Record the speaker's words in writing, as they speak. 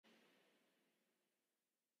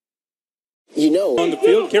On the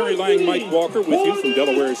field, Kerry Lang, Mike Walker with you from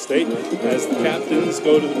Delaware State as the captains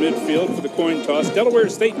go to the midfield for the coin toss. Delaware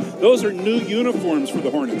State, those are new uniforms for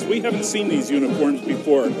the Hornets. We haven't seen these uniforms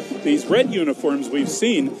before. These red uniforms we've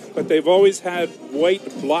seen, but they've always had white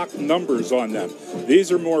block numbers on them.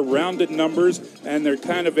 These are more rounded numbers, and they're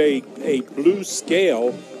kind of a blue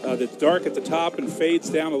scale that's dark at the top and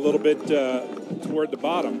fades down a little bit toward the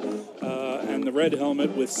bottom. And the red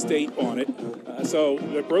helmet with state on it. So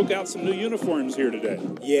they broke out some new uniforms here today.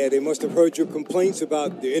 Yeah, they must have heard your complaints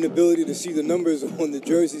about the inability to see the numbers on the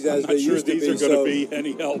jerseys as they used to be. I'm not sure these are going to be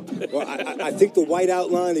any help. Well, I think the white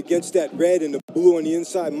outline against that red and the blue on the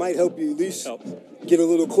inside might help you at least get a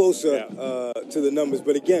little closer to the numbers.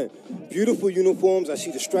 But again, beautiful uniforms. I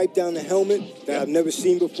see the stripe down the helmet that I've never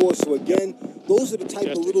seen before. So again, those are the type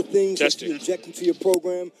of little things that you inject into your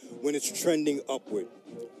program when it's trending upward.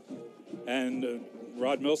 And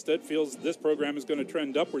Rod Milstead feels this program is going to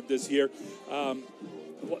trend upward this year.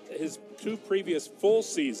 His two previous full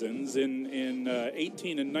seasons in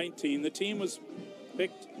 18 and 19, the team was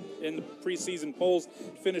picked in the preseason polls,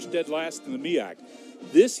 finished dead last in the MEAC.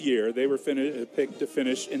 This year, they were picked to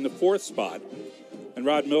finish in the 4th spot. And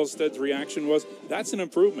Rod Milstead's reaction was, that's an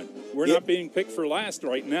improvement. We're not being picked for last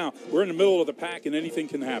right now. We're in the middle of the pack, and anything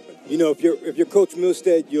can happen. You know, if you're Coach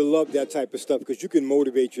Milstead, you'll love that type of stuff because you can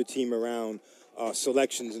motivate your team around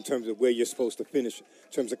selections in terms of where you're supposed to finish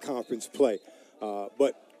in terms of conference play.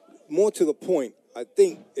 But more to the point, I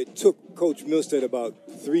think it took Coach Milstead about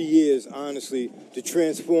 3 years, honestly, to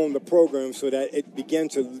transform the program so that it began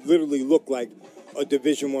to literally look like a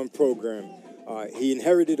Division I program. He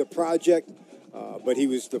inherited a project. But he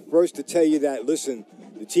was the first to tell you that, listen,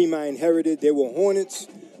 the team I inherited, they were Hornets.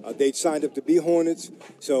 They'd signed up to be Hornets.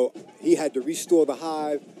 So he had to restore the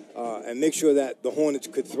hive and make sure that the Hornets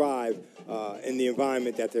could thrive in the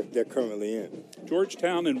environment that they're currently in.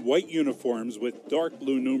 Georgetown in white uniforms with dark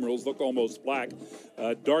blue numerals, look almost black,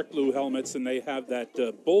 dark blue helmets, and they have that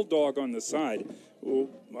bulldog on the side.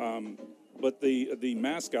 But the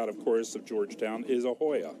mascot, of course, of Georgetown is a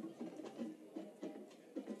Hoya.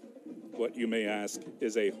 What you may ask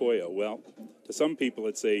is a Hoya. Well, to some people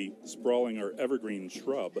it's a sprawling or evergreen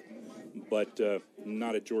shrub, but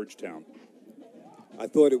not at Georgetown. I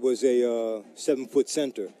thought it was a 7-foot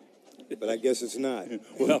center, but I guess it's not.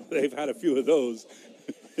 Well, they've had a few of those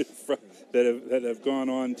that have gone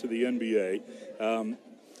on to the NBA.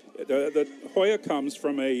 The Hoya comes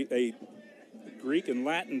from a Greek and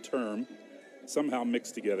Latin term, somehow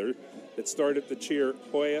mixed together, that started the cheer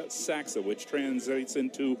Hoya Saxa, which translates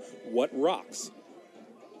into what rocks.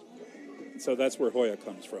 So that's where Hoya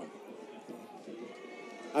comes from.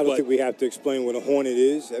 I don't think we have to explain what a hornet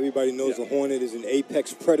is. Everybody knows a hornet is an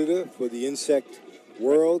apex predator for the insect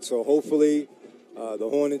world. So hopefully the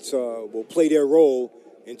Hornets will play their role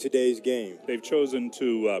in today's game. They've chosen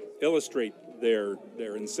to illustrate their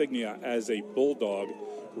insignia as a bulldog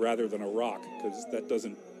rather than a rock, because that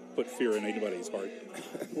doesn't put fear in anybody's heart.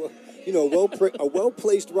 Well, you know, a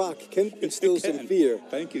well-placed rock can instill some fear.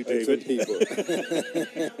 Thank you, David. In some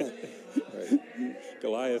people.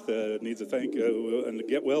 Goliath needs a thank and a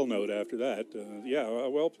get well note after that. A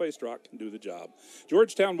well-placed rock can do the job.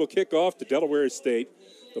 Georgetown will kick off to Delaware State.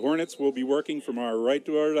 The Hornets will be working from our right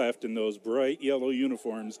to our left in those bright yellow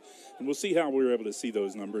uniforms, and we'll see how we were able to see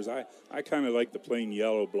those numbers. I kind of like the plain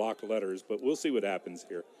yellow block letters, but we'll see what happens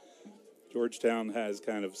here. Georgetown has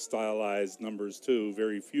kind of stylized numbers, too.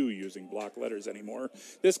 Very few using block letters anymore.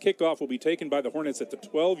 This kickoff will be taken by the Hornets at the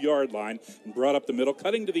 12-yard line and brought up the middle,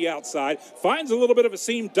 cutting to the outside, finds a little bit of a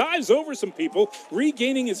seam, dives over some people,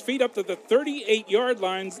 regaining his feet up to the 38-yard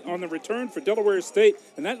lines on the return for Delaware State,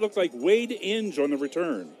 and that looked like Wade Inge on the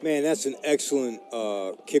return. Man, that's an excellent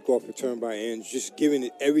kickoff return by Inge, just giving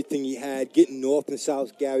it everything he had, getting north and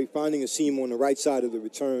south, Gary, finding a seam on the right side of the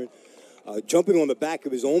return. Jumping on the back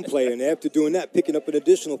of his own player, and after doing that, picking up an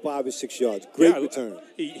additional 5 or 6 yards. Great return.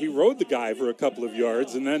 He rode the guy for a couple of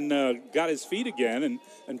yards and then got his feet again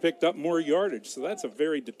and picked up more yardage. So that's a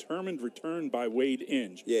very determined return by Wade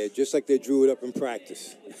Inge. Yeah, just like they drew it up in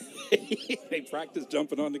practice. They practiced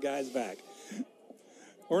jumping on the guy's back.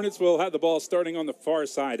 Hornets will have the ball starting on the far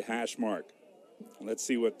side hash mark. Let's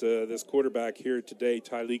see what this quarterback here today,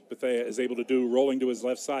 Tyleek Bethea, is able to do. Rolling to his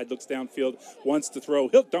left side, looks downfield, wants to throw.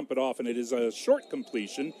 He'll dump it off, and it is a short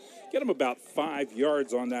completion. Get him about 5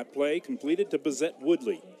 yards on that play, completed to Bazette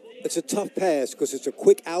Woodley. It's a tough pass because it's a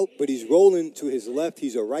quick out, but he's rolling to his left.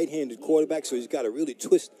 He's a right-handed quarterback, so he's got to really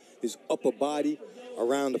twist his upper body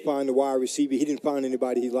around to find the wide receiver. He didn't find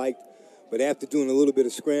anybody he liked, but after doing a little bit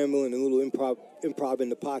of scramble and a little improv in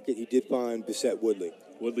the pocket, he did find Bazette Woodley.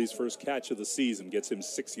 Woodley's first catch of the season gets him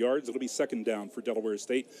 6 yards. It'll be second down for Delaware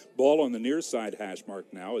State. Ball on the near side hash mark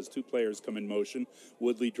now as two players come in motion.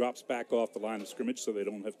 Woodley drops back off the line of scrimmage so they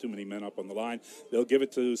don't have too many men up on the line. They'll give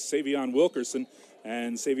it to Savion Wilkerson,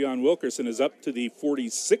 and Savion Wilkerson is up to the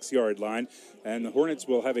 46-yard line, and the Hornets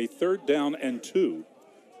will have a 3rd down and 2.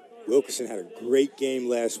 Wilkerson had a great game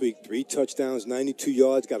last week. 3 touchdowns, 92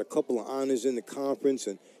 yards, got a couple of honors in the conference,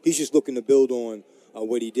 and he's just looking to build on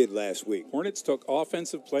what he did last week. Hornets took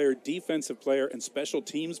offensive player, defensive player, and special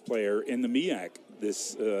teams player in the MEAC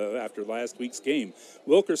this after last week's game.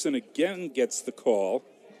 Wilkerson again gets the call,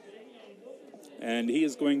 and he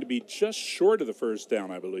is going to be just short of the 1st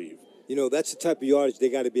down, I believe. You know, that's the type of yardage they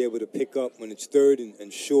got to be able to pick up when it's 3rd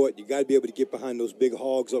and short. You got to be able to get behind those big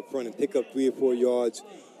hogs up front and pick up 3 or 4 yards,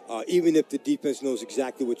 even if the defense knows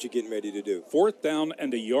exactly what you're getting ready to do. 4th down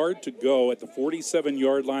and a yard to go at the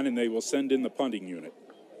 47-yard line, and they will send in the punting unit.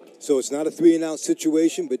 So it's not a 3-and-out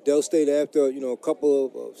situation, but Del State, after a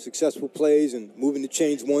couple of successful plays and moving the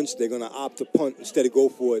chains once, they're going to opt to punt instead of going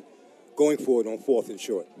for it on 4th and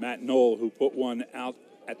short. Matt Knoll, who put one out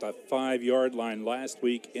at the 5-yard line last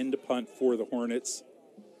week, into punt for the Hornets.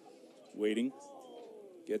 Waiting,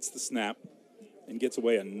 gets the snap, and gets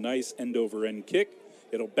away a nice end-over-end kick.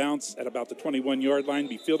 It'll bounce at about the 21-yard line,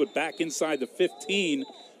 be fielded back inside the 15,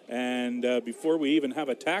 and before we even have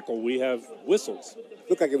a tackle, we have whistles.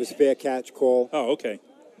 Looked like it was a fair catch call. Oh, okay.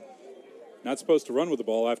 Not supposed to run with the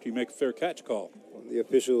ball after you make a fair catch call. The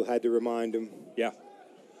official had to remind him. Yeah.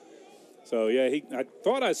 So, yeah, I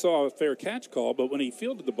thought I saw a fair catch call, but when he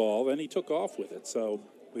fielded the ball, then he took off with it. So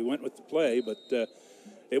we went with the play, but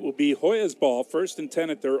it will be Hoya's ball, 1st and 10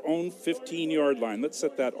 at their own 15-yard line. Let's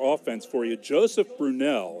set that offense for you. Joseph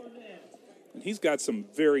Brunel, and he's got some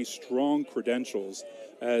very strong credentials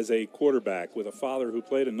as a quarterback with a father who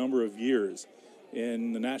played a number of years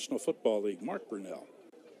in the National Football League, Mark Brunel.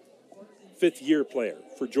 5th-year player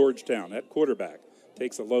for Georgetown at quarterback.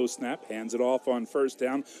 Takes a low snap, hands it off on 1st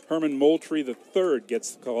down. Herman Moultrie III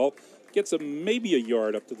gets the call, gets maybe a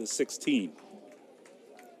yard up to the 16.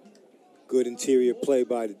 Good interior play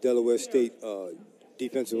by the Delaware State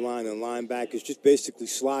defensive line and linebackers, just basically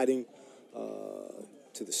sliding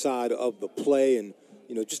to the side of the play, and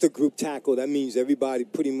just a group tackle. That means everybody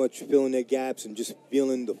pretty much filling their gaps and just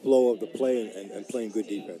feeling the flow of the play and playing good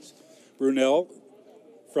defense. Brunel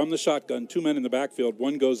from the shotgun, 2 men in the backfield,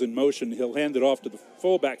 one goes in motion. He'll hand it off to the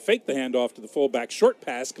fullback, fake the handoff to the fullback. Short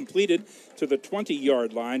pass completed to the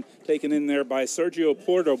 20-yard line, taken in there by Sergio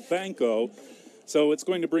Portobanco. So it's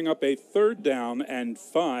going to bring up a 3rd down and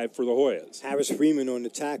 5 for the Hoyas. Harris Freeman on the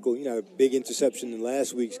tackle, a big interception in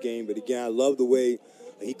last week's game. But again, I love the way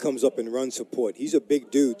he comes up and run support. He's a big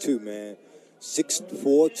dude too, man. 6'4",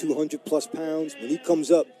 200-plus pounds. When he comes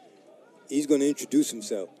up, he's going to introduce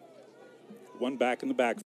himself. One back in the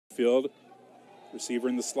backfield. Receiver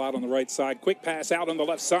in the slot on the right side. Quick pass out on the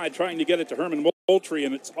left side, trying to get it to Herman Moultrie,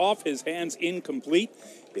 and it's off his hands, incomplete.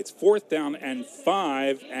 It's 4th down and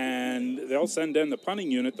 5, and they'll send in the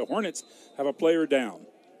punting unit. The Hornets have a player down.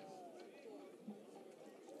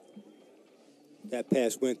 That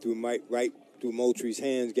pass went through right through Moultrie's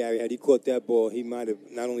hands, Gary. Had he caught that ball, he might have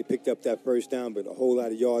not only picked up that 1st down, but a whole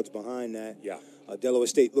lot of yards behind that. Yeah. Delaware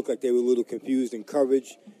State looked like they were a little confused in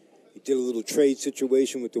coverage. He did a little trade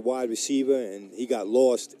situation with the wide receiver, and he got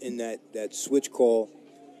lost in that switch call.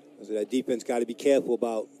 So that defense got to be careful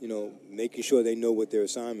about, making sure they know what their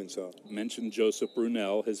assignments are. Mentioned Joseph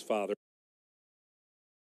Brunel, his father.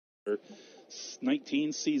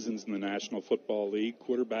 19 seasons in the National Football League,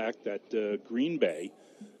 quarterback at Green Bay,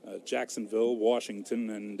 Jacksonville,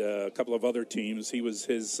 Washington, and a couple of other teams. He was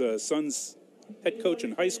his son's head coach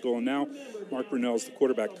in high school, and now Mark Brunel's the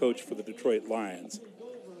quarterback coach for the Detroit Lions.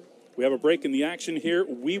 We have a break in the action here.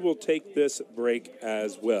 We will take this break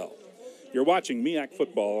as well. You're watching MEAC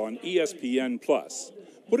football on ESPN+,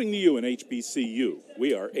 putting the U in HBCU.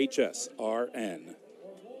 We are HSRN.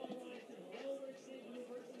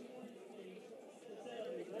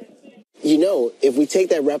 If we take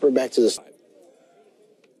that wrapper back to the...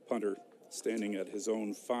 Punter standing at his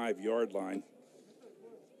own 5-yard line.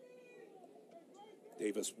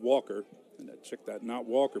 Davis Walker, and check that, not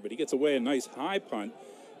Walker, but he gets away a nice high punt.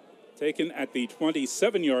 Taken at the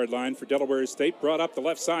 27-yard line for Delaware State, brought up the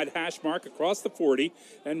left side hash mark across the 40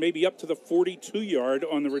 and maybe up to the 42-yard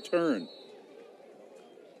on the return.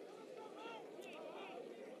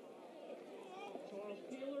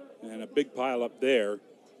 And a big pile up there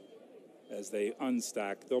as they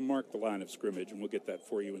unstack. They'll mark the line of scrimmage, and we'll get that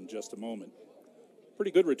for you in just a moment. Pretty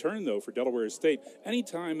good return, though, for Delaware State.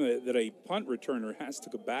 Anytime that a punt returner has to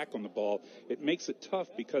go back on the ball, it makes it tough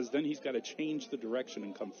because then he's got to change the direction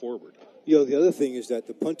and come forward. You know, the other thing is that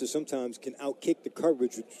the punter sometimes can outkick the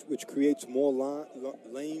coverage, which creates more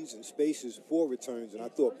lanes and spaces for returns. And I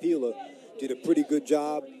thought Peeler did a pretty good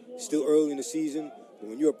job. Still early in the season, but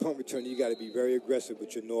when you're a punt returner, you got to be very aggressive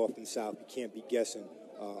with your north and south. You can't be guessing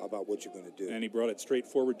about what you're going to do. And he brought it straight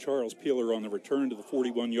forward. Charles Peeler on the return to the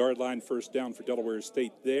 41-yard line. First down for Delaware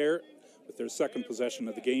State there with their second possession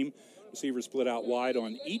of the game. Receivers split out wide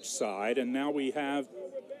on each side, and now we have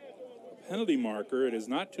a penalty marker. It is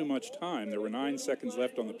not too much time. There were 9 seconds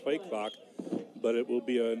left on the play clock, but it will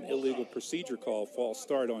be an illegal procedure call, false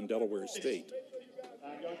start on Delaware State.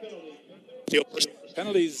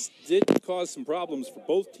 Penalties did cause some problems for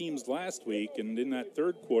both teams last week, and in that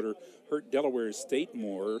third quarter hurt Delaware State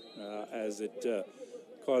more as it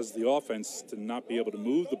caused the offense to not be able to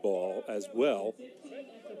move the ball as well.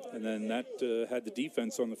 And then that had the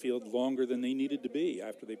defense on the field longer than they needed to be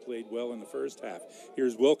after they played well in the first half.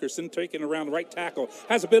 Here's Wilkerson taking around the right tackle.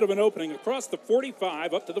 Has a bit of an opening across the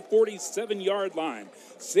 45 up to the 47-yard line.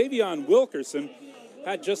 Savion Wilkerson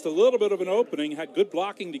had just a little bit of an opening, had good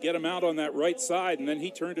blocking to get him out on that right side, and then he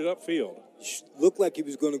turned it upfield. Looked like he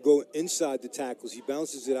was going to go inside the tackles. He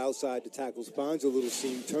bounces it outside the tackles, finds a little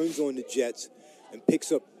seam, turns on the jets, and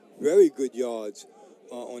picks up very good yards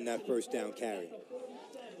on that first down carry.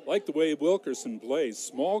 Like the way Wilkerson plays,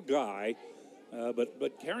 small guy,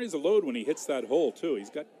 but carries a load when he hits that hole, too. He's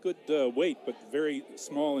got good weight, but very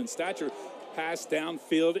small in stature. Pass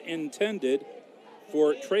downfield intended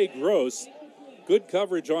for Trey Gross. Good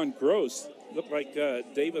coverage on Gross. Looked like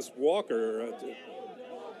Davis Walker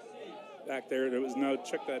back there. There was no,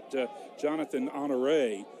 check that, Jonathan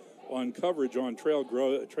Honore on coverage on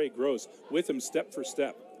Trey Gross with him step for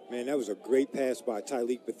step. Man, that was a great pass by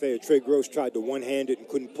Tyleek Bethea. Trey Gross tried to one-hand it and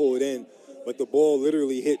couldn't pull it in, but the ball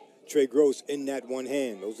literally hit Trey Gross in that one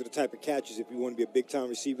hand. Those are the type of catches, if you want to be a big-time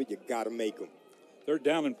receiver, you got to make them. They're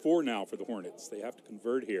down and 4 now for the Hornets. They have to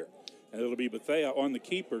convert here. And it'll be Bethea on the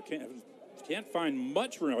keeper. Can't find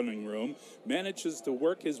much running room. Manages to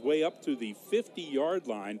work his way up to the 50-yard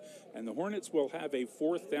line, and the Hornets will have a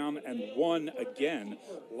 4th down and 1 again.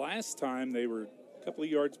 Last time they were a couple of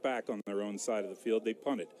yards back on their own side of the field. They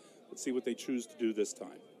punted. Let's see what they choose to do this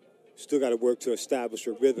time. Still got to work to establish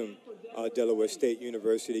a rhythm, Delaware State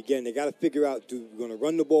University. Again, they got to figure out, do we going to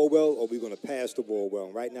run the ball well or are we going to pass the ball well?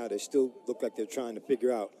 And right now, they still look like they're trying to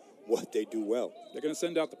figure out what they do well. They're going to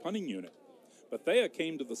send out the punting unit. Bethea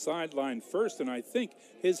came to the sideline first, and I think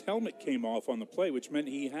his helmet came off on the play, which meant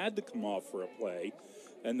he had to come off for a play.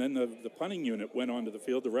 And then the punting unit went onto the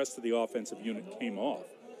field. The rest of the offensive unit came off.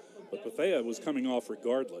 But Bethea was coming off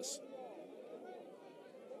regardless.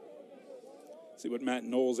 See what Matt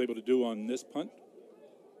Knoll's able to do on this punt.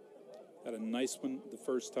 Got a nice one the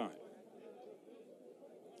first time.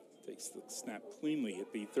 Takes the snap cleanly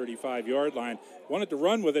at the 35-yard line. Wanted to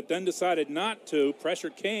run with it, then decided not to. Pressure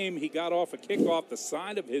came. He got off a kick off the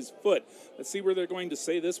side of his foot. Let's see where they're going to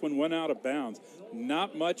say this one went out of bounds.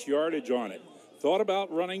 Not much yardage on it. Thought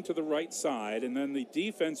about running to the right side, and then the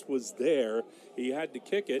defense was there. He had to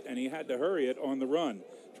kick it, and he had to hurry it on the run.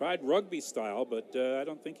 Tried rugby style, but I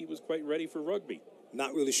don't think he was quite ready for rugby.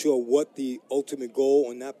 Not really sure what the ultimate goal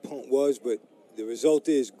on that punt was, but the result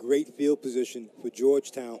is great field position for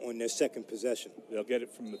Georgetown on their second possession. They'll get it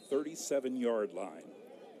from the 37-yard line.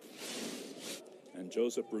 And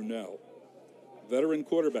Joseph Brunel, veteran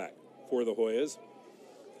quarterback for the Hoyas.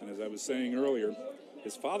 And as I was saying earlier,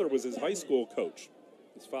 his father was his high school coach.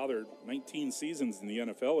 His father, 19 seasons in the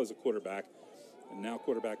NFL as a quarterback, and now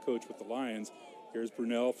quarterback coach with the Lions. Here's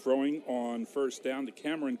Brunel throwing on first down to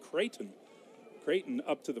Cameron Creighton. Creighton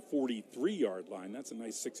up to the 43-yard line. That's a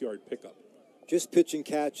nice 6-yard pickup. Just pitch and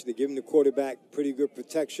catch. They give him the quarterback pretty good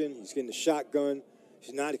protection. He's getting the shotgun.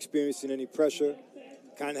 He's not experiencing any pressure.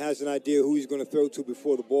 Kind of has an idea who he's going to throw to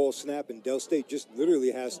before the ball snap, and Del State just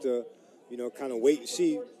literally has to, kind of wait and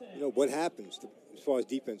see, what happens as far as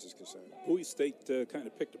defense is concerned. Bowie State kind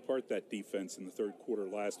of picked apart that defense in the third quarter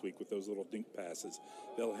last week with those little dink passes.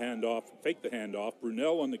 They'll hand off, fake the handoff.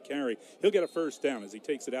 Brunel on the carry. He'll get a first down as he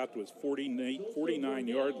takes it out to his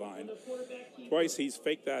 49-yard line. Twice he's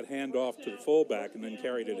faked that handoff to the fullback and then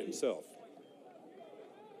carried it himself.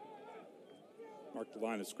 Marked the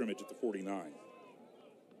line of scrimmage at the 49.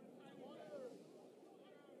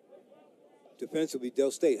 Defensively,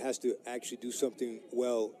 Del State has to actually do something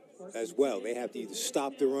well as well. They have to either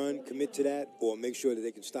stop the run, commit to that, or make sure that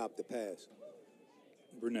they can stop the pass.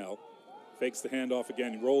 Brunel fakes the handoff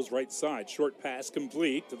again. He rolls right side. Short pass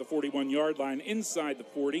complete to the 41-yard line inside the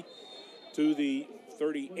 40 to the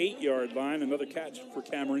 38-yard line. Another catch for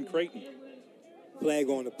Cameron Creighton. Flag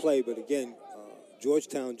on the play, but again,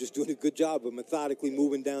 Georgetown just doing a good job of methodically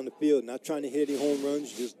moving down the field, not trying to hit any home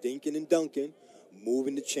runs, just dinking and dunking,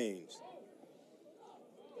 moving the chains.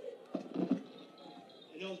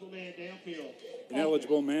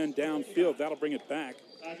 Ineligible man downfield. That'll bring it back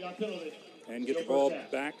and get the ball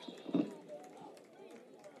back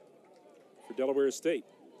for Delaware State,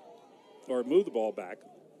 or move the ball back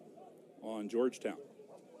on Georgetown.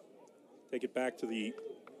 Take it back to the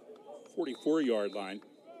 44-yard line.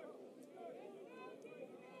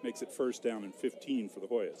 Makes it first down and 15 for the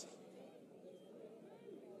Hoyas.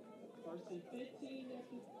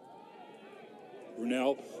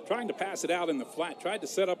 Brunel trying to pass it out in the flat, tried to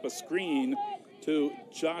set up a screen to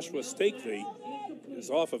Joshua Stakely. Is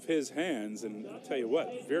off of his hands, and I'll tell you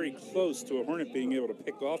what, very close to a Hornet being able to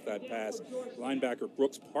pick off that pass. Linebacker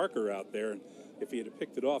Brooks Parker out there, and if he had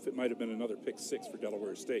picked it off, it might have been another pick six for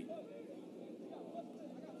Delaware State.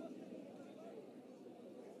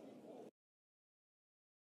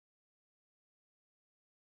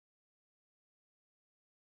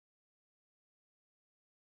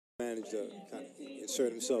 Managed to kind of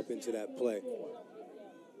insert himself into that play.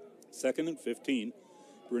 2nd and 15.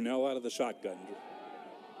 Brunel out of the shotgun.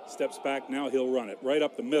 Steps back, now he'll run it right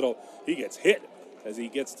up the middle. He gets hit as he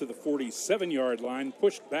gets to the 47-yard line,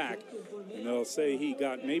 pushed back, and they'll say he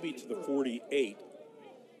got maybe to the 48.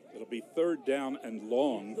 It'll be 3rd down and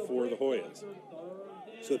long for the Hoyas.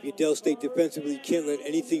 So if you're Del State defensively, you can't let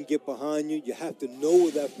anything get behind you. You have to know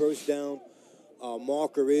where that first down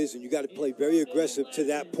marker is, and you got to play very aggressive to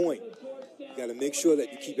that point. You got to make sure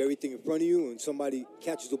that you keep everything in front of you, and somebody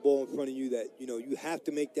catches the ball in front of you, that you have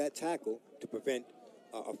to make that tackle to prevent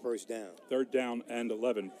a first down. 3rd down and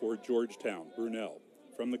 11 for Georgetown. Brunel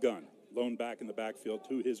from the gun, lone back in the backfield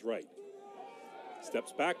to his right.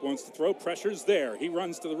 Steps back, wants to throw, pressure's there. He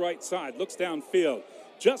runs to the right side, looks downfield,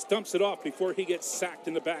 just dumps it off before he gets sacked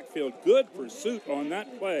in the backfield. Good pursuit on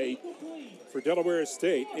that play for Delaware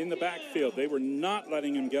State in the backfield. They were not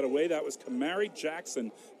letting him get away. That was Kamari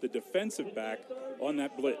Jackson, the defensive back, on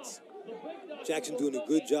that blitz. Jackson doing a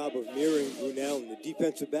good job of mirroring Brunel, and the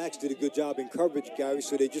defensive backs did a good job in coverage, Gary,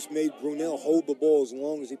 so they just made Brunel hold the ball as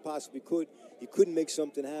long as he possibly could. He couldn't make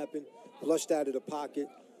something happen, flushed out of the pocket,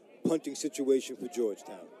 punting situation for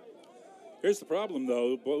Georgetown. Here's the problem,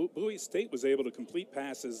 though. Bowie State was able to complete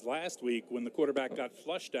passes last week when the quarterback got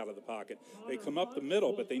flushed out of the pocket. They come up the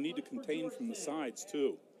middle, but they need to contain from the sides,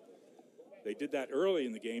 too. They did that early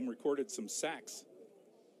in the game, recorded some sacks.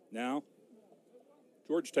 Now,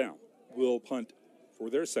 Georgetown will punt for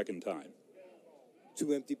their 2nd time.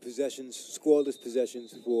 2 empty possessions, scoreless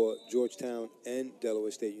possessions for Georgetown and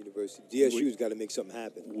Delaware State University. DSU's got to make something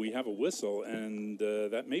happen. We have a whistle, and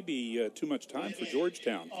that may be too much time for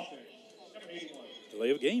Georgetown.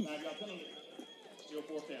 Delay of game.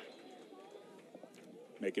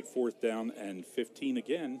 Make it 4th down and 15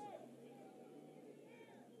 again.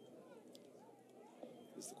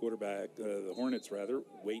 As the quarterback, the Hornets rather,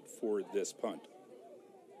 wait for this punt.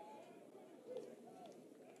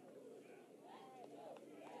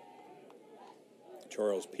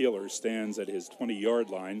 Charles Peeler stands at his 20-yard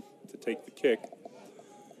line to take the kick.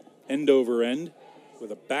 End over end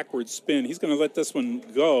with a backward spin. He's going to let this one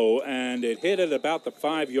go, and it hit at about the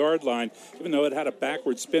 5-yard line. Even though it had a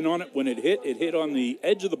backward spin on it, when it hit on the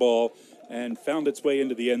edge of the ball and found its way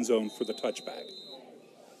into the end zone for the touchback.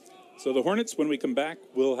 So the Hornets, when we come back,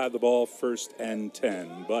 will have the ball 1st and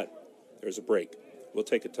 10, but there's a break. We'll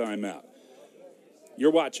take a timeout.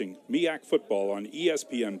 You're watching MEAC football on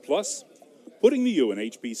ESPN Plus. Putting the U in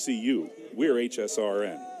HBCU, we're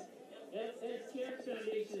HSRN.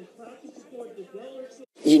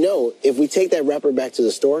 If we take that wrapper back to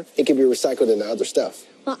the store, it can be recycled into other stuff.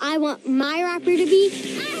 Well, I want my wrapper to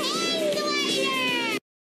be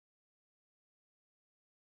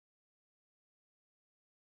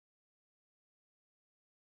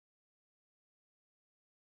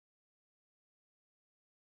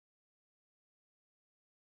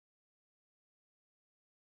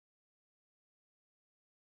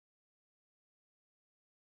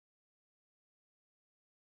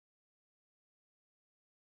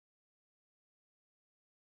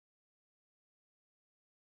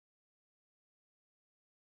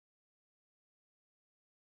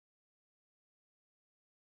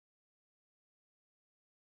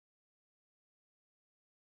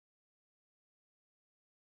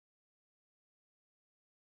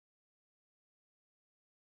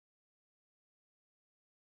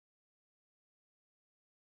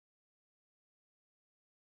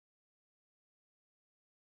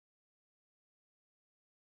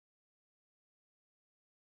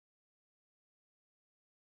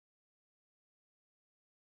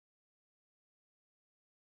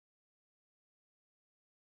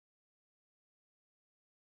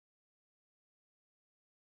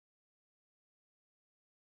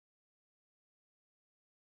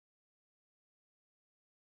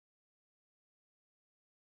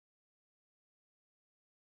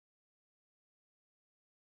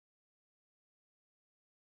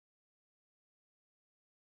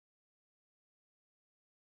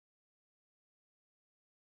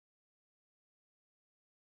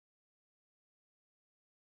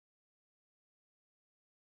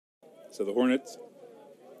So the Hornets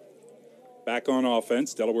back on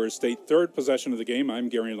offense. Delaware State third possession of the game. I'm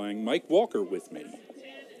Gary Lang. Mike Walker with me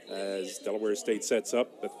as Delaware State sets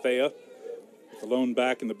up. Bethea with the lone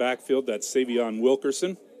back in the backfield. That's Savion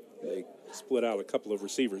Wilkerson. They split out a couple of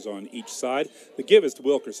receivers on each side. The give is to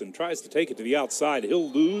Wilkerson. Tries to take it to the outside.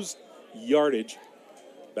 He'll lose yardage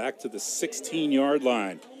back to the 16-yard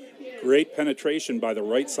line. Great penetration by the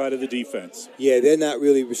right side of the defense. Yeah, they're not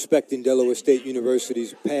really respecting Delaware State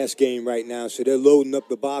University's pass game right now, so they're loading up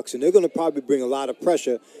the box, and they're going to probably bring a lot of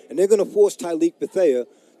pressure, and they're going to force Tyleek Bethea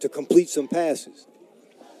to complete some passes.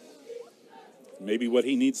 Maybe what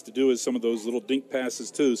he needs to do is some of those little dink passes,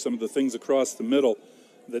 too, some of the things across the middle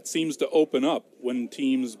that seems to open up when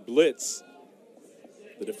teams blitz.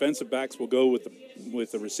 The defensive backs will go with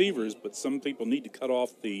the receivers, but some people need to cut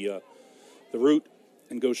off the route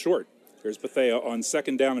and go short. Here's Bethea on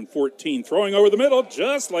 2nd down and 14, throwing over the middle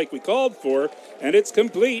just like we called for, and it's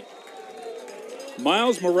complete.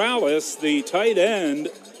 Miles Morales, the tight end,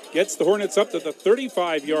 gets the Hornets up to the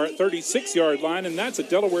 36-yard line, and that's a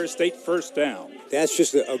Delaware State first down. That's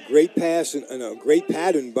just a great pass and a great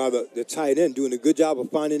pattern by the tight end, doing a good job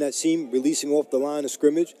of finding that seam, releasing off the line of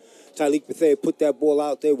scrimmage. Tyleek Bethea put that ball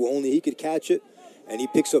out there where only he could catch it, and he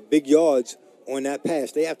picks up big yards on that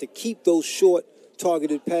pass. They have to keep those short,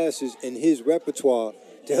 targeted passes in his repertoire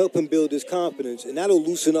to help him build his confidence, and that'll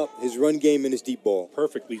loosen up his run game and his deep ball.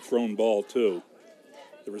 Perfectly thrown ball, too.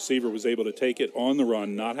 The receiver was able to take it on the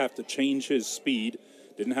run, not have to change his speed,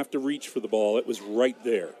 didn't have to reach for the ball. It was right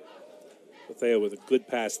there. Bethea with a good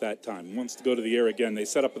pass that time. Wants to go to the air again. They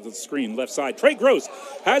set up at the screen, left side. Trey Gross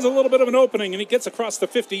has a little bit of an opening, and he gets across the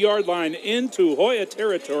 50-yard line into Hoya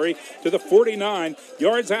territory to the 49.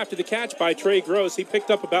 Yards after the catch by Trey Gross. He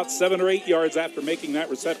picked up about 7 or 8 yards after making that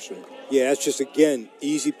reception. Yeah, that's just, again,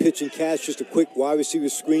 easy pitch and catch, just a quick wide receiver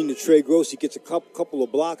screen to Trey Gross. He gets a couple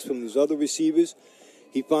of blocks from these other receivers.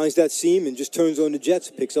 He finds that seam and just turns on the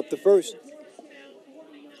jets, picks up the first.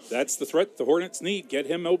 That's the threat the Hornets need. Get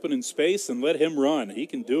him open in space and let him run. He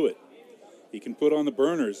can do it. He can put on the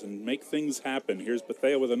burners and make things happen. Here's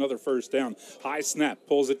Bethea with another first down. High snap,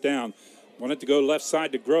 pulls it down. Want it to go left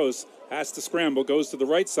side to Gross. Has to scramble, goes to the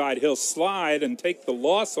right side. He'll slide and take the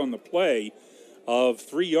loss on the play of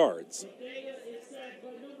 3 yards.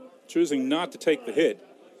 Choosing not to take the hit,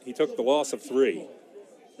 he took the loss of 3.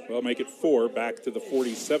 Well, make it 4 back to the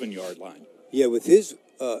 47-yard line. Yeah, with his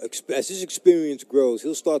as his experience grows,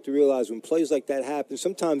 he'll start to realize when plays like that happen,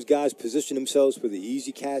 sometimes guys position themselves for the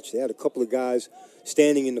easy catch. They had a couple of guys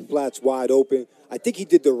standing in the flats wide open. I think he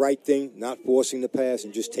did the right thing, not forcing the pass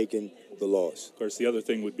and just taking the loss. Of course, the other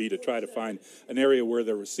thing would be to try to find an area where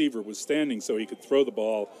the receiver was standing so he could throw the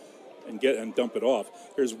ball and dump it off.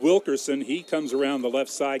 Here's Wilkerson. He comes around the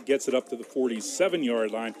left side, gets it up to the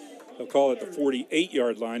 47-yard line. They'll call it the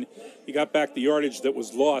 48-yard line. He got back the yardage that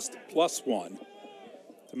was lost +1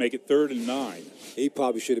 to make it 3rd and 9. He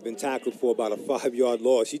probably should have been tackled for about a 5-yard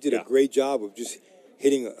loss. He did a great job of just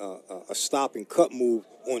hitting a stop and cut move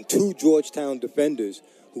on 2 Georgetown defenders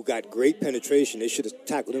who got great penetration. They should have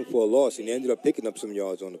tackled him for a loss, and he ended up picking up some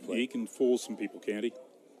yards on the play. He can fool some people, can't he?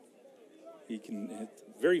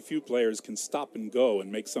 Very few players can stop and go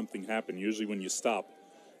and make something happen. Usually when you stop,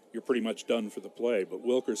 you're pretty much done for the play. But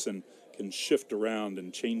Wilkerson can shift around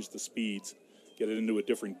and change the speeds, get it into a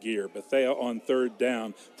different gear. Bethea on 3rd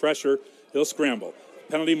down. Pressure. He'll scramble.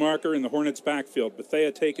 Penalty marker in the Hornets' backfield.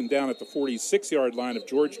 Bethea taken down at the 46-yard line of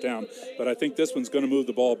Georgetown, but I think this one's going to move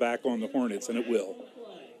the ball back on the Hornets, and it will.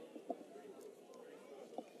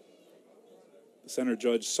 The center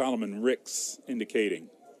judge, Solomon Ricks, indicating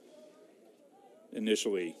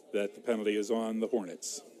initially that the penalty is on the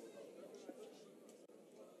Hornets.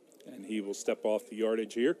 And he will step off the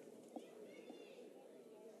yardage here.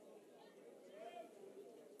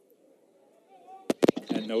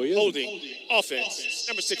 And no, he isn't. Holding, offense,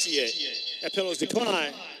 number 68. That penalty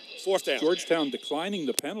decline, 4th down. Georgetown declining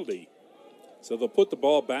the penalty. So they'll put the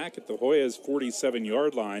ball back at the Hoyas'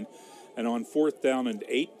 47-yard line. And on 4th down and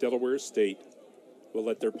 8, Delaware State will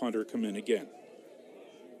let their punter come in again.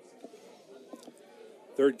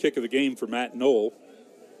 3rd kick of the game for Matt Knoll.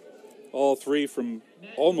 All 3 from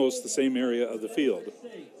almost the same area of the field.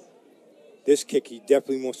 This kick, he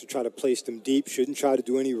definitely wants to try to place them deep. Shouldn't try to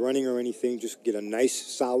do any running or anything. Just get a nice,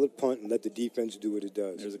 solid punt and let the defense do what it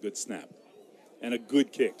does. There's a good snap. And a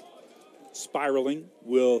good kick. Spiraling,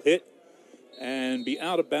 will hit and be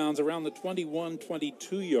out of bounds around the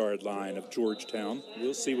 21-22-yard line of Georgetown.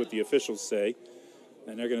 We'll see what the officials say.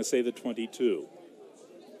 And they're going to say the 22.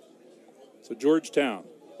 So Georgetown,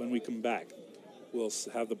 when we come back, will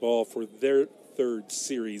have the ball for their 3rd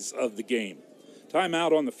series of the game.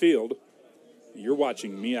 Timeout on the field. You're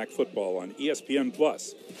watching MEAC football on ESPN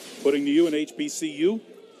Plus. Putting to you in HBCU,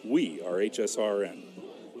 we are HSRN.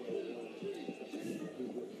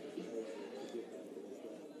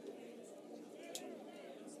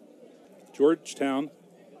 Georgetown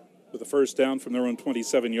with a first down from their own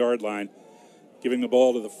 27-yard line, giving the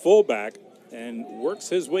ball to the fullback, and works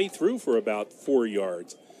his way through for about 4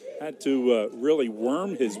 yards. Had to really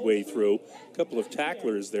worm his way through. A couple of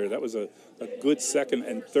tacklers there. That was a good second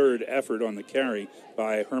and third effort on the carry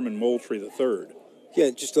by Herman Moultrie III.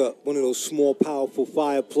 Yeah, just one of those small, powerful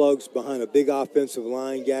fire plugs behind a big offensive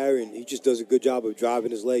line, Gary, and he just does a good job of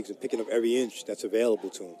driving his legs and picking up every inch that's available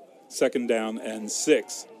to him. 2nd down and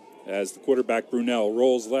 6 as the quarterback Brunel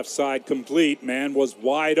rolls left side complete. Man was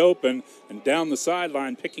wide open, and down the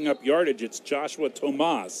sideline picking up yardage, it's Joshua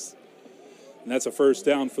Tomas. And that's a first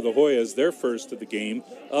down for the Hoyas, their first of the game,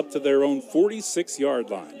 up to their own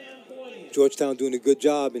 46-yard line. Georgetown doing a good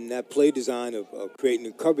job in that play design of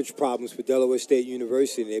creating coverage problems for Delaware State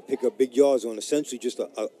University. And they pick up big yards on essentially just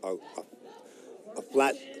a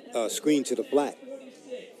flat screen to the flat.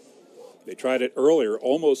 They tried it earlier,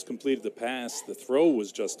 almost completed the pass. The throw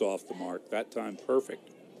was just off the mark. That time perfect.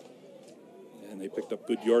 And they picked up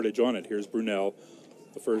good yardage on it. Here's Brunel,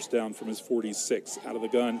 the first down from his 46. Out of the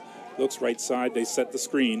gun, looks right side. They set the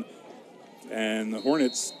screen. And the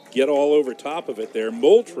Hornets get all over top of it there.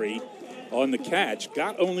 Moultrie on the catch,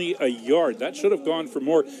 got only a yard. That should have gone for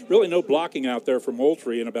more. Really no blocking out there for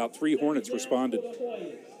Moultrie, and about 3 Hornets responded.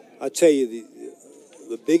 I'll tell you,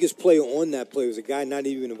 the biggest play on that play was a guy not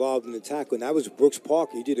even involved in the tackle, and that was Brooks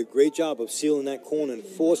Parker. He did a great job of sealing that corner and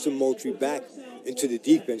forcing Moultrie back into the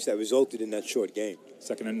defense that resulted in that short game.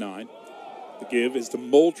 2nd and 9. The give is to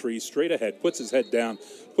Moultrie, straight ahead, puts his head down,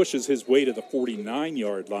 pushes his way to the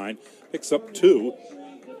 49-yard line, picks up 2.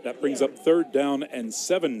 That brings up 3rd down and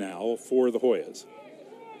 7 now for the Hoyas.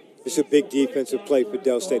 It's a big defensive play for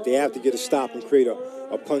Del State. They have to get a stop and create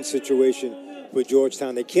a punt situation for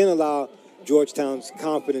Georgetown. They can't allow Georgetown's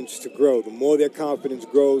confidence to grow. The more their confidence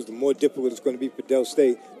grows, the more difficult it's going to be for Del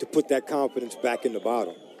State to put that confidence back in the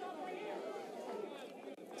bottle.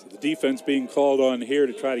 So the defense being called on here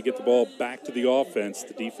to try to get the ball back to the offense,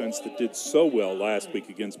 the defense that did so well last week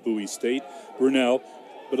against Bowie State. Brunel,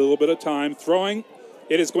 but a little bit of time throwing.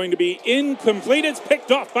 It is going to be incomplete. It's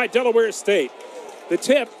picked off by Delaware State. The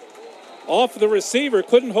tip off the receiver,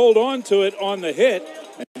 couldn't hold on to it on the hit,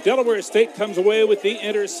 and Delaware State comes away with the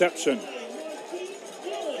interception.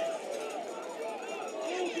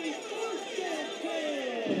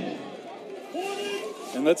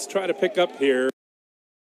 And let's try to pick up here.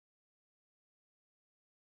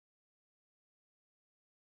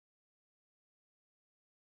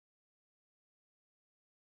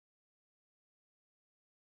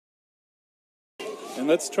 And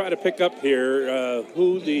let's try to pick up here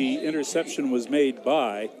who the interception was made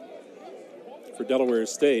by for Delaware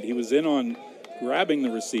State. He was in on grabbing the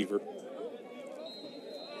receiver.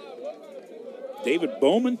 David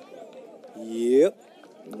Bowman? Yep.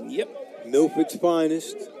 Yep. Milford's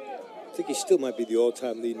finest. I think he still might be the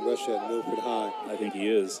all-time leading rusher at Milford High. I think he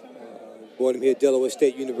is. Brought him here at Delaware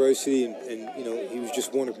State University, and you know, he was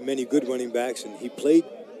just one of many good running backs, and he played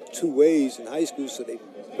 2 ways in high school, so they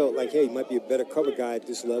felt like, hey, he might be a better cover guy at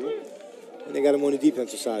this level. And they got him on the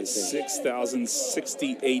defensive side of things.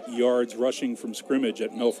 6,068 yards rushing from scrimmage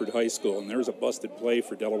at Milford High School. And there's a busted play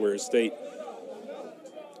for Delaware State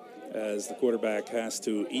as the quarterback has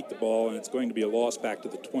to eat the ball, and it's going to be a loss back to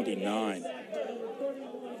the 29.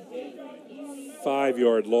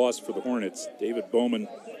 5-yard loss for the Hornets. David Bowman,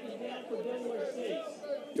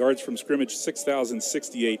 yards from scrimmage,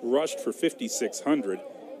 6,068, rushed for 5,600.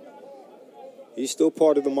 He's still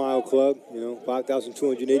part of the mile club, you know,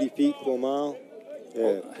 5,280 feet for a mile.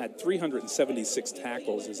 Yeah. Had 376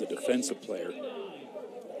 tackles as a defensive player.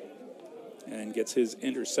 And gets his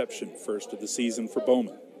interception first of the season for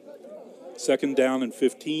Bowman. 2nd down and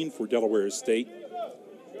 15 for Delaware State.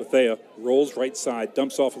 Bethea rolls right side,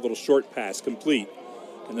 dumps off a little short pass, complete.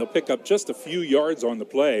 And they'll pick up just a few yards on the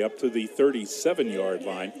play up to the 37-yard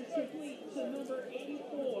line.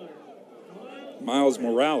 Miles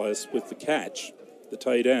Morales with the catch, the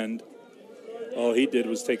tight end. All he did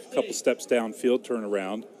was take a couple steps downfield, turn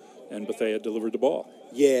around, and Bethea delivered the ball.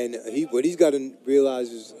 Yeah, and what he's got to realize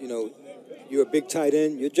is, you know, you're a big tight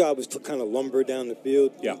end. Your job is to kind of lumber down the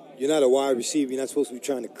field. Yeah. You're not a wide receiver. You're not supposed to be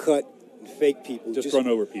trying to cut and fake people. Just run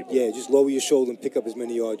over people. Yeah, just lower your shoulder and pick up as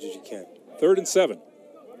many yards as you can. 3rd and 7.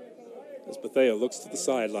 As Bethea looks to the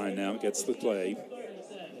sideline now, gets the play.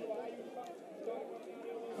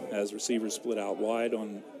 As receivers split out wide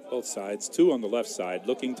on both sides. 2 on the left side.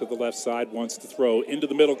 Looking to the left side, wants to throw into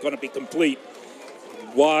the middle, going to be complete.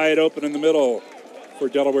 wide open in the middle for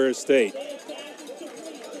Delaware State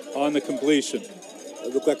on the completion.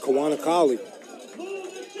 It looked like Kawana Kali.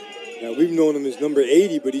 Now, we've known him as number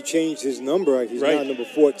 80, but he changed his number. He's now number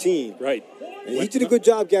 14. Right. And he did a good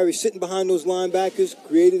job, Gary, sitting behind those linebackers,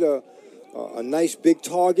 created a nice big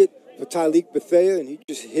target for Tyleek Bethea, and he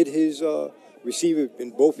just hit his receiver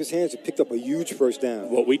in both his hands and picked up a huge first down.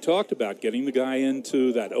 What we talked about, getting the guy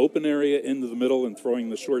into that open area into the middle and throwing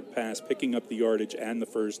the short pass, picking up the yardage and the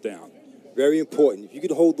first down. Very important. If you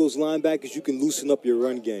can hold those linebackers, you can loosen up your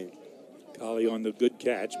run game. Kali on the good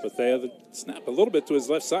catch, but they have the snap a little bit to his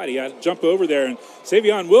left side. He had to jump over there, and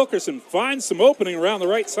Savion Wilkerson finds some opening around the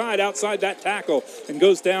right side outside that tackle and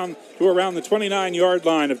goes down to around the 29-yard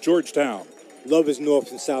line of Georgetown. Love his north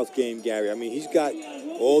and south game, Gary. I mean, he's got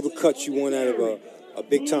all the cuts you want out of a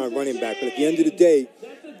big-time running back, but at the end of the day,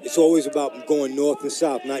 it's always about going north and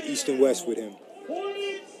south, not east and west with him.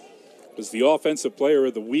 Was the offensive player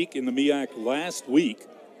of the week in the MEAC last week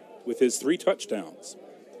with his 3 touchdowns.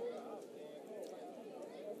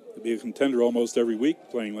 He'll be a contender almost every week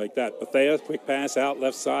playing like that. Bethea, quick pass out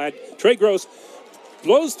left side. Trey Gross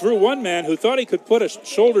blows through one man who thought he could put a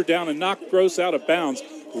shoulder down and knock Gross out of bounds.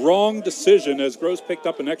 Wrong decision as Gross picked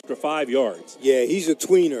up an extra 5 yards. Yeah, he's a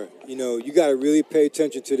tweener. You know, you got to really pay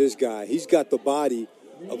attention to this guy. He's got the body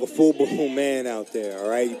of a full-blown man out there, all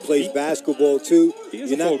right? He plays basketball, too. He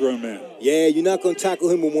is a full-grown man. Yeah, you're not going to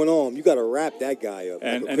tackle him with one arm. You got to wrap that guy up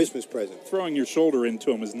like a Christmas present. Throwing your shoulder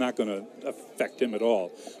into him is not going to affect him at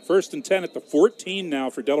all. 1st and 10 at the 14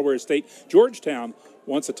 now for Delaware State. Georgetown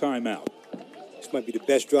wants a timeout. This might be the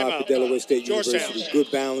best drive for Delaware State University.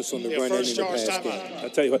 Good balance on the run end and the pass game. I'll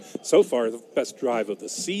tell you what, so far the best drive of the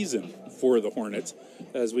season for the Hornets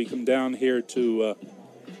as we come down here to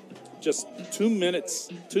just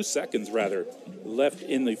 2 seconds rather, left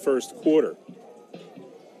in the first quarter.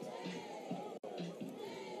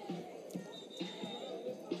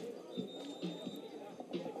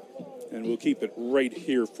 And we'll keep it right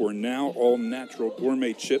here for now. All natural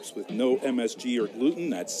gourmet chips with no MSG or gluten.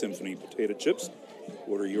 That's Symphony Potato Chips.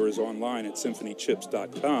 Order yours online at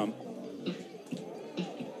symphonychips.com.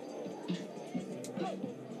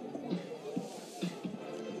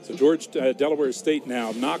 So Delaware State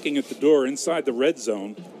now knocking at the door inside the red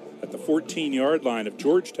zone at the 14-yard line of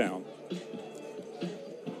Georgetown.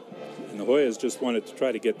 And the Hoyas just wanted to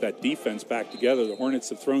try to get that defense back together. The Hornets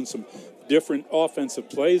have thrown some different offensive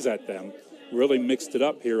plays at them, really mixed it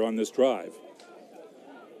up here on this drive.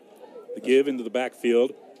 The give into the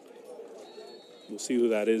backfield. We'll see who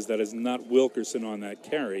that is. That is not Wilkerson on that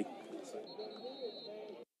carry.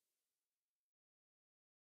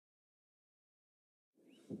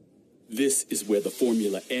 This is where the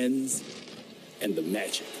formula ends and the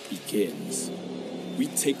magic begins. We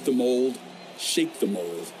take the mold, shake the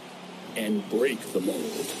mold, and break the mold.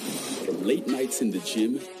 From late nights in the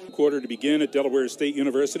gym. Quarter to begin at Delaware State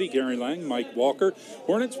University. Gary Lang, Mike Walker.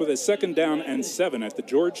 Hornets with a 2nd down and 7 at the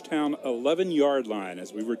Georgetown 11-yard line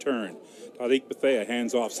as we return. Tyleek Bethea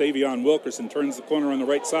hands off. Savion Wilkerson turns the corner on the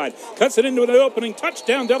right side. Cuts it into an opening.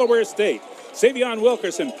 Touchdown, Delaware State. Savion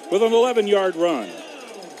Wilkerson with an 11-yard run.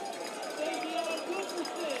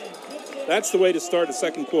 That's the way to start a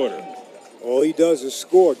second quarter. All he does is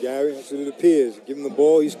score, Gary. That's what it appears. Give him the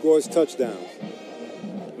ball, he scores touchdowns.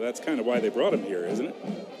 Well, that's kind of why they brought him here, isn't it?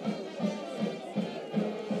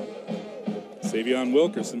 Savion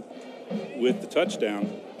Wilkerson with the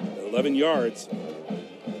touchdown, 11 yards.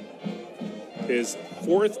 His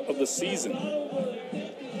 4th of the season.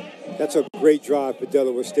 That's a great drive for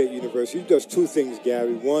Delaware State University. He does 2 things,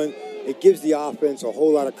 Gary. One, it gives the offense a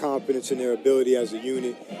whole lot of confidence in their ability as a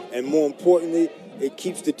unit. And more importantly, it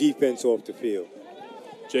keeps the defense off the field.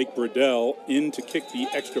 Jake Burdell in to kick the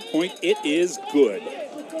extra point. It is good.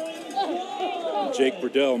 Jake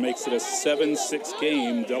Burdell makes it a 7-6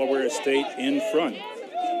 game. Delaware State in front.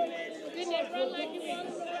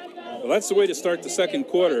 Well, that's the way to start the second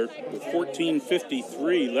quarter with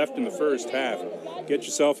 14:53 left in the first half. Get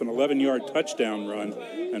yourself an 11-yard touchdown run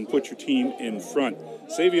and put your team in front.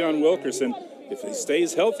 Savion Wilkerson, if he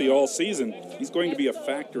stays healthy all season, he's going to be a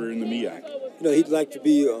factor in the MEAC. You know, he'd like to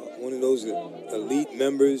be one of those elite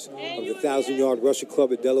members of the 1,000-yard rusher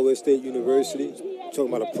club at Delaware State University.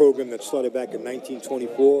 Talking about a program that started back in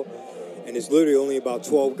 1924, and it's literally only about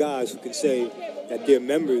 12 guys who can say that they're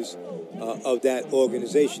members of that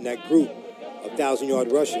organization, that group of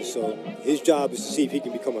 1,000-yard rushers. So his job is to see if he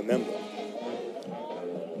can become a member.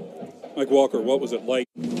 Mike Walker, what was it like?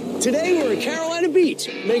 Today we're at Carolina Beach,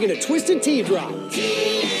 making a twisted T drop.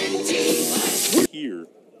 Here.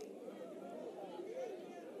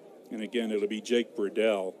 And again, it'll be Jake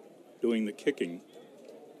Burdell doing the kicking.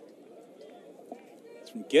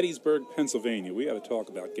 from Gettysburg, Pennsylvania. We got to talk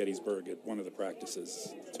about Gettysburg at one of the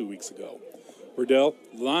practices 2 weeks ago. Burdell,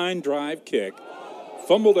 line drive kick.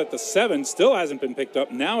 Fumbled at the 7, still hasn't been picked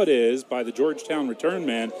up. Now it is by the Georgetown return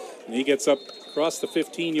man, and he gets up across the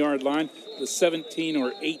 15-yard line. The 17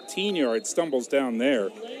 or 18 yard stumbles down there.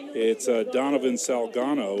 It's Donovan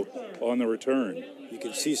Salgano on the return. You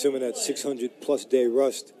can see some of that 600-plus day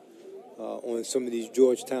rust on some of these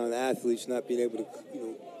Georgetown athletes not being able to,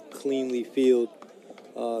 cleanly field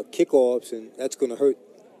kickoffs, and that's going to hurt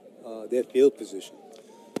their field position.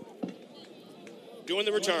 Doing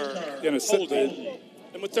the return.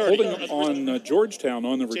 Number 30. Holding on Georgetown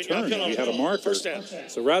on the return. We had a marker.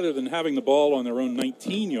 So rather than having the ball on their own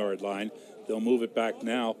 19-yard line, they'll move it back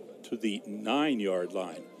now to the 9-yard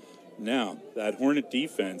line. Now, that Hornet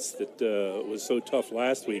defense that was so tough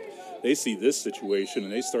last week, they see this situation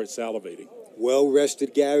and they start salivating. Well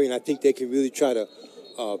rested, Gary, and I think they can really try to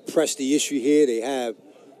press the issue here. They have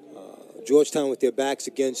Georgetown with their backs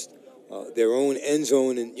against their own end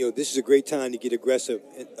zone, and this is a great time to get aggressive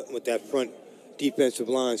with that front defensive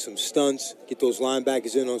line. Some stunts, get those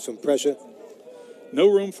linebackers in on some pressure. No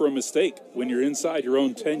room for a mistake when you're inside your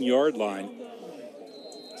own 10-yard line.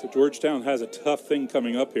 So Georgetown has a tough thing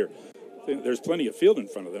coming up here. There's plenty of field in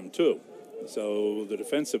front of them, too. So the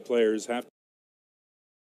defensive players have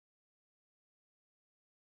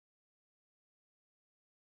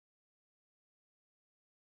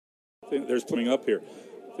There's plenty up here.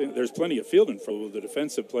 There's plenty of field in front of the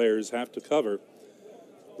defensive players have to cover.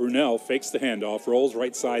 Brunel fakes the handoff, rolls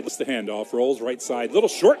right side, rolls right side. Little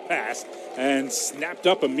short pass and snapped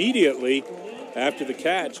up immediately after the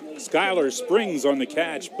catch. Skylar springs on the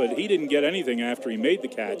catch, but he didn't get anything after he made the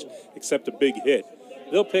catch except a big hit.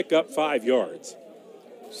 They'll pick up 5 yards.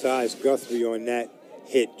 Size Guthrie on that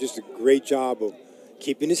hit. Just a great job of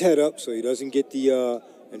keeping his head up so he doesn't get the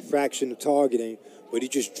infraction of targeting. But he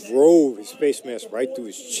just drove his face mask right through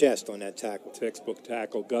his chest on that tackle. Textbook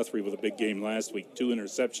tackle. Guthrie with a big game last week. 2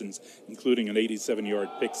 interceptions, including an 87-yard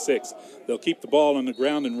pick six. They'll keep the ball on the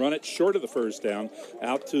ground and run it short of the first down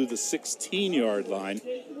out to the 16-yard line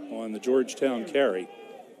on the Georgetown carry.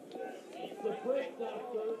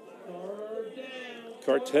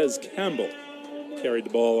 Cortez Campbell carried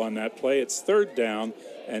the ball on that play. It's 3rd down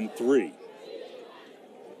and 3.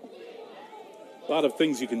 A lot of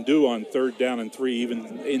things you can do on 3rd down and 3,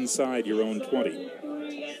 even inside your own 20.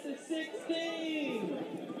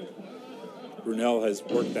 Brunel has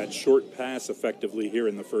worked that short pass effectively here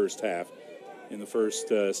in the first half, in the first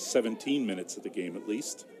 17 minutes of the game at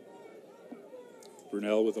least.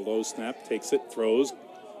 Brunel with a low snap, takes it, throws,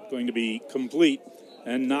 going to be complete,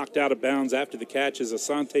 and knocked out of bounds after the catch is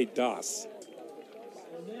Asante Das.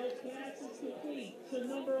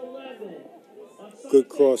 Good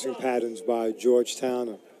crossing patterns by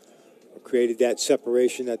Georgetown. Created that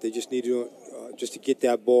separation that they just needed just to get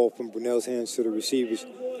that ball from Brunel's hands to the receiver's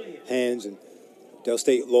hands. And Del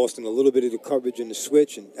State lost in a little bit of the coverage in the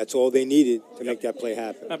switch, and that's all they needed to make that play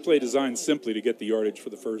happen. That play designed simply to get the yardage for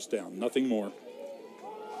the first down, nothing more.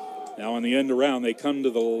 Now on the end around, they come to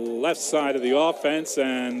the left side of the offense,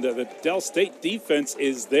 and the Del State defense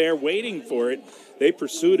is there waiting for it. They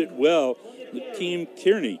pursued it well. Lakeem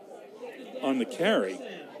Kearney on the carry.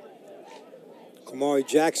 Kamari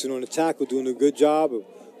Jackson on the tackle doing a good job of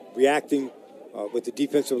reacting what the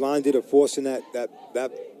defensive line did of forcing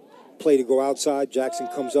that play to go outside. Jackson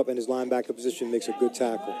comes up in his linebacker position, makes a good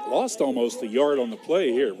tackle. Lost almost a yard on the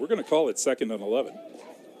play here. We're going to call it 2nd and 11.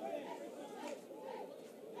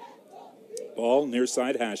 Ball near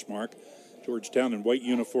side hash mark. Georgetown in white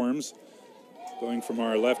uniforms. Going from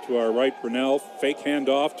our left to our right. Brunel fake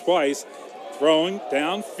handoff twice. Throwing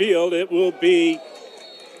downfield. It will be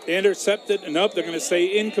intercepted. Nope, they're going to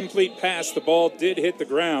say incomplete pass. The ball did hit the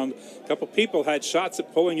ground. A couple people had shots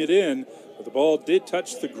at pulling it in, but the ball did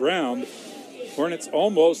touch the ground. Hornets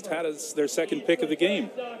almost had their second pick of the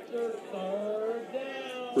game.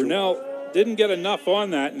 Brunel didn't get enough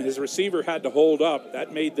on that, and his receiver had to hold up.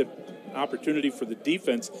 That made the opportunity for the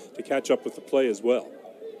defense to catch up with the play as well.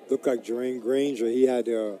 Looked like Jermaine Granger, he had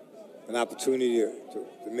an opportunity to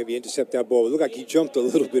maybe intercept that ball. It looked like he jumped a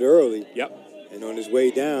little bit early. Yep. And on his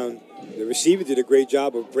way down, the receiver did a great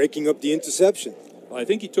job of breaking up the interception. Well, I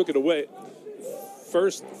think he took it away.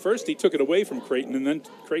 First he took it away from Creighton, and then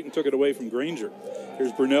Creighton took it away from Granger.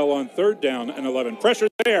 Here's Brunel on 3rd down and 11. Pressure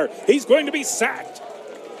there. He's going to be sacked.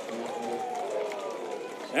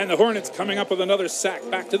 And the Hornets coming up with another sack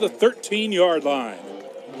back to the 13-yard line.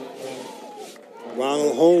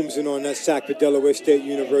 Ronald Holmes in on that sack for Delaware State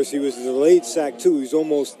University. It was a delayed sack, too. He was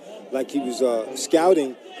almost like he was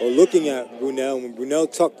scouting or looking at Brunel. When Brunel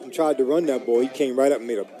tucked and tried to run that ball, he came right up and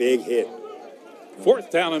made a big hit.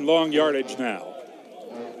 4th down and long yardage now.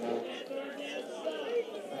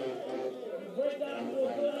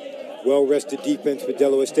 Well-rested defense for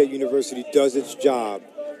Delaware State University does its job.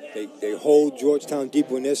 They hold Georgetown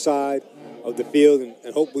deep on their side of the field,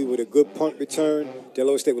 and hopefully with a good punt return,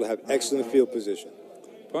 Delaware State will have excellent field position.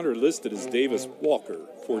 Punter listed as Davis Walker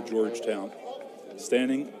for Georgetown,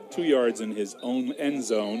 standing 2 yards in his own end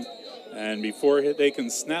zone. And before they can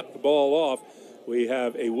snap the ball off, we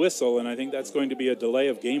have a whistle, and I think that's going to be a delay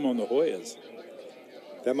of game on the Hoyas.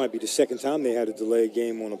 That might be the second time they had a delay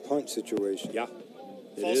game on a punt situation. Yeah.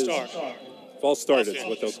 False start. False start is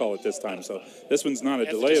what they'll call it this time. So this one's not a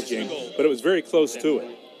delay of game, but it was very close to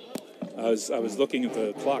it. I was looking at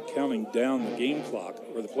the clock, counting down the game clock,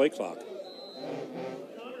 or the play clock.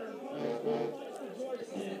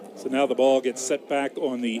 So now the ball gets set back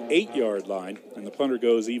on the 8-yard line, and the punter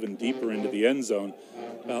goes even deeper into the end zone,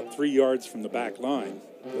 about 3 yards from the back line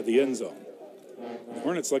of the end zone. The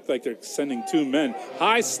Hornets look like they're sending 2 men.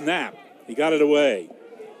 High snap. He got it away.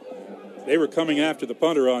 They were coming after the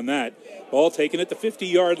punter on that. Ball taken at the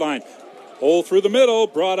 50-yard line. Hole through the middle,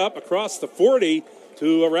 brought up across the 40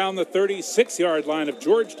 to around the 36-yard line of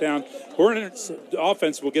Georgetown. Hornets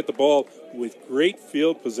offense will get the ball with great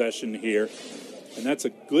field possession here. And that's a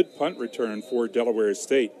good punt return for Delaware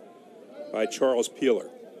State by Charles Peeler.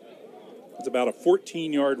 It's about a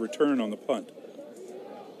 14-yard return on the punt.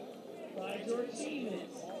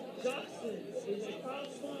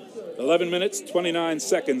 11 minutes, 29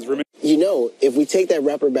 seconds remaining. You know, if we take that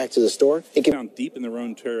wrapper back to the store, it can... Down deep in their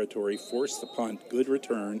own territory, force the punt. Good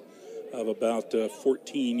return of about 13,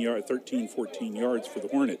 14 yards for the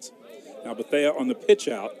Hornets. Now Bethea on the pitch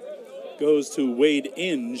out goes to Wade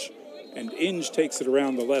Inge, and Inge takes it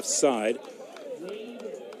around the left side,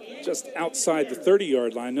 just outside the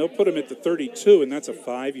 30-yard line. They'll put him at the 32, and that's a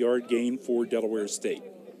 5-yard gain for Delaware State.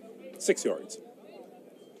 6 yards.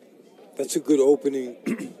 That's a good opening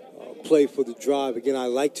play for the drive. Again, I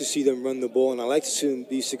like to see them run the ball, and I like to see them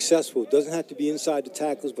be successful. It doesn't have to be inside the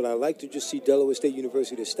tackles, but I like to just see Delaware State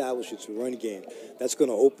University establish its run game. That's going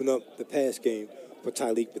to open up the pass game for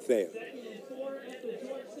Tyleek Bethea.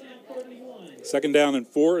 2nd down and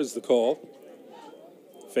 4 is the call.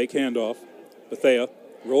 Fake handoff. Bethea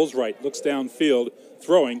rolls right, looks downfield,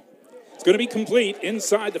 throwing. It's going to be complete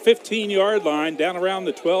inside the 15-yard line, down around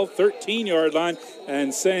the 12, 13-yard line,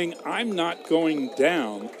 and saying, I'm not going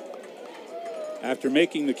down after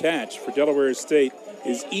making the catch for Delaware State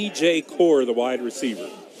is E.J. Core, the wide receiver.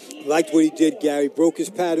 Liked what he did, Gary. Broke his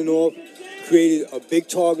pattern off, created a big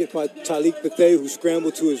target by Tyleek Bethea, who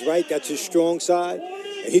scrambled to his right. That's his strong side.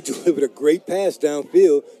 And he delivered a great pass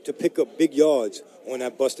downfield to pick up big yards on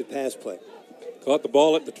that busted pass play. Caught the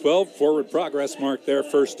ball at the 12, forward progress mark there,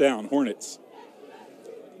 1st down, Hornets.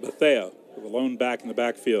 Bethea with a lone back in the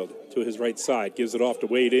backfield to his right side, gives it off to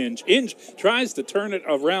Wade Inge. Inge tries to turn it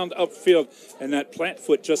around upfield, and that plant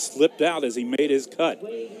foot just slipped out as he made his cut.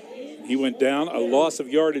 He went down, a loss of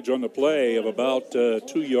yardage on the play of about 2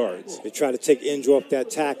 yards. They try to take Inge off that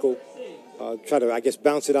tackle, try to, I guess,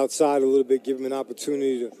 bounce it outside a little bit, give him an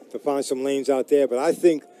opportunity to find some lanes out there. But I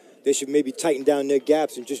think they should maybe tighten down their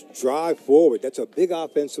gaps and just drive forward. That's a big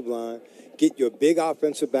offensive line. Get your big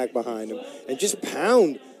offensive back behind them and just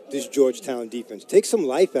pound this Georgetown defense. Take some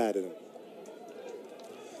life out of them.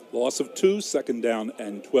 Loss of 2, 2nd down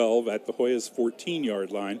and 12 at the Hoyas'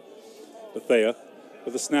 14-yard line. Bethea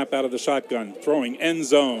with a snap out of the shotgun, throwing end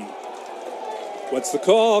zone. What's the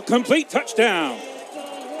call? Complete touchdown.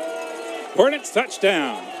 Hornets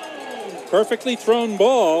touchdown. Perfectly thrown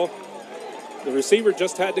ball. The receiver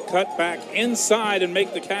just had to cut back inside and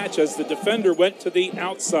make the catch as the defender went to the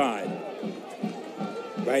outside.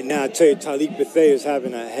 Right now, I tell you, Tyleek Bethea is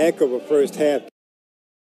having a heck of a first half.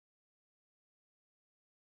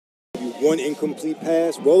 One incomplete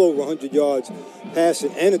pass, well over 100 yards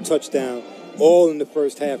passing, and a touchdown, all in the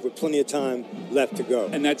first half with plenty of time left to go.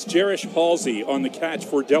 And that's Jerish Halsey on the catch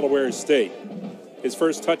for Delaware State. His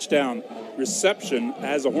first touchdown reception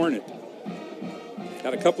as a Hornet.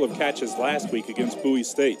 Had a couple of catches last week against Bowie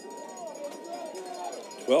State.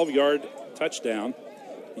 12-yard touchdown.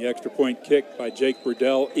 The extra point kick by Jake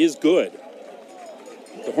Burdell is good.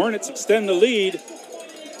 The Hornets extend the lead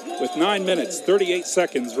with 9 minutes, 38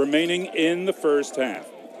 seconds remaining in the first half.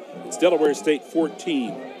 It's Delaware State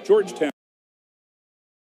 14, Georgetown.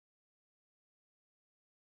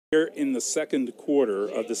 Here in the second quarter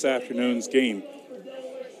of this afternoon's game.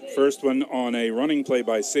 First one on a running play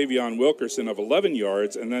by Savion Wilkerson of 11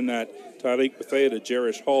 yards, and then that Tyleek Bethea to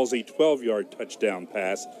Jerish Halsey 12-yard touchdown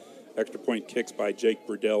pass. Extra point kicks by Jake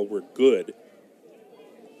Burdell were good.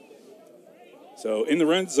 So in the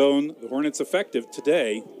red zone, the Hornets effective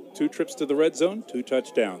today, 2 trips to the red zone, 2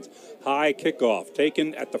 touchdowns. High kickoff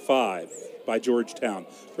taken at the 5 by Georgetown.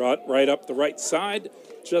 Brought right up the right side,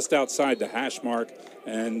 just outside the hash mark,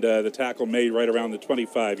 and the tackle made right around the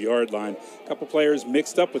 25-yard line. A couple players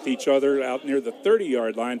mixed up with each other out near the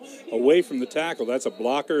 30-yard line, away from the tackle. That's a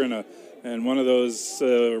blocker and one of those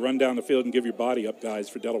run down the field and give your body up guys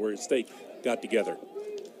for Delaware State got together.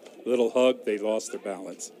 Little hug, they lost their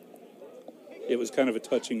balance. It was kind of a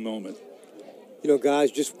touching moment. You know,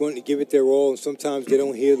 guys just wanting to give it their all, and sometimes they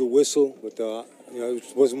don't hear the whistle. But, it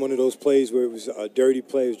wasn't one of those plays where it was a dirty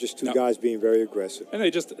play. It was just two guys being very aggressive. And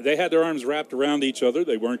they had their arms wrapped around each other.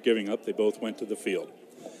 They weren't giving up. They both went to the field.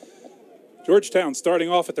 Georgetown starting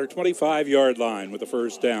off at their 25-yard line with a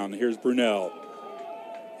first down. Here's Brunell.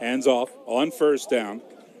 Hands off on first down.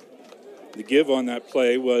 The give on that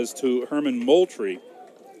play was to Herman Moultrie.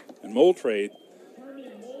 And Moultrie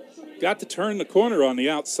got to turn the corner on the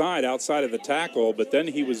outside of the tackle, but then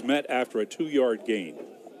he was met after a 2-yard gain.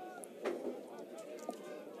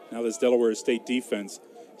 Now this Delaware State defense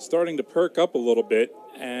starting to perk up a little bit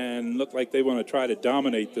and look like they want to try to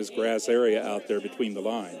dominate this grass area out there between the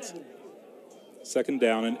lines. 2nd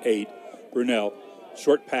down and 8. Brunell,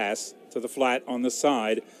 short pass to the flat on the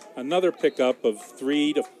side. Another pickup of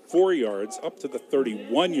 3 to 4 yards up to the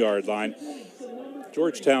 31-yard line.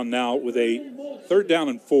 Georgetown now with a 3rd down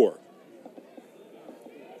and 4.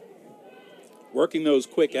 Working those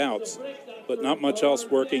quick outs, but not much else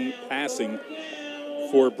working passing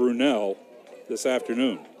for Brunell this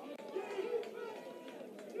afternoon.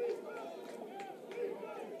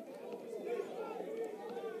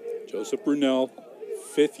 Joseph Brunell,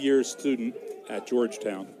 5th-year student at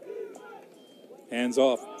Georgetown. Hands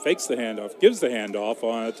off, fakes the handoff, gives the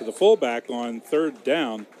handoff to the fullback on 3rd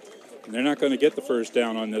down. And they're not going to get the first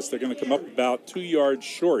down on this. They're going to come up about 2 yards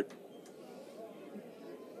short.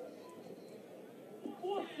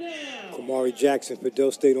 Kamari Jackson for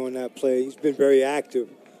Del State on that play. He's been very active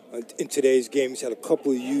in today's game. He's had a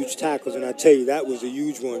couple of huge tackles, and I tell you, that was a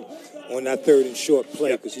huge one on that 3rd and short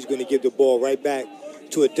play because he's going to give the ball right back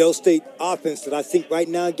to a Del State offense that I think right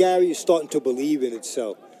now, Gary, is starting to believe in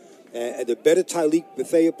itself. And the better Tyleek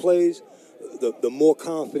Bethea plays, the more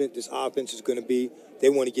confident this offense is going to be. They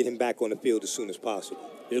want to get him back on the field as soon as possible.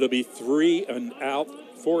 It'll be 4 and out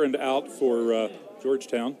for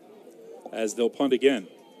Georgetown as they'll punt again.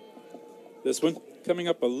 This one coming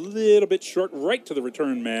up a little bit short, right to the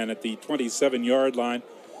return man at the 27-yard line.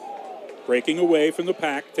 Breaking away from the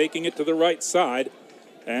pack, taking it to the right side,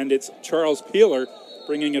 and it's Charles Peeler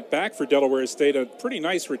bringing it back for Delaware State. A pretty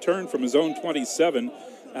nice return from his own 27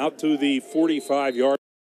 out to the 45-yard.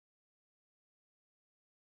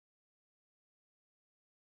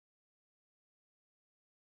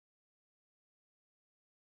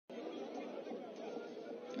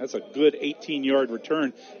 That's a good 18-yard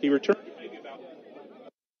return. He returned maybe about...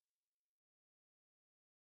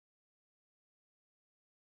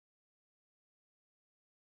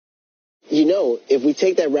 You know, if we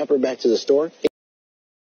take that wrapper back to the store...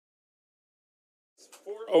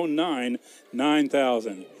 409,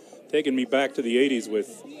 9,000. Taking me back to the 80s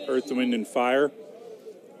with Earth, Wind, and Fire,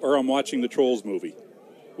 or I'm watching the Trolls movie.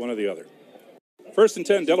 One or the other. 1st and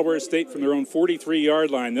 10, Delaware State from their own 43-yard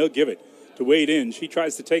line. They'll give it to Wade Inge. He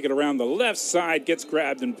tries to take it around the left side, gets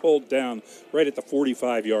grabbed and pulled down right at the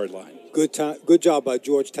 45-yard line. Good job by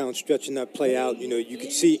Georgetown stretching that play out. You know, you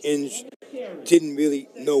could see Inge didn't really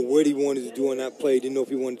know what he wanted to do on that play. Didn't know if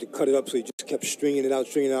he wanted to cut it up, so he just kept stringing it out,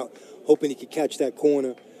 hoping he could catch that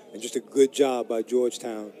corner. And just a good job by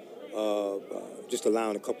Georgetown just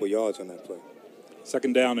allowing a couple yards on that play.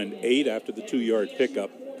 2nd down and 8 after the 2-yard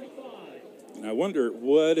pickup. And I wonder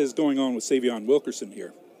what is going on with Savion Wilkerson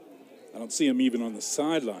here. I don't see him even on the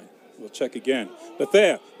sideline. We'll check again.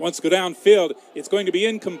 Bethea wants to go downfield. It's going to be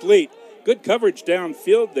incomplete. Good coverage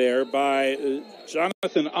downfield there by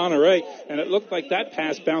Jonathan Honore, and it looked like that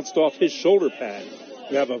pass bounced off his shoulder pad.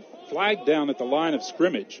 We have a flag down at the line of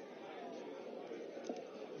scrimmage.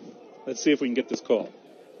 Let's see if we can get this call.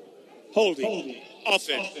 Holding.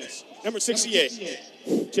 Offense. Number 68.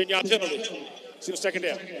 10-yard penalty. Still 2nd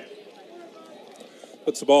down.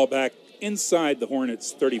 Puts the ball back inside the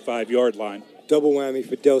Hornets' 35-yard line. Double whammy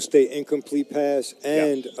for Del State, incomplete pass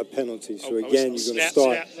and a penalty. So again, you're going to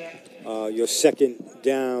start your 2nd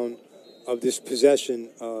down of this possession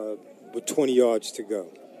with 20 yards to go.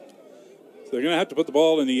 So they're going to have to put the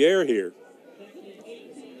ball in the air here.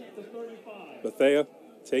 Bethea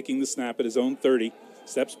taking the snap at his own 30,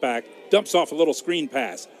 steps back, dumps off a little screen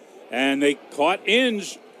pass. And they caught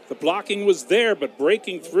Inge. The blocking was there, but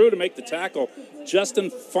breaking through to make the tackle, Justin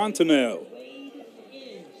Fontenot.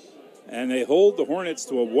 And they hold the Hornets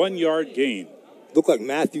to a 1-yard gain. Looked like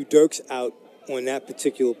Matthew Dirks out on that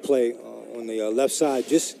particular play on the left side.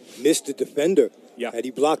 Just missed the defender. Yeah. Had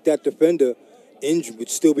he blocked that defender, Inge would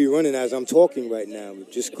still be running as I'm talking right now. We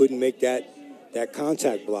just couldn't make that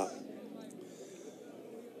contact block.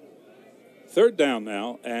 Third down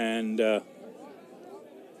now, and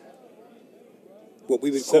what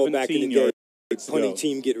we would call back in the day, punting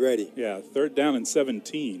team get ready. Yeah, third down and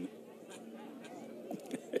 17.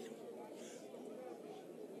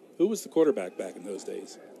 Who was the quarterback back in those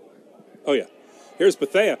days? Oh, yeah. Here's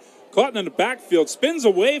Bethea. Caught in the backfield, spins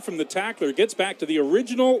away from the tackler, gets back to the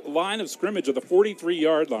original line of scrimmage of the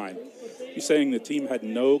 43-yard line. You saying the team had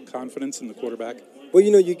no confidence in the quarterback? Well,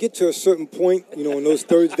 you get to a certain point, in those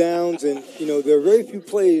third downs, and, there are very few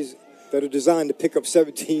plays that are designed to pick up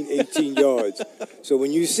 17, 18 yards. So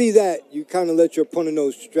when you see that, you kind of let your opponent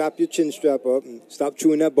know, strap your chin strap up and stop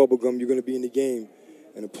chewing that bubble gum. You're going to be in the game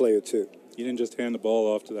in a play or two. You didn't just hand the ball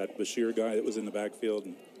off to that Bashir guy that was in the backfield.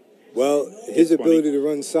 Well, his ability to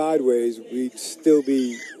run sideways, we'd still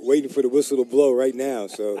be waiting for the whistle to blow right now.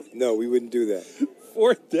 So, no, we wouldn't do that.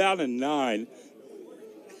 4th down and 9.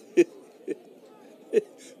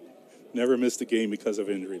 Never missed a game because of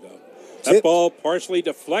injury, though. That ball partially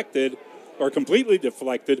deflected or completely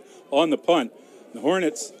deflected on the punt. The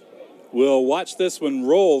Hornets will watch this one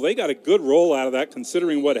roll. They got a good roll out of that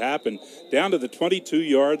considering what happened. Down to the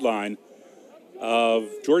 22-yard line of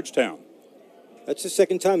Georgetown. That's the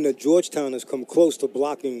second time that Georgetown has come close to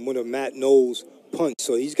blocking one of Matt Knowles' punts.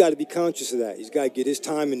 So he's got to be conscious of that. He's got to get his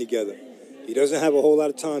timing together. He doesn't have a whole lot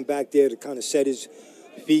of time back there to kind of set his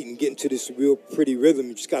feet and get into this real pretty rhythm.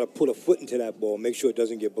 You just got to put a foot into that ball, make sure it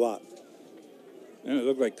doesn't get blocked. And it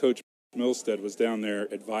looked like Coach Milstead was down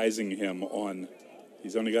there advising him on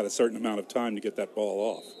he's only got a certain amount of time to get that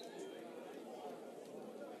ball off.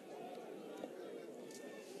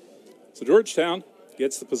 So Georgetown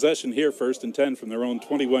gets the possession here, 1st and 10 from their own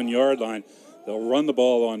 21-yard line. They'll run the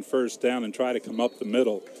ball on 1st down and try to come up the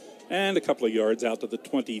middle and a couple of yards out to the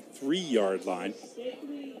 23-yard line.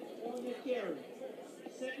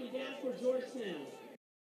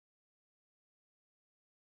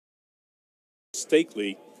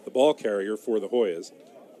 Stakely, the ball carrier for the Hoyas.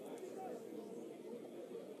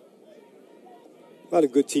 A lot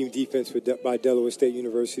of good team defense by Delaware State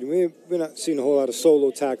University. We're not seeing a whole lot of solo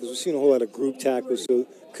tackles. We're seeing a whole lot of group tackles. So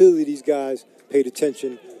clearly these guys paid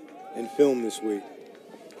attention and filmed this week.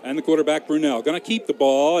 And the quarterback, Brunel, going to keep the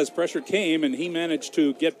ball as pressure came, and he managed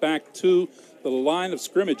to get back to the line of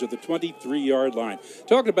scrimmage of the 23-yard line.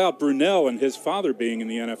 Talking about Brunel and his father being in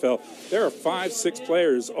the NFL, there are 5-6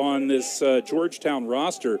 players on this Georgetown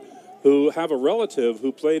roster who have a relative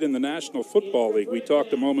who played in the National Football League. We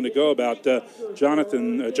talked a moment ago about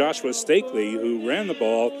Joshua Stakely, who ran the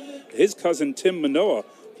ball. His cousin Tim Manoa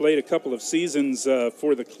played a couple of seasons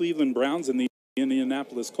for the Cleveland Browns and the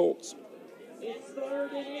Indianapolis Colts.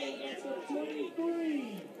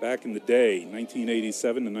 Back in the day,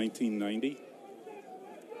 1987 to 1990.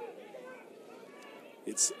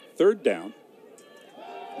 It's 3rd down.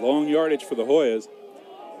 Long yardage for the Hoyas.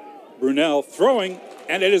 Brunel throwing,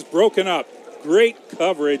 and it is broken up. Great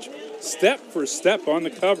coverage, step for step on the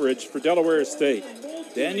coverage for Delaware State.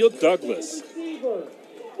 Daniel Douglas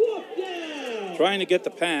trying to get the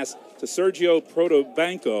pass to Sergio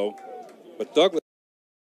Protobanco, but Douglas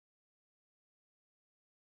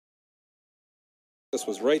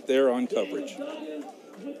was right there on coverage.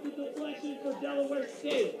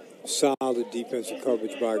 Solid defensive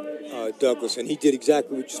coverage by Douglas, and he did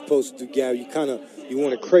exactly what you're supposed to do, Gary. You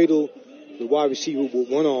want to cradle the wide receiver with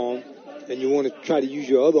one arm, and you want to try to use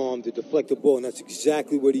your other arm to deflect the ball, and that's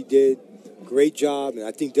exactly what he did. Great job, and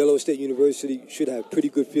I think Delaware State University should have pretty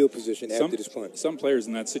good field position after this punt. Some players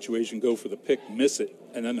in that situation go for the pick, miss it,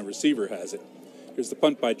 and then the receiver has it. Here's the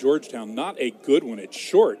punt by Georgetown. Not a good one. It's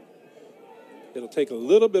short. It'll take a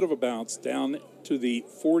little bit of a bounce down to the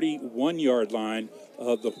 41-yard line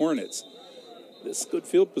of the Hornets. This is good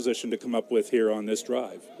field position to come up with here on this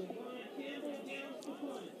drive.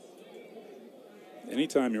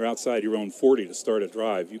 Anytime you're outside your own 40 to start a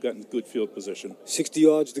drive, you've gotten good field position. 60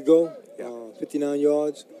 yards to go, 59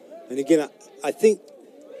 yards. And again, I think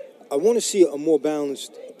I want to see a more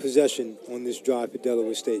balanced possession on this drive for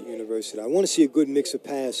Delaware State University. I want to see a good mix of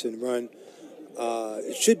pass and run.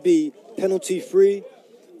 It should be penalty-free,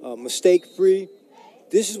 mistake-free.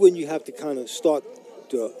 This is when you have to kind of start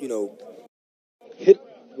to, hit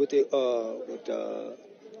what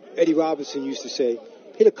Eddie Robinson used to say,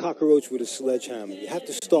 hit a cockroach with a sledgehammer. You have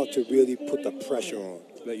to start to really put the pressure on.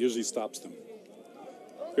 That usually stops them.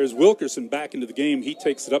 There's Wilkerson back into the game. He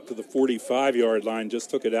takes it up to the 45-yard line, just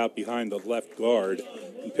took it out behind the left guard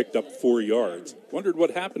and picked up 4 yards. Wondered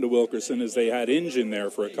what happened to Wilkerson as they had Inge in there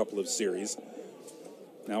for a couple of series.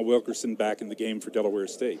 Now Wilkerson back in the game for Delaware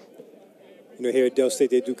State. You know, here at Del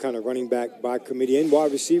State, they do kind of running back by committee and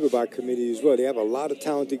wide receiver by committee as well. They have a lot of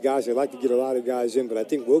talented guys. They like to get a lot of guys in, but I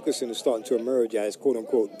think Wilkerson is starting to emerge as,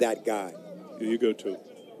 quote-unquote, that guy. Here you go, too.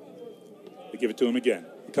 They give it to him again.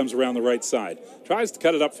 He comes around the right side. Tries to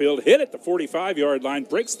cut it upfield, hit at the 45-yard line,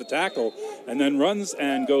 breaks the tackle, and then runs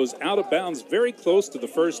and goes out of bounds very close to the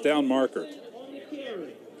first down marker.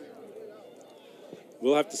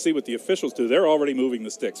 We'll have to see what the officials do. They're already moving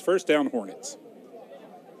the sticks. First down, Hornets.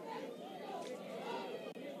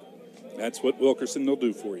 That's what Wilkerson will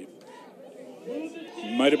do for you.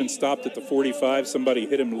 He might have been stopped at the 45. Somebody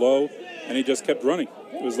hit him low, and he just kept running.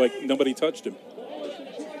 It was like nobody touched him.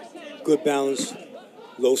 Good balance,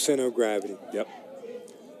 low center of gravity. Yep.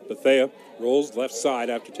 Bethea rolls left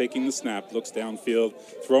side after taking the snap, looks downfield,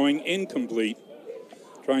 throwing incomplete,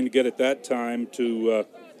 trying to get it that time to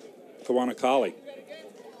Kawanakali.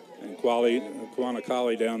 And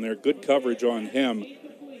Kawanakali down there, good coverage on him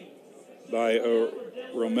by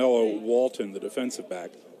Romello Walton, the defensive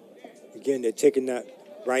back. Again, they're taking that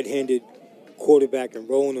right-handed quarterback and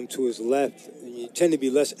rolling him to his left. And you tend to be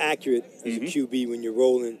less accurate as a QB when you're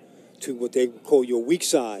rolling to what they call your weak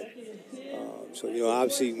side. So, you know,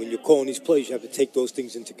 obviously when you're calling these plays, you have to take those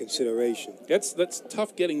things into consideration. That's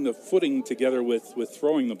tough getting the footing together with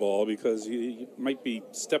throwing the ball because you might be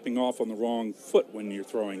stepping off on the wrong foot when you're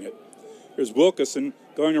throwing it. Here's Wilkerson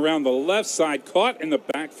going around the left side, caught in the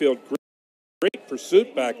backfield. Great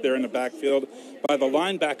pursuit back there in the backfield by the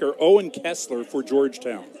linebacker Owen Kessler for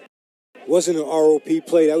Georgetown. Wasn't an ROP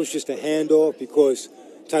play. That was just a handoff because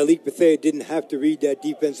Tyleek Bethea didn't have to read that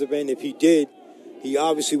defensive end. If he did, he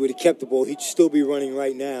obviously would have kept the ball. He'd still be running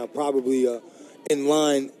right now, probably in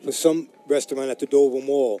line for some restaurant at the Dover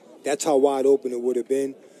Mall. That's how wide open it would have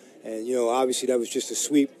been. And, you know, obviously that was just a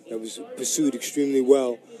sweep that was pursued extremely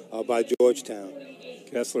well by Georgetown.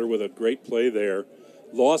 Kessler with a great play there.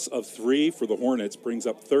 Loss of 3 for the Hornets brings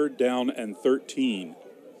up 3rd down and 13.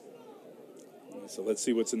 So let's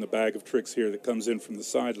see what's in the bag of tricks here that comes in from the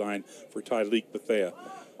sideline for Tyleek Bethea.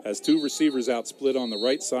 Has 2 receivers out split on the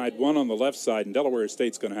right side, 1 on the left side, and Delaware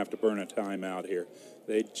State's going to have to burn a timeout here.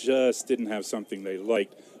 They just didn't have something they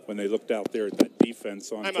liked when they looked out there at that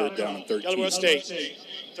defense on 3rd down and 13. Delaware State,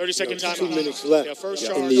 30-second timeout. 2 minutes left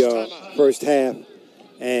in the first half.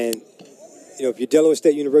 And, you know, if you're Delaware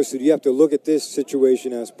State University, you have to look at this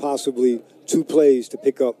situation as possibly 2 plays to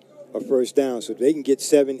pick up a first down. So if they can get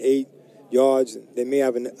 7, 8 yards, they may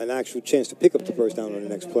have an actual chance to pick up the first down on the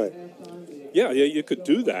next play. Yeah, you could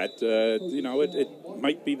do that. You know, it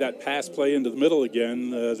might be that pass play into the middle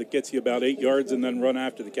again that gets you about 8 yards and then run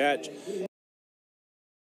after the catch.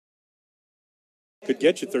 Could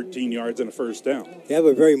get you 13 yards and a first down. They have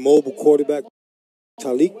a very mobile quarterback.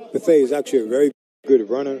 Tyleek Bethea is actually a very good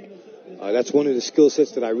runner. That's one of the skill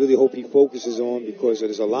sets that I really hope he focuses on because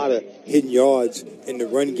there's a lot of hidden yards in the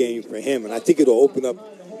run game for him, and I think it'll open up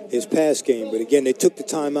his pass game. But again, they took the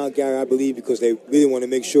timeout, Gary, I believe, because they really want to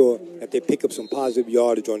make sure that they pick up some positive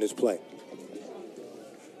yardage on this play.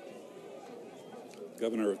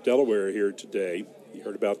 Governor of Delaware here today. He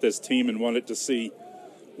heard about this team and wanted to see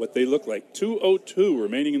what they look like. 2:02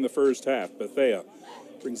 remaining in the first half. Bethea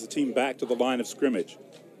brings the team back to the line of scrimmage,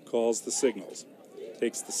 calls the signals,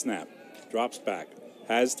 takes the snap, drops back,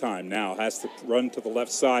 has time now, has to run to the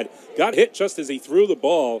left side. Got hit just as he threw the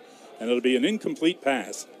ball, and it'll be an incomplete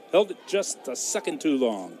pass. Held it just a second too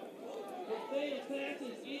long.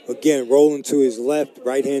 Again, rolling to his left,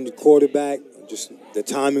 right-handed quarterback. Just the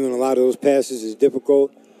timing on a lot of those passes is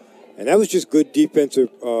difficult. And that was just good defensive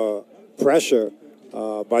pressure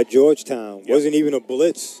by Georgetown. Yep. Wasn't even a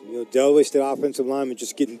blitz. You know, Delaware State offensive linemen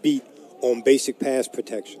just getting beat on basic pass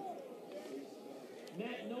protection.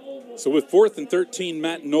 So with 4th and 13,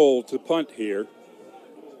 Matt Knoll to punt here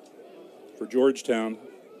for Georgetown.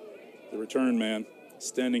 The return man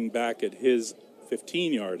standing back at his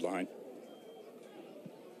 15-yard line.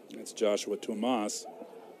 That's Joshua Tomas.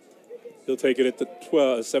 He'll take it at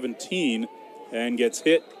the 17 and gets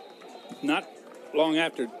hit not long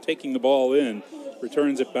after taking the ball in.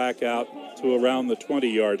 Returns it back out to around the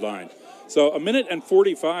 20-yard line. So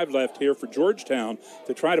 1:45 left here for Georgetown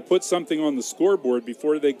to try to put something on the scoreboard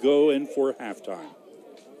before they go in for halftime.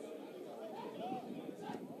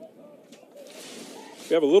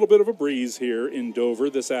 We have a little bit of a breeze here in Dover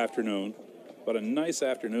this afternoon, but a nice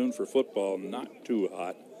afternoon for football. Not too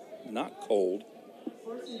hot, not cold.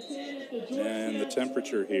 And the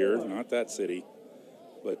temperature here, not that city,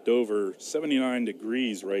 but over 79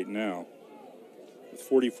 degrees right now with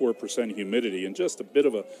 44% humidity and just a bit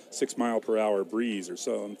of a 6-mile-per-hour breeze or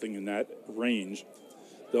something in that range.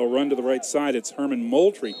 They'll run to the right side. It's Herman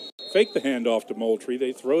Moultrie. Fake the handoff to Moultrie.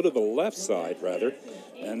 They throw to the left side, rather,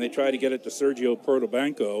 and they try to get it to Sergio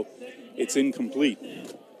Portobanco. It's incomplete.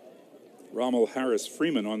 Rommel Harris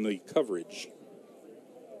Freeman on the coverage.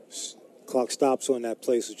 Clock stops on that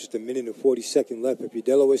play, so just a minute and 40 seconds left. If you're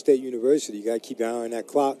Delaware State University, you got to keep an eye on that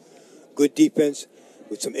clock. Good defense.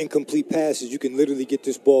 With some incomplete passes, you can literally get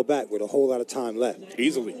this ball back with a whole lot of time left.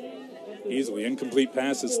 Easily. Incomplete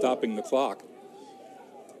passes stopping the clock.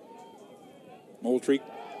 Moultrie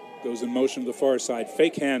goes in motion to the far side.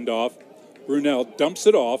 Fake handoff. Brunel dumps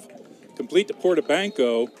it off. Complete to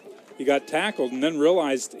Portobanco. He got tackled and then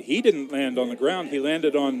realized he didn't land on the ground. He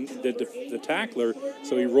landed on the tackler,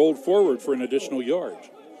 so he rolled forward for an additional yard.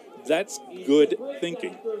 That's good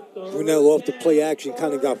thinking. Brunel off the play action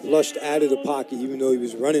kind of got flushed out of the pocket, even though he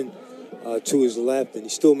was running to his left, and he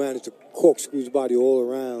still managed to corkscrew his body all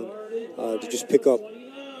around to just pick up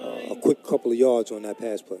a quick couple of yards on that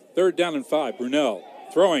pass play. 3rd down and 5. Brunel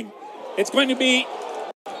throwing. It's going to be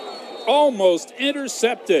almost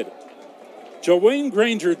intercepted. Joanne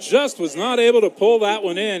Granger just was not able to pull that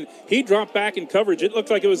one in. He dropped back in coverage. It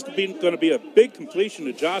looked like it was going to be a big completion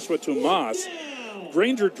to Joshua Tomas.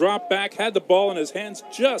 Granger dropped back, had the ball in his hands,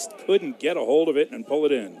 just couldn't get a hold of it and pull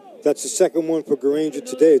it in. That's the second one for Granger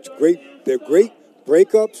today. It's great. They're great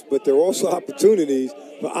breakups, but they're also opportunities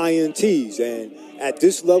for INTs. And at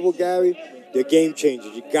this level, Gary, they're game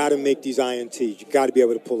changers. You got to make these INTs. You got to be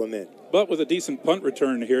able to pull them in. But with a decent punt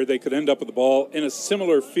return here, they could end up with the ball in a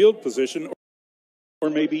similar field position or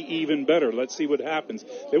maybe even better. Let's see what happens.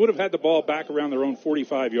 They would have had the ball back around their own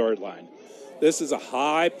 45-yard line. This is a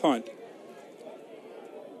high punt.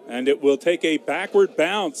 And it will take a backward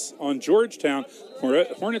bounce on Georgetown.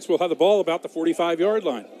 Hornets will have the ball about the 45-yard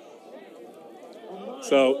line.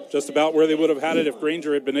 So just about where they would have had it if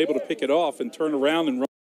Granger had been able to pick it off and turn around and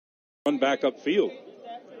run back upfield.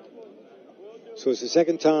 So it's the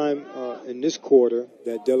second time in this quarter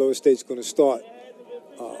that Delaware State's going to start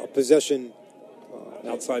a possession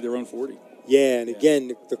outside their own 40. Yeah, and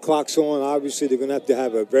again, the clock's on. Obviously, they're going to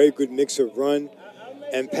have a very good mix of run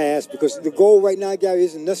and pass, because the goal right now, Gary,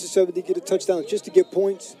 isn't necessarily to get a touchdown, it's just to get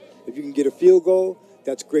points. If you can get a field goal,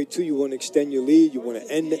 that's great too. You want to extend your lead. You want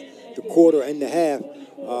to end the quarter and the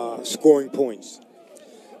half scoring points.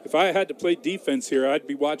 If I had to play defense here, I'd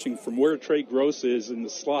be watching from where Trey Gross is in the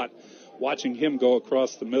slot, watching him go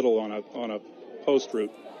across the middle on a post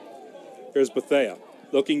route. Here's Bethea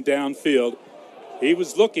looking downfield. He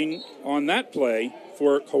was looking on that play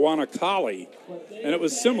for Kawana Kali, and it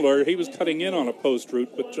was similar. He was cutting in on a post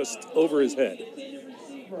route, but just over his head.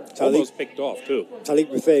 Almost picked off, too.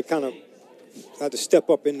 Talik Bethea kind of had to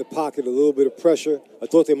step up in the pocket, a little bit of pressure. I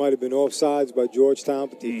thought they might have been offsides by Georgetown,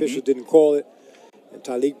 but the official didn't call it. And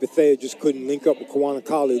Talik Bethea just couldn't link up with Kawana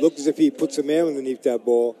Kali. It looked as if he put some air underneath that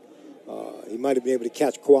ball. He might have been able to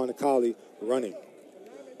catch Kawana Kali running.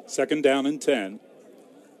 2nd down and 10.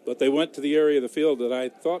 But they went to the area of the field that I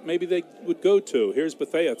thought maybe they would go to. Here's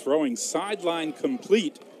Bethea throwing sideline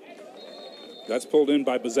complete. That's pulled in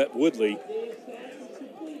by Bazette Woodley.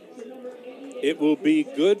 It will be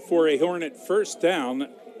good for a Hornet first down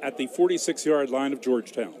at the 46-yard line of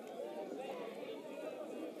Georgetown.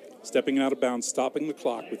 Stepping out of bounds, stopping the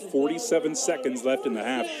clock with 47 seconds left in the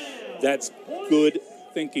half. That's good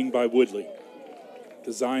thinking by Woodley.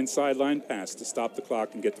 Design sideline pass to stop the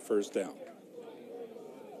clock and get the first down.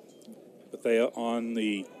 Bethea on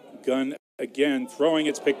the gun again, throwing.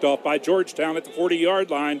 It's picked off by Georgetown at the 40-yard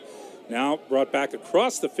line. Now brought back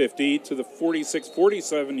across the 50 to the 46,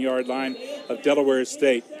 47-yard line of Delaware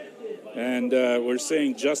State. And we're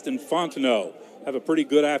seeing Justin Fontenot have a pretty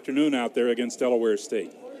good afternoon out there against Delaware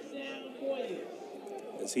State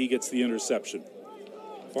as he gets the interception.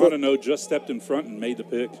 Fontenot just stepped in front and made the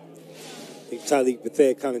pick. I think Talik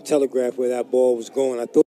Bethea kind of telegraphed where that ball was going. I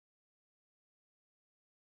thought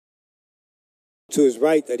to his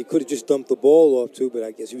right that he could have just dumped the ball off to, but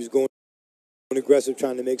I guess he was going aggressive,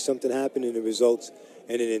 trying to make something happen, and it results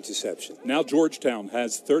in an interception. Now Georgetown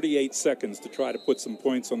has 38 seconds to try to put some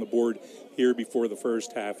points on the board here before the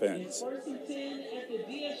first half ends.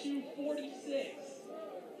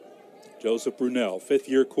 Joseph Brunel,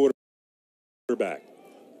 fifth-year quarterback,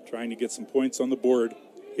 trying to get some points on the board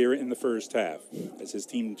here in the first half as his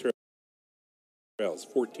team trails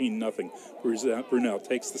 14-0. Brunel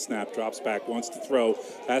takes the snap, drops back, wants to throw,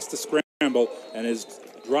 has to scramble, and is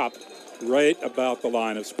dropped right about the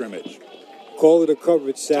line of scrimmage. Call it a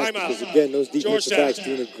coverage sack because, again, those defensive backs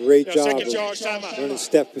doing a great job of running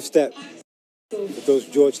step for step. with those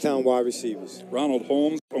Georgetown wide receivers. Ronald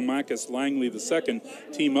Holmes, Omacus Langley II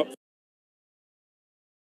team up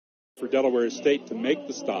for Delaware State to make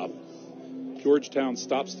the stop. Georgetown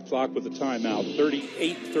stops the clock with a timeout.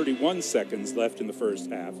 31 seconds left in the first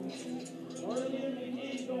half.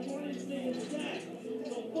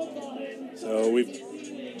 So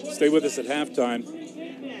stay with us at halftime.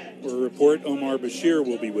 For a report, Omar Bashir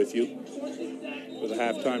will be with you with a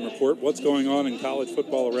halftime report. What's going on in college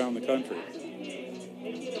football around the country?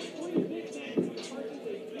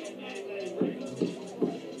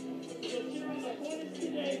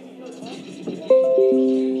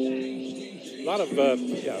 A lot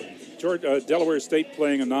of Delaware State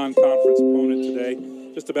playing a non-conference opponent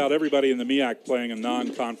today. Just about everybody in the MEAC playing a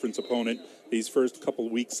non-conference opponent these first couple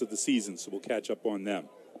weeks of the season, so we'll catch up on them.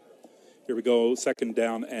 Here we go, 2nd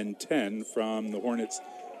down and 10 from the Hornets'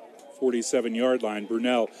 47-yard line.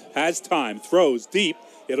 Brunell has time, throws deep.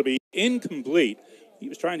 It'll be incomplete. He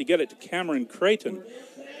was trying to get it to Cameron Creighton.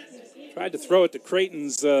 Tried to throw it to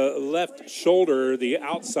Creighton's left shoulder, the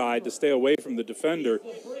outside, to stay away from the defender,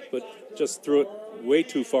 but just threw it way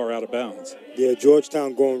too far out of bounds. Yeah,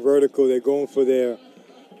 Georgetown going vertical. They're going for their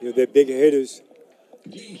big hitters.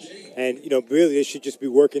 And, really they should just be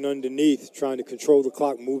working underneath, trying to control the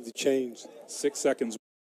clock, move the chains. 6 seconds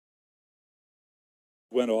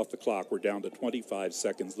went off the clock. We're down to 25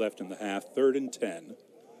 seconds left in the half. 3rd and 10.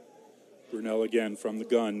 Brunell again from the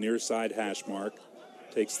gun, near side hash mark.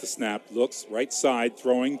 Takes the snap, looks right side,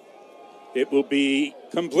 throwing. It will be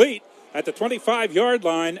complete at the 25-yard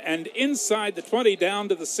line and inside the 20 down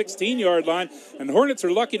to the 16-yard line. And the Hornets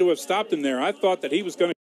are lucky to have stopped him there. I thought that he was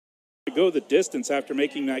going to go the distance after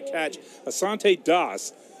making that catch. Asante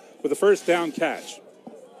Das with a first down catch.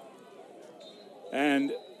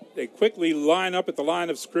 And they quickly line up at the line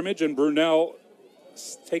of scrimmage, and Brunell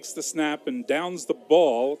takes the snap and downs the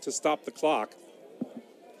ball to stop the clock.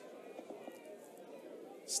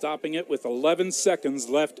 Stopping it with 11 seconds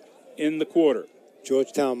left in the quarter.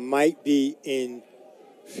 Georgetown might be in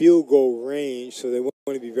field goal range, so they want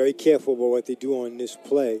to be very careful about what they do on this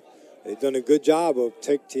play. They've done a good job of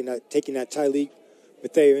taking that Tyleek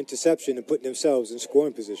Mathieu interception and putting themselves in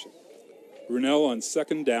scoring position. Brunell on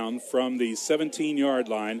 2nd down from the 17-yard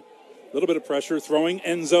line. A little bit of pressure, throwing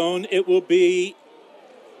end zone. It will be,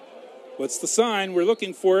 what's the sign? We're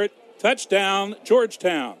looking for it. Touchdown,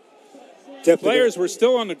 Georgetown. Definitely. Players were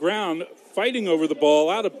still on the ground fighting over the ball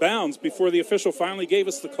out of bounds before the official finally gave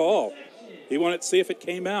us the call. He wanted to see if it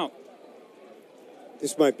came out.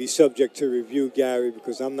 This might be subject to review, Gary,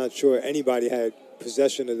 because I'm not sure anybody had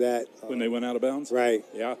possession of that. When they went out of bounds? Right.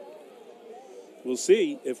 Yeah. We'll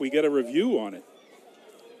see if we get a review on it.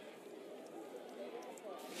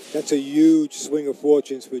 That's a huge swing of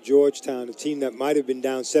fortunes for Georgetown, a team that might have been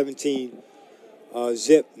down 17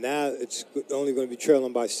 zip. Now it's only going to be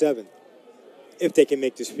trailing by 7 if they can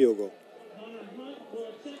make this field goal.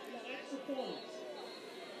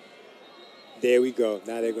 There we go.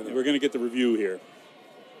 Now they're going to. We're going to get the review here.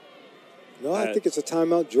 No, I think it's a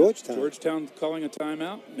timeout, Georgetown. Georgetown calling a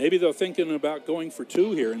timeout. Maybe they're thinking about going for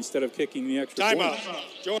 2 here instead of kicking the extra point.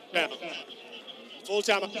 Timeout, Georgetown. Full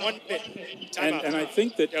time, 1 minute. And I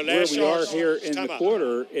think that where we are here in the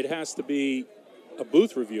quarter, it has to be a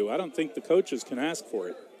booth review. I don't think the coaches can ask for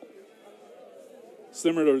it.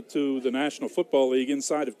 Similar to the National Football League,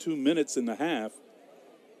 inside of 2 minutes and a half,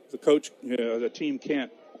 the team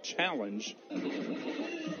can't challenge.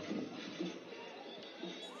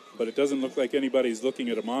 But it doesn't look like anybody's looking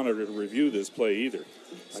at a monitor to review this play either.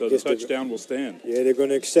 So the touchdown will stand. Yeah, they're going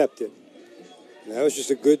to accept it. That was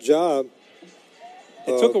just a good job.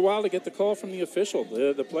 It took a while to get the call from the official.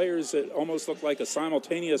 The players, it almost looked like a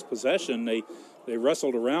simultaneous possession. They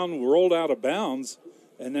wrestled around, rolled out of bounds,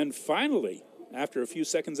 and then finally, after a few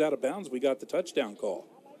seconds out of bounds, we got the touchdown call.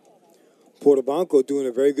 Portabanco doing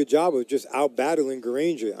a very good job of just out-battling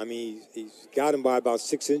Granger. I mean, he's got him by about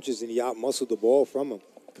 6 inches, and he out-muscled the ball from him.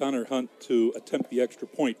 Connor Hunt to attempt the extra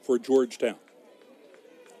point for Georgetown.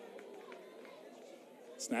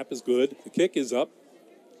 Snap is good. The kick is up.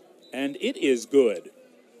 And it is good.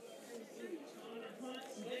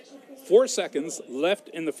 4 seconds left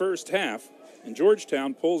in the first half, and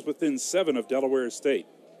Georgetown pulls within 7 of Delaware State.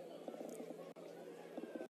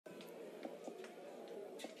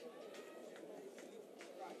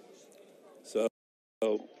 So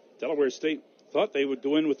Delaware State thought they would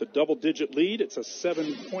go in with a double-digit lead. It's a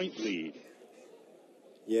 7-point lead.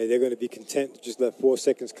 Yeah, they're going to be content to just let 4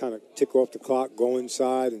 seconds kind of tick off the clock, go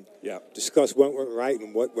inside, and discuss what went right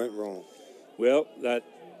and what went wrong. Well, that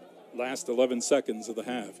last 11 seconds of the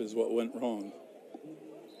half is what went wrong.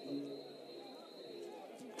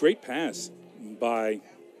 Great pass by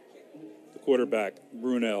the quarterback,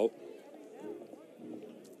 Brunel.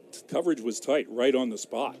 Coverage was tight right on the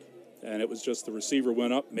spot. And it was just the receiver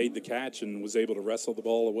went up, made the catch, and was able to wrestle the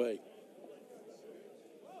ball away.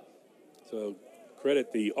 So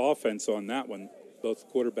credit the offense on that one, both the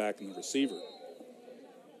quarterback and the receiver.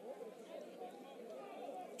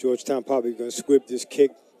 Georgetown probably going to squib this kick.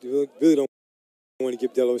 They really don't want to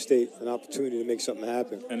give Delaware State an opportunity to make something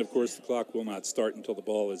happen. And, of course, the clock will not start until the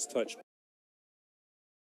ball is touched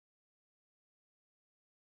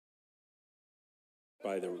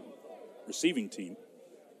by the receiving team.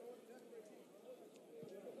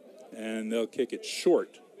 And they'll kick it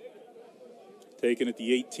short. Taken at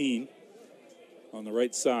the 18 on the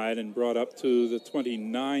right side and brought up to the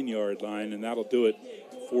 29-yard line, and that'll do it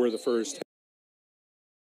for the first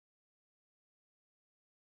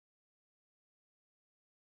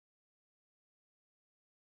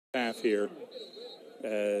half here,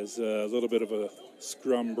 as a little bit of a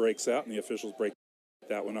scrum breaks out, and the officials break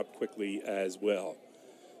that one up quickly as well.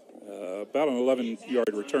 About an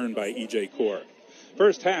 11-yard return by E.J. Core.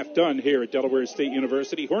 First half done here at Delaware State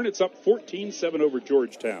University. Hornets up 14-7 over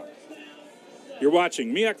Georgetown. You're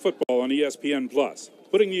watching MEAC football on ESPN+.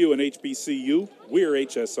 Putting you in HBCU, we're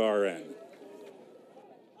HSRN.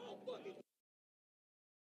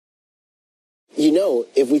 You know,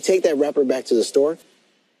 if we take that wrapper back to the store.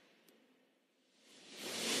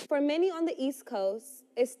 For many on the East Coast,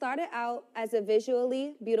 it started out as a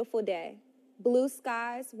visually beautiful day. Blue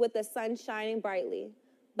skies with the sun shining brightly.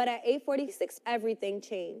 But at 8:46, everything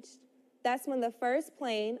changed. That's when the first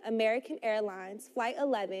plane, American Airlines Flight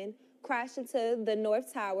 11, crashed into the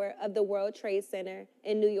North Tower of the World Trade Center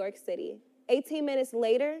in New York City. 18 minutes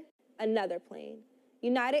later, another plane.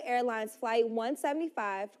 United Airlines Flight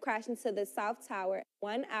 175 crashed into the South Tower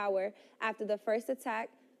 1 hour after the first attack.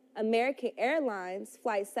 American Airlines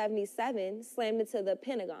Flight 77 slammed into the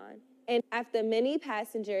Pentagon. And after many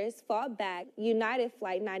passengers fought back, United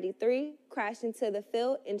Flight 93 crashed into the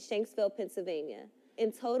field in Shanksville, Pennsylvania.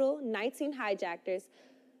 In total, 19 hijackers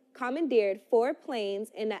commandeered 4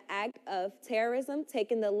 planes in an act of terrorism,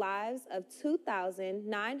 taking the lives of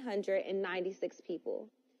 2,996 people.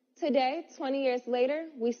 Today, 20 years later,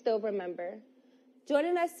 we still remember.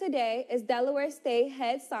 Joining us today is Delaware State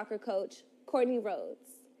head soccer coach, Courtney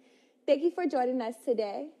Rhodes. Thank you for joining us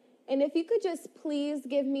today. And if you could just please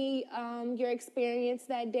give me your experience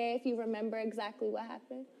that day, if you remember exactly what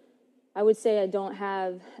happened. I would say I don't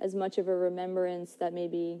have as much of a remembrance that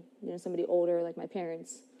maybe somebody older like my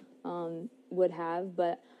parents would have.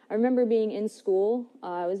 But I remember being in school.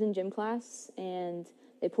 I was in gym class, and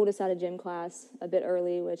they pulled us out of gym class a bit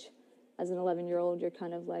early, which as an 11-year-old, you're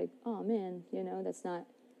kind of like, oh man, that's not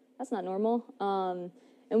normal.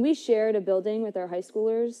 And we shared a building with our high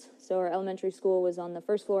schoolers. So our elementary school was on the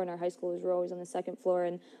first floor, and our high schoolers were always on the second floor.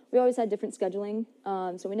 And we always had different scheduling.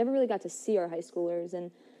 So we never really got to see our high schoolers. And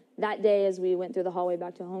that day, as we went through the hallway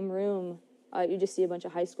back to homeroom, you just see a bunch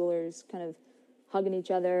of high schoolers kind of hugging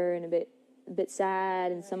each other and a bit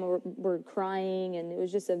sad, and some were crying. And it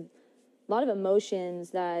was just a lot of emotions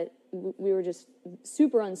that we were just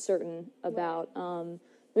super uncertain about.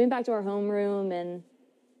 We went back to our homeroom and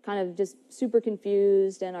kind of just super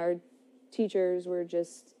confused, and our teachers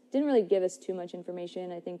didn't really give us too much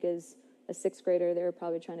information. I think as a 6th grader, they were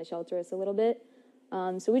probably trying to shelter us a little bit.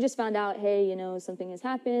 So we just found out, hey, something has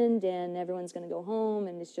happened and everyone's going to go home,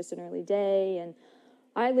 and it's just an early day. And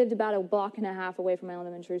I lived about a block and a half away from my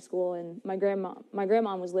elementary school, and my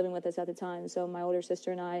grandma was living with us at the time. So my older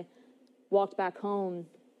sister and I walked back home,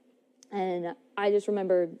 and I just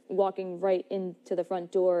remember walking right into the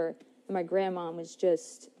front door, and my grandma was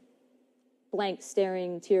just blank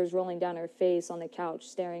staring, tears rolling down her face on the couch,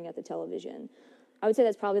 staring at the television. I would say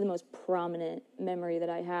that's probably the most prominent memory that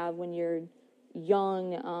I have when you're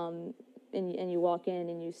young, and you walk in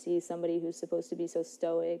and you see somebody who's supposed to be so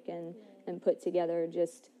stoic and put together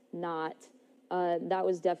just not. That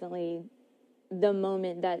was definitely the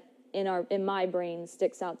moment that in my brain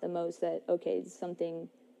sticks out the most, that, okay, something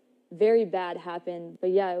very bad happened. But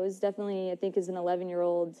yeah, it was definitely, I think as an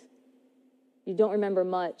 11-year-old, you don't remember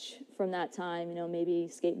much from that time, maybe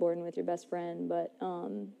skateboarding with your best friend, but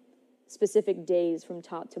specific days from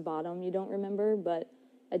top to bottom you don't remember, but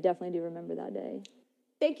I definitely do remember that day.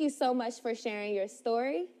 Thank you so much for sharing your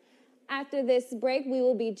story. After this break, we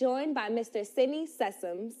will be joined by Mr. Sidney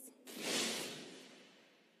Sessoms.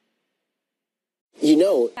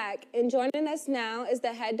 And joining us now is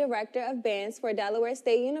the head director of bands for Delaware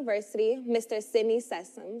State University, Mr. Sidney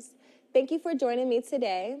Sessoms. Thank you for joining me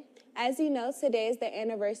today. As you know, today is the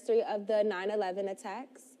anniversary of the 9/11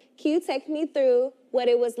 attacks. Can you take me through what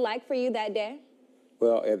it was like for you that day?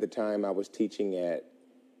 Well, at the time I was teaching at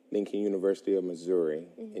Lincoln University of Missouri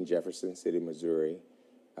in Jefferson City, Missouri.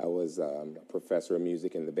 I was a professor of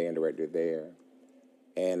music and the band director there.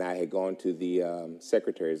 And I had gone to the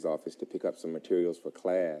secretary's office to pick up some materials for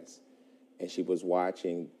class. And she was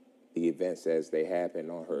watching the events as they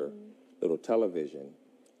happened on her little television.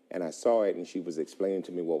 And I saw it, and she was explaining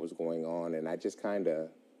to me what was going on, and I just kind of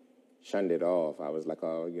shunned it off. I was like,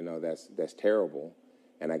 oh, you know, that's terrible.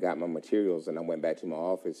 And I got my materials, and I went back to my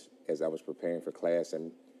office as I was preparing for class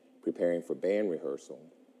and preparing for band rehearsal.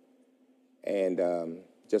 And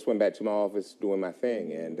just went back to my office doing my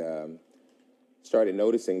thing, and started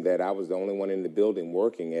noticing that I was the only one in the building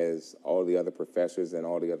working as all the other professors and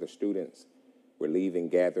all the other students were leaving,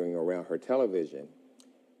 gathering around her television.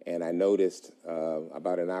 And I noticed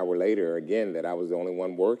about an hour later, again, that I was the only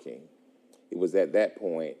one working. It was at that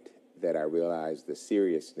point that I realized the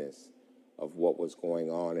seriousness of what was going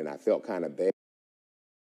on, and I felt kind of bad.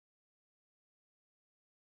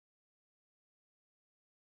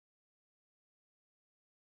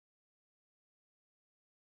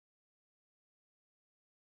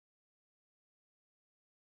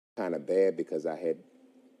 Because I had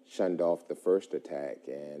shunned off the first attack,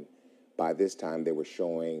 and by this time they were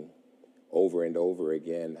showing over and over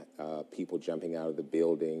again people jumping out of the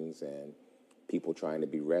buildings and people trying to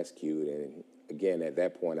be rescued. And again, at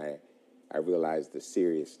that point, I realized the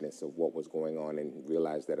seriousness of what was going on and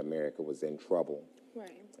realized that America was in trouble.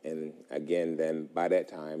 Right. And again, then by that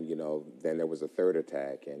time, you know, then there was a third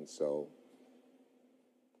attack, and so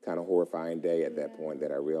kind of horrifying day at that point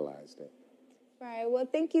that I realized it. Right. Well,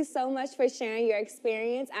 thank you so much for sharing your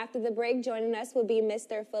experience. After the break, joining us will be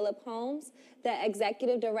Mr. Philip Holmes, the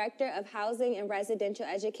Executive Director of Housing and Residential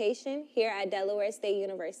Education here at Delaware State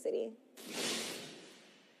University.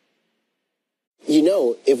 You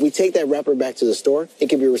know, if we take that wrapper back to the store, it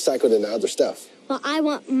can be recycled into other stuff. Well, I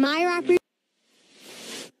want my wrapper.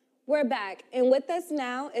 We're back, and with us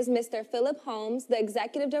now is Mr. Philip Holmes, the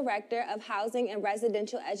Executive Director of Housing and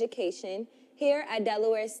Residential Education here at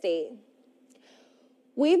Delaware State.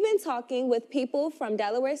 We've been talking with people from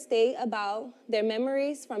Delaware State about their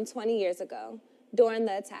memories from 20 years ago during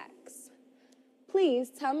the attacks. Please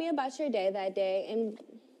tell me about your day that day, and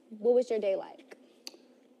what was your day like?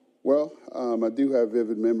 Well, I do have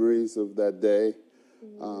vivid memories of that day.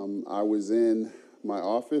 I was in my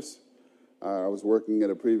office. I was working at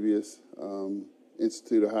a previous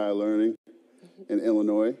Institute of Higher Learning in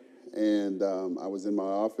Illinois, and I was in my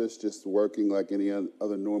office just working like any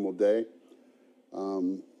other normal day.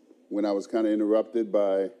 When I was kind of interrupted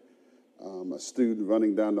by a student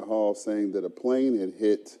running down the hall saying that a plane had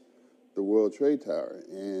hit the World Trade Tower.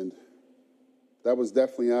 And that was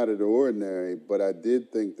definitely out of the ordinary, but I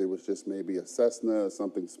did think there was just maybe a Cessna or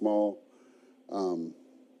something small.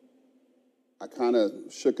 I kind of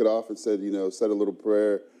shook it off and said, you know, said a little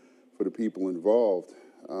prayer for the people involved.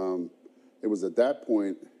 It was at that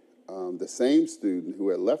point the same student who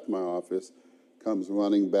had left my office comes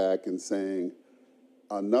running back and saying,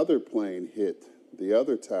 another plane hit the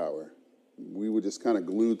other tower. We were just kind of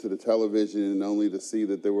glued to the television and only to see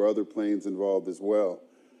that there were other planes involved as well.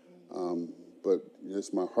 But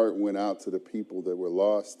just my heart went out to the people that were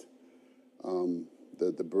lost,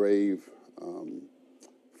 the brave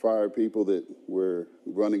fire people that were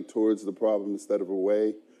running towards the problem instead of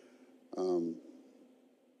away.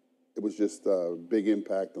 It was just a big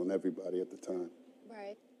impact on everybody at the time.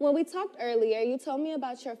 Right. When we talked earlier, you told me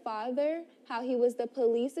about your father, how he was the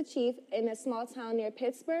police chief in a small town near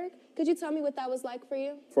Pittsburgh. Could you tell me what that was like for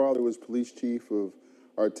you? Father was police chief of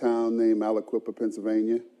our town named Aliquippa,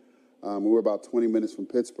 Pennsylvania. We were about 20 minutes from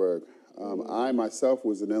Pittsburgh. I myself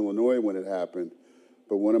was in Illinois when it happened,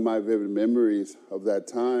 but one of my vivid memories of that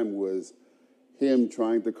time was him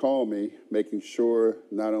trying to call me, making sure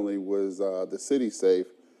not only was the city safe,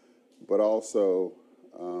 but also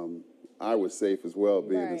I was safe as well,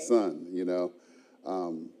 being his son, you know.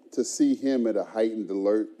 To see him at a heightened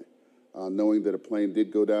alert, knowing that a plane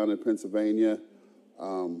did go down in Pennsylvania,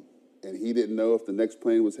 and he didn't know if the next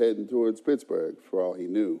plane was heading towards Pittsburgh, for all he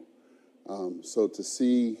knew. So to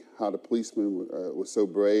see how the policeman was so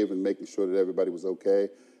brave and making sure that everybody was okay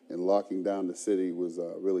and locking down the city was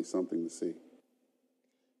really something to see.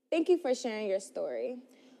 Thank you for sharing your story.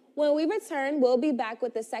 When we return, we'll be back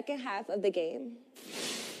with the second half of the game.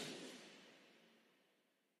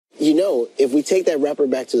 You know, if we take that wrapper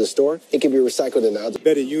back to the store, it can be recycled into other.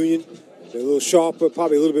 Better union. They're a little sharper,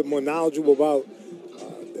 probably a little bit more knowledgeable about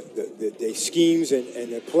their schemes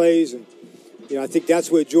and their plays. And, you know, I think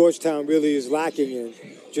that's where Georgetown really is lacking in.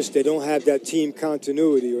 Just they don't have that team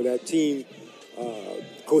continuity or that team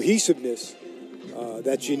cohesiveness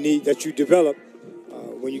that you need, that you develop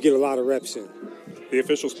when you get a lot of reps in. The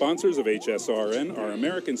official sponsors of HSRN are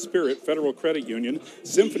American Spirit Federal Credit Union,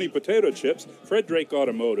 Symphony Potato Chips, Fred Drake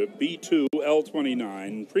Automotive, B2,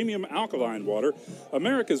 L29, Premium Alkaline Water,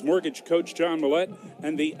 America's Mortgage Coach John Millette,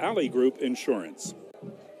 and the Alley Group Insurance.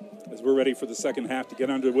 As we're ready for the second half to get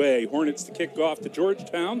underway, Hornets to kick off to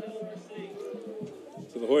Georgetown.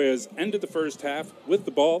 So the Hoyas ended the first half with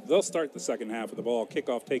the ball. They'll start the second half with the ball.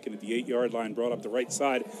 Kickoff taken at the 8-yard line, brought up the right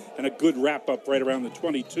side, and a good wrap-up right around the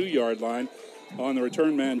 22-yard line on the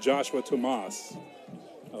return man, Joshua Tomas.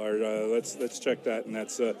 Let's check that, and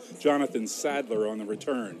that's Jonathan Sadler on the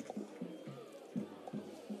return.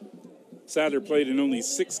 Sadler played in only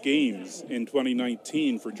 6 games in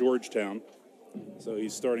 2019 for Georgetown, so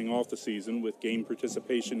he's starting off the season with game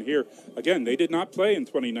participation here. Again, they did not play in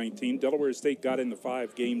 2019. Delaware State got into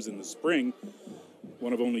 5 games in the spring,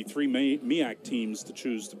 one of only 3 MEAC teams to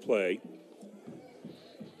choose to play.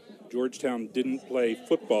 Georgetown didn't play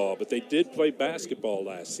football, but they did play basketball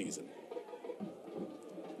last season.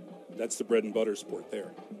 That's the bread and butter sport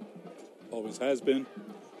there. Always has been,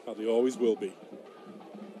 probably always will be.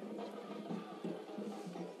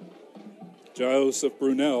 Joseph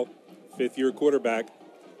Brunel, 5th-year quarterback,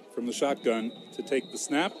 from the shotgun to take the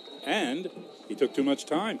snap, and he took too much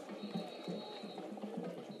time.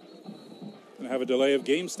 Going to have a delay of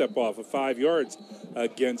game step off of 5 yards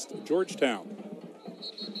against Georgetown.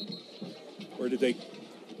 Or did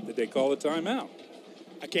they call a timeout?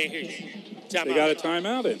 I can't hear you. Timeout. They got a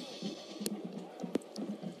timeout in.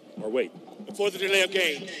 Or wait. Before the delay of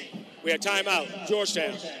game, we had timeout.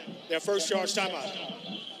 Georgetown, their first charge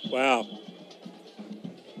timeout. Wow.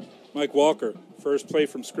 Mike Walker, first play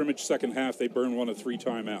from scrimmage, second half, they burned one of 3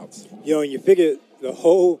 timeouts. You know, and you figure the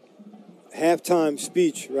whole halftime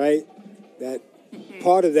speech, right? That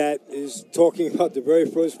part of that is talking about the very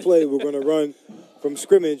first play we're going to run from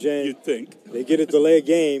scrimmage, and you'd think they get a delay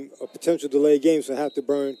game, a potential delay game, so have to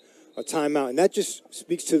burn a timeout. And that just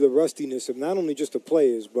speaks to the rustiness of not only just the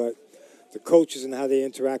players, but the coaches and how they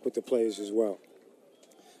interact with the players as well.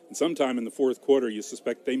 And sometime in the fourth quarter, you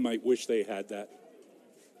suspect they might wish they had that.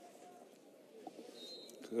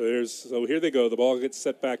 So here they go. The ball gets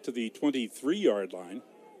set back to the 23-yard line.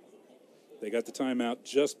 They got the timeout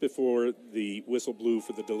just before the whistle blew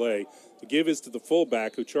for the delay. The give is to the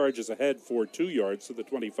fullback, who charges ahead for 2 yards to the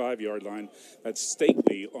 25-yard line. That's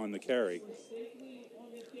Stately on the carry.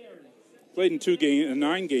 Played in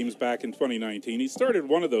 9 games back in 2019. He started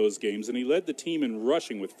one of those games, and he led the team in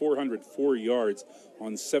rushing with 404 yards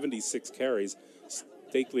on 76 carries.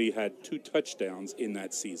 Stately had 2 touchdowns in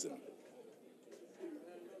that season.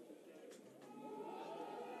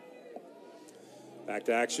 Back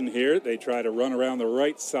to action here. They try to run around the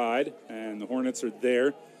right side, and the Hornets are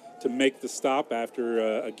there to make the stop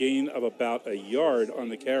after a gain of about a yard on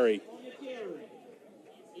the carry.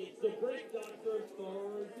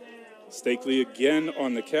 Stakely again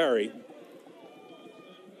on the carry.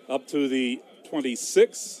 Up to the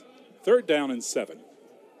 26, 3rd down and 7.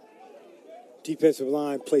 Defensive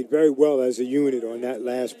line played very well as a unit on that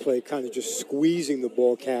last play, kind of just squeezing the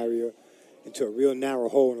ball carrier into a real narrow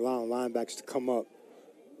hole and allowing linebackers to come up.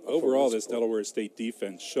 Overall, this Delaware State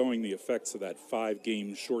defense showing the effects of that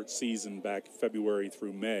 5-game short season back February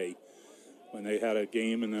through May, when they had a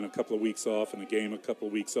game and then a couple of weeks off and a game a couple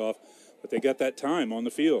of weeks off. But they got that time on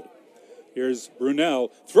the field. Here's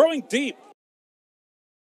Brunel throwing deep.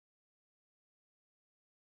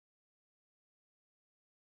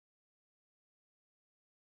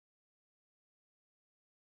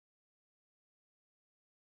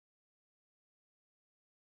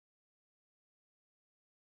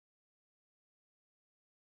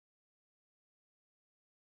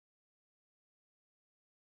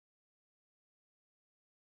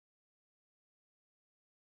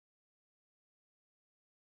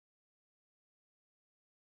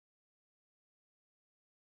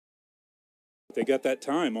 They got that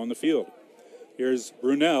time on the field. Here's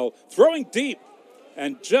Brunel throwing deep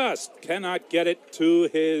and just cannot get it to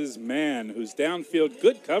his man, who's downfield.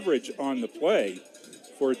 Good coverage on the play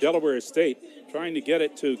for Delaware State, trying to get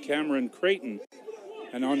it to Cameron Creighton.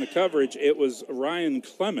 And on the coverage, it was Ryan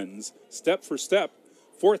Clemens, step for step,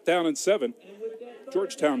 4th down and 7,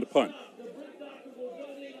 Georgetown to punt.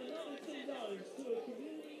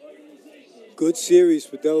 Good series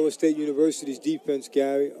for Delaware State University's defense,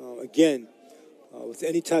 Gary. Again, with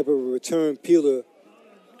any type of a return, Peeler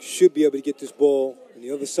should be able to get this ball on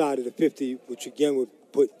the other side of the 50, which again would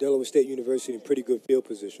put Delaware State University in pretty good field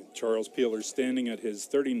position. Charles Peeler standing at his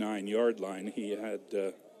 39-yard line. He had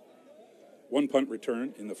 1 punt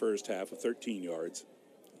return in the first half of 13 yards.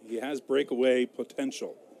 He has breakaway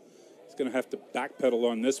potential. He's going to have to backpedal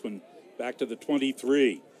on this one, back to the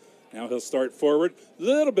 23. Now he'll start forward,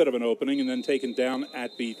 little bit of an opening, and then taken down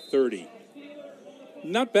at the 30.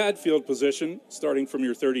 Not bad field position, starting from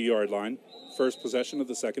your 30-yard line. First possession of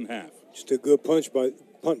the second half. Just a good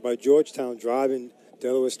punt by Georgetown, driving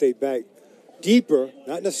Delaware State back deeper,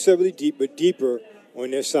 not necessarily deep, but deeper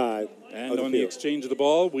on their side. And on the exchange of the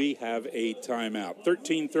ball, we have a timeout.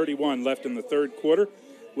 13:31 left in the third quarter.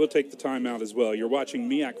 We'll take the timeout as well. You're watching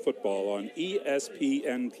MEAC football on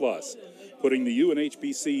ESPN+. Putting the U in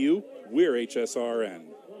HBCU, we're HSRN.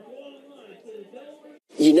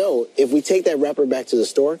 You know, if we take that wrapper back to the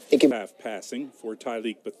store, it can... Half passing for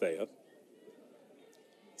Tyleek Bethea.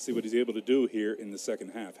 See what he's able to do here in the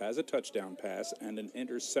second half. Has a touchdown pass and an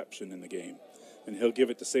interception in the game. And he'll give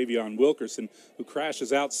it to Savion Wilkerson, who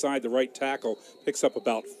crashes outside the right tackle, picks up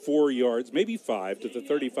about 4 yards, maybe 5, to the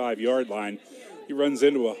 35-yard line. He runs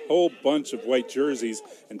into a whole bunch of white jerseys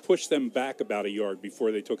and pushed them back about a yard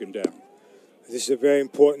before they took him down. This is a very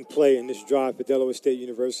important play in this drive for Delaware State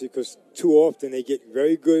University because too often they get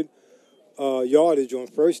very good yardage on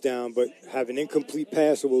first down, but have an incomplete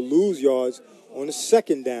pass or will lose yards on the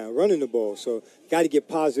second down, running the ball. So got to get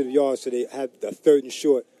positive yards so they have a third and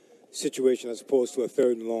short situation as opposed to a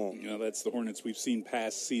third and long. You know, that's the Hornets we've seen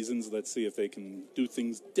past seasons. Let's see if they can do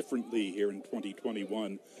things differently here in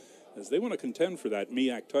 2021 as they want to contend for that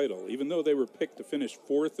MEAC title. Even though they were picked to finish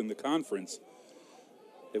 4th in the conference,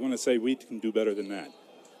 they want to say we can do better than that.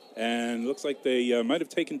 And looks like they might have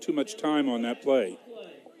taken too much time on that play.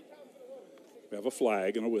 We have a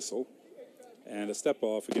flag and a whistle and a step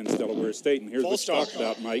off against Delaware State. And here's what you talked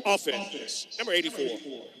about, Mike. Offense, number 84.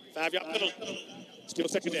 5-yard penalty. Still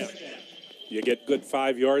second down. You get good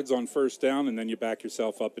 5 yards on first down, and then you back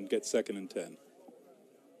yourself up and get 2nd and 10.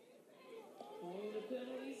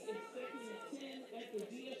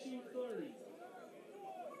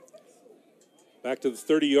 Back to the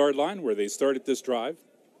 30-yard line where they started this drive.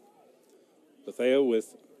 Bethea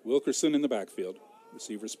with Wilkerson in the backfield.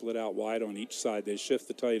 Receivers split out wide on each side. They shift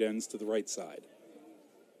the tight ends to the right side.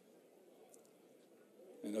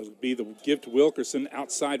 And that'll be the give to Wilkerson,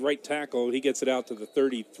 outside right tackle. He gets it out to the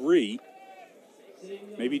 33,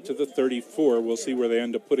 maybe to the 34. We'll see where they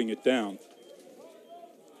end up putting it down.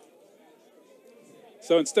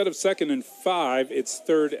 So instead of 2nd and 5, it's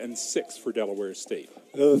 3rd and 6 for Delaware State.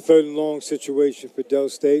 Another 3rd and long situation for Del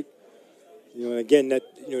State. You know, and again, that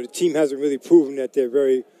the team hasn't really proven that they're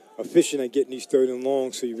very efficient at getting these 3rd and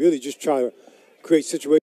long. So you really just try to create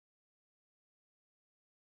situations.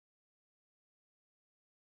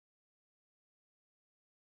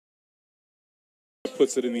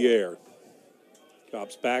 Puts it in the air.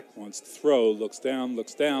 Drops back, wants to throw, looks down,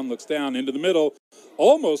 into the middle.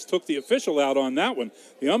 Almost took the official out on that one.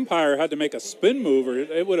 The umpire had to make a spin move or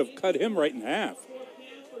it would have cut him right in half.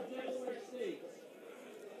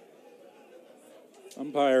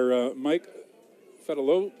 Umpire Mike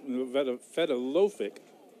Fedolovic.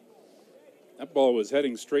 That ball was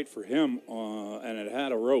heading straight for him and it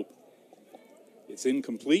had a rope. It's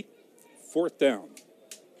incomplete. 4th down.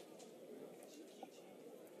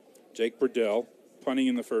 Jake Burdell punting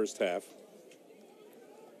in the first half.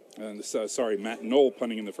 Matt Knoll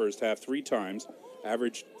punting in the first half 3 times.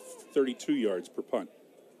 Averaged 32 yards per punt.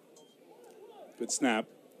 Good snap.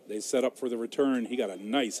 They set up for the return. He got a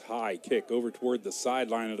nice high kick over toward the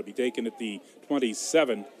sideline. It'll be taken at the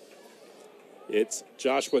 27. It's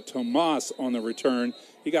Joshua Tomas on the return.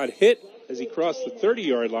 He got hit as he crossed the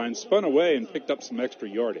 30-yard line, spun away, and picked up some extra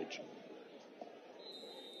yardage.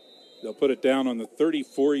 They'll put it down on the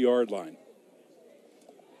 34-yard line.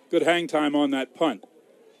 Good hang time on that punt.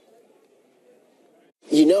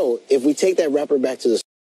 You know, if we take that wrapper back to the...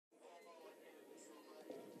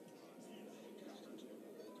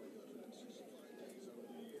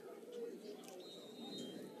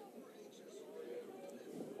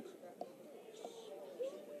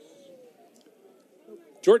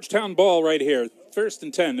 Georgetown ball right here. 1st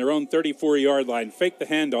and 10, their own 34-yard line. Fake the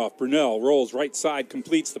handoff. Brunell rolls right side,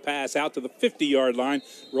 completes the pass out to the 50-yard line.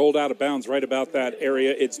 Rolled out of bounds right about that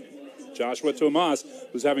area. It's Joshua Tomas,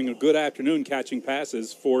 who's having a good afternoon catching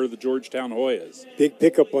passes for the Georgetown Hoyas. Big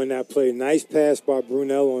pickup on that play. Nice pass by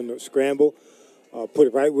Brunell on the scramble. Put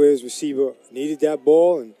it right where his receiver needed that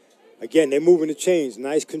ball. And, again, they're moving the chains.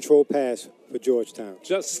 Nice control pass for Georgetown.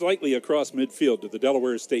 Just slightly across midfield to the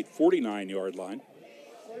Delaware State 49-yard line.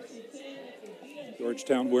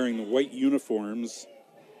 Georgetown wearing the white uniforms,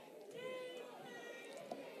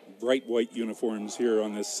 bright white uniforms here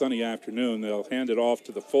on this sunny afternoon. They'll hand it off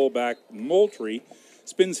to the fullback, Moultrie.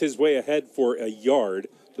 Spins his way ahead for a yard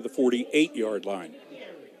to the 48-yard line.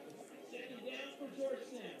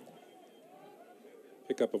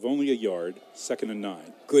 Pickup of only a yard, 2nd and 9.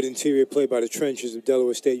 Good interior play by the trenches of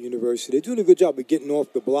Delaware State University. They're doing a good job of getting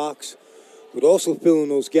off the blocks, but also filling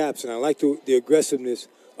those gaps. And I like the aggressiveness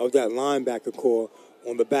of that linebacker core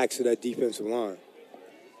on the backs of that defensive line.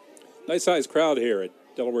 Nice sized crowd here at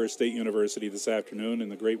Delaware State University this afternoon in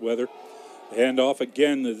the great weather. The handoff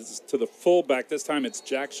again is to the fullback. This time it's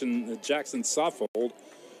Jackson Soffold,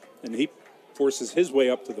 and he forces his way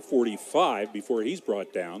up to the 45 before he's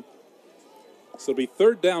brought down. So it'll be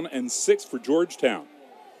 3rd down and 6 for Georgetown.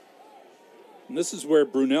 And this is where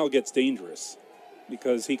Brunel gets dangerous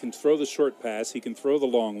because he can throw the short pass, he can throw the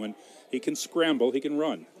long one, he can scramble, he can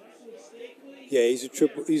run. Yeah,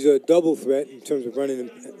 he's a double threat in terms of running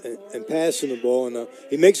and passing the ball, and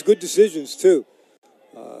he makes good decisions too.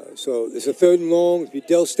 So it's a 3rd and long. If you're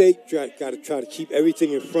Del State, got to try to keep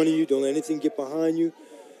everything in front of you. Don't let anything get behind you.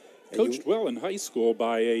 Coached well in high school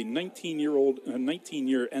by a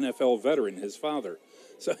 19-year NFL veteran, his father.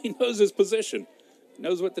 So he knows his position,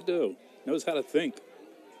 knows what to do, knows how to think.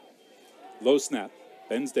 Low snap,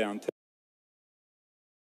 bends down.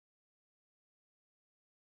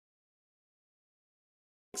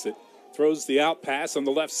 It throws the out pass on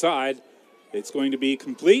the left side. It's going to be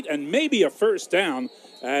complete and maybe a 1st down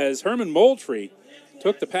as Herman Moultrie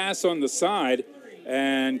took the pass on the side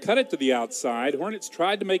and cut it to the outside. Hornets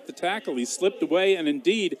tried to make the tackle. He slipped away and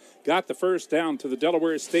indeed got the 1st down to the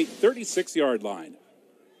Delaware State 36-yard line.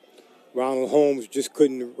 Ronald Holmes just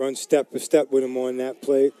couldn't run step for step with him on that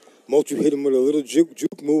play. Moultrie hit him with a little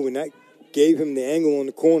juke move, and that gave him the angle on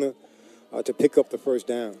the corner to pick up the 1st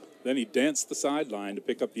down. Then he danced the sideline to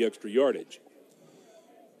pick up the extra yardage.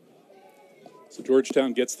 So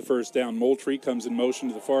Georgetown gets the 1st down. Moultrie comes in motion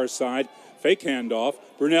to the far side. Fake handoff.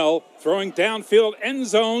 Brunel throwing downfield, end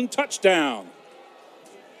zone, touchdown.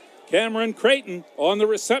 Cameron Creighton on the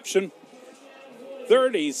reception.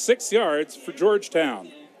 36 yards for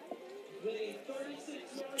Georgetown.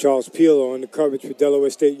 Charles Peeler on the coverage for Delaware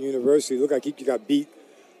State University. Looked like he got beat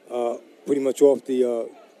pretty much off the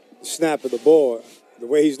snap of the ball. The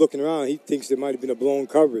way he's looking around, he thinks there might have been a blown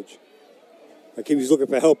coverage. Like he was looking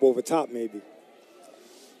for help over top, maybe.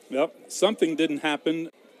 Well, something didn't happen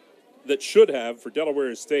that should have for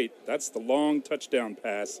Delaware State. That's the long touchdown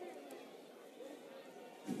pass.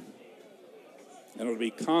 And it'll be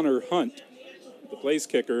Connor Hunt, the place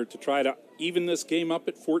kicker, to try to even this game up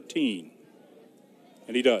at 14.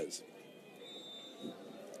 And he does.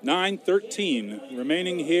 9:13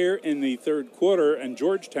 remaining here in the 3rd quarter, and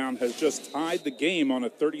Georgetown has just tied the game on a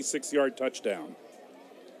 36-yard touchdown.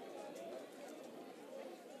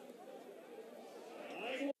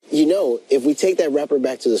 You know, if we take that wrapper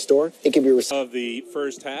back to the store, it can be of the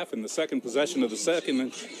first half, and the second possession of the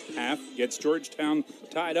second half gets Georgetown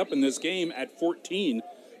tied up in this game at 14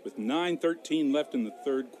 with 9:13 left in the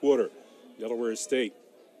 3rd quarter. Delaware State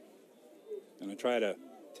going to try to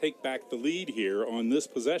take back the lead here on this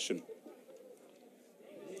possession.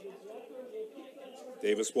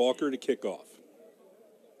 Davis Walker to kick off.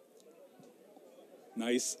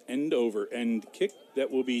 Nice end-over-end kick that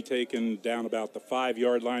will be taken down about the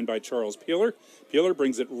 5-yard line by Charles Peeler. Peeler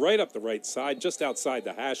brings it right up the right side, just outside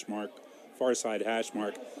the hash mark, far side hash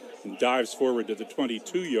mark, and dives forward to the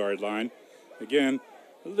 22-yard line. Again,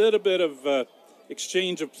 a little bit of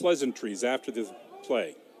exchange of pleasantries after the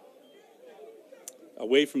play.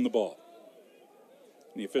 Away from the ball.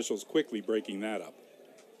 And the officials quickly breaking that up.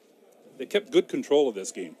 They kept good control of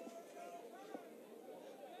this game.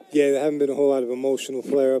 Yeah, there haven't been a whole lot of emotional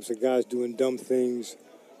flare-ups of guys doing dumb things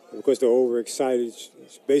because they're overexcited.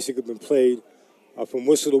 It's basically been played from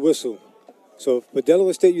whistle to whistle. So for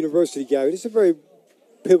Delaware State University, Gary, it's a very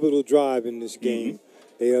pivotal drive in this game.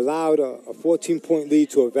 They allowed a 14-point lead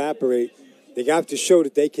to evaporate. They got to show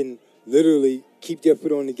that they can literally keep their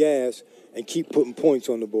foot on the gas and keep putting points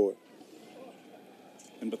on the board.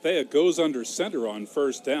 And Bethea goes under center on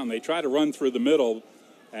 1st down. They try to run through the middle,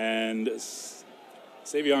 and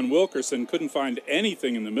Savion Wilkerson couldn't find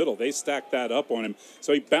anything in the middle. They stacked that up on him.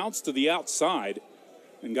 So he bounced to the outside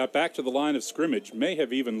and got back to the line of scrimmage. May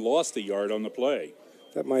have even lost a yard on the play.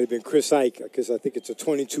 That might have been Chris Ike, because I think it's a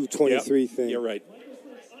 22-23 thing. You're right.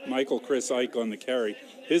 Chris Ike on the carry.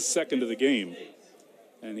 His 2nd of the game.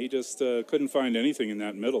 And he just couldn't find anything in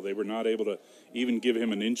that middle. They were not able to even give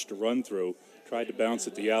him an inch to run through. Tried to bounce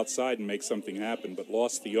at the outside and make something happen, but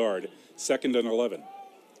lost the yard. 2nd and 11.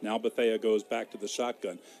 Now Bethea goes back to the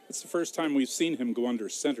shotgun. It's the first time we've seen him go under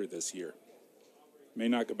center this year. May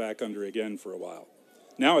not go back under again for a while.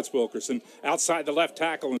 Now it's Wilkerson outside the left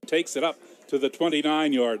tackle and takes it up to the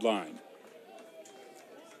 29-yard line.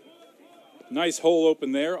 Nice hole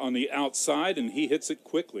open there on the outside, and he hits it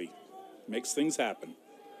quickly. Makes things happen.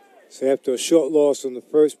 So after a short loss on the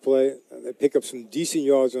first play, they pick up some decent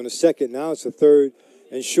yards on the second. Now it's a third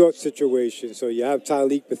and short situation. So you have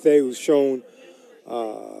Tyleek Bethea, who's shown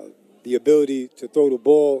the ability to throw the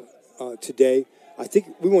ball today. I think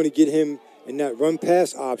we want to get him in that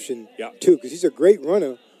run-pass option, too, because he's a great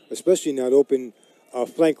runner, especially in that open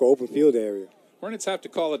flank or open field area. Hornets have to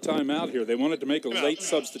call a timeout here. They wanted to make a late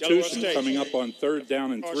substitution coming up on 3rd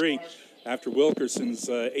down and 3 after Wilkerson's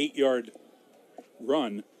 8-yard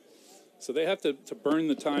run. So they have to burn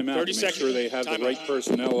the timeout to make sure they have the right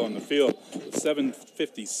personnel on the field. With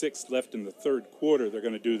 7:56 left in the third quarter, they're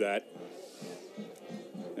going to do that.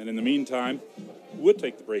 And in the meantime, we'll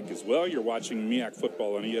take the break as well. You're watching MEAC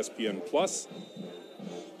football on ESPN+.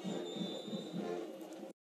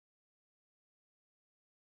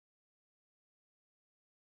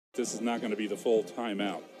 This is not going to be the full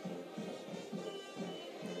timeout.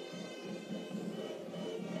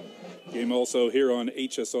 Game also here on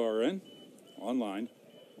HSRN, online,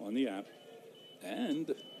 on the app,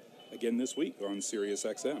 and again this week on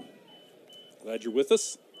SiriusXM. Glad you're with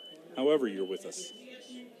us, however you're with us.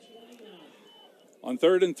 On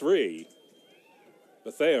 3rd and 3,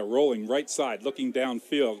 Bethea rolling right side, looking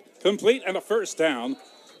downfield. Complete and a first down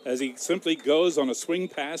as he simply goes on a swing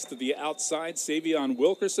pass to the outside. Savion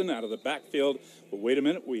Wilkerson out of the backfield. But wait a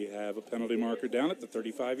minute, we have a penalty marker down at the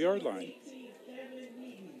 35-yard line.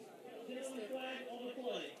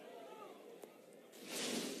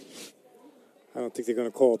 I don't think they're going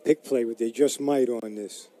to call a pick play, but they just might on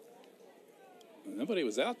this. Nobody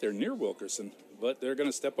was out there near Wilkerson, but they're going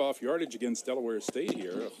to step off yardage against Delaware State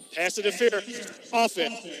here. Pass interference.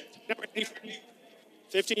 Offense.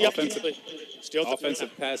 15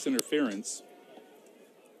 offensive pass interference.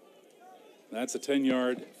 That's a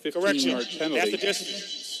 10-yard, 15-yard penalty.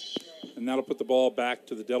 And that'll put the ball back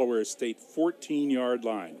to the Delaware State 14-yard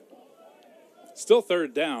line. Still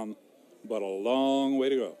 3rd down, but a long way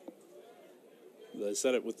to go. They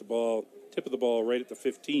set it with the ball, tip of the ball right at the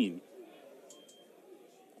 15.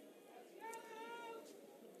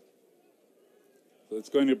 So it's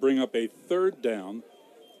going to bring up a 3rd down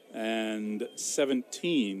and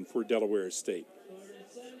 17 for Delaware State.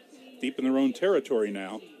 Deep in their own territory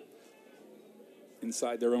now,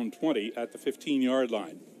 inside their own 20 at the 15-yard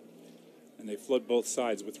line. And they flood both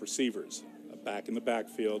sides with receivers. Back in the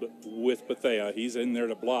backfield with Bethea. He's in there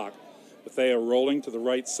to block. Bethea rolling to the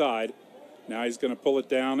right side. Now he's going to pull it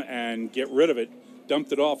down and get rid of it.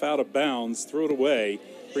 Dumped it off out of bounds, threw it away.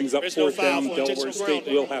 Brings up 4th down. Delaware State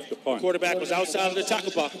will have to punt. Quarterback was outside of the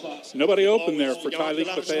tackle box. Nobody open there for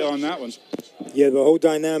Tyleek Bethea on that one. Yeah, the whole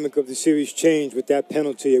dynamic of the series changed with that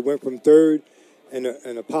penalty. It went from 3rd and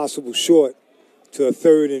a possible short to a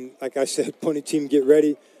 3rd and, like I said, punting team get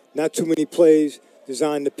ready. Not too many plays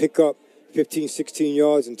designed to pick up 15, 16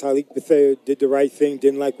 yards, and Tyleek Bethea did the right thing,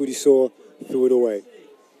 didn't like what he saw, threw it away.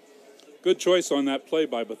 Good choice on that play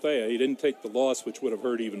by Bethea. He didn't take the loss, which would have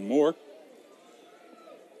hurt even more.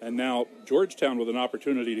 And now Georgetown with an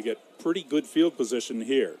opportunity to get pretty good field position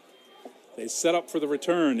here. They set up for the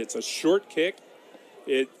return. It's a short kick.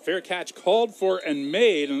 Fair catch called for and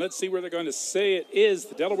made, and let's see where they're going to say it is.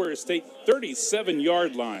 The Delaware State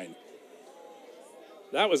 37-yard line.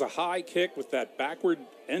 That was a high kick with that backward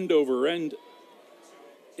end over end.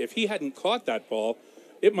 If he hadn't caught that ball,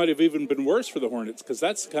 it might have even been worse for the Hornets because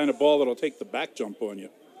that's the kind of ball that'll take the back jump on you.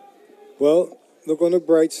 Well, look on the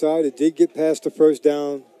bright side. It did get past the 1st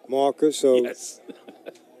down marker, so yes.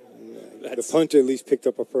 The punter at least picked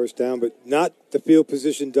up a 1st down, but not the field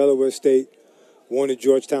position Delaware State wanted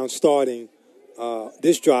Georgetown starting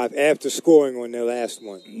this drive after scoring on their last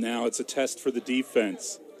one. Now it's a test for the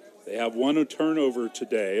defense. They have one turnover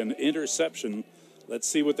today, an interception. Let's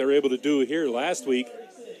see what they're able to do here. Last week,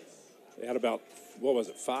 they had about,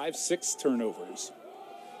 5, 6 turnovers.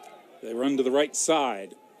 They run to the right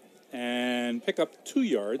side and pick up 2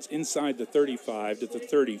 yards inside the 35 to the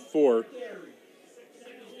 34.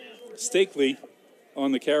 Stakely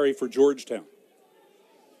on the carry for Georgetown.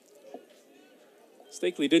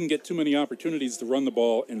 Stakely didn't get too many opportunities to run the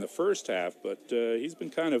ball in the first half, but he's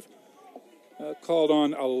been kind of called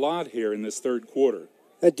on a lot here in this third quarter.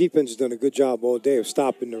 That defense has done a good job all day of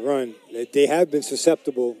stopping the run. They have been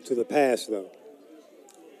susceptible to the pass, though.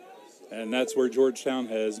 And that's where Georgetown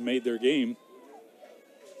has made their game,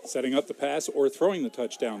 setting up the pass or throwing the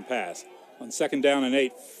touchdown pass. On 2nd down and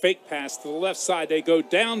 8, fake pass to the left side. They go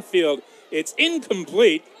downfield. It's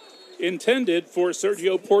incomplete, intended for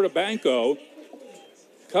Sergio Portabanco.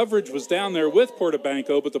 Coverage was down there with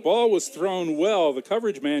Portabanco, but the ball was thrown well. The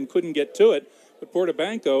coverage man couldn't get to it, but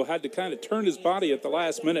Portabanco had to kind of turn his body at the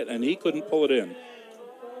last minute, and he couldn't pull it in.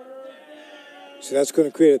 So that's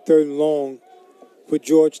going to create a 3rd and long put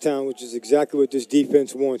Georgetown, which is exactly what this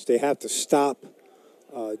defense wants. They have to stop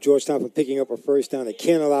Georgetown from picking up a first down. They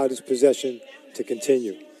can't allow this possession to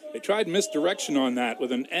continue. They tried misdirection on that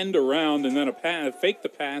with an end around and then a fake the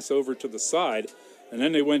pass over to the side, and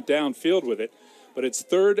then they went downfield with it. But it's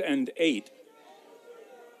 3rd and 8.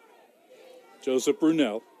 Joseph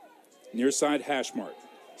Brunel, near side hash mark.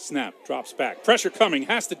 Snap, drops back. Pressure coming,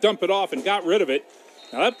 has to dump it off and got rid of it.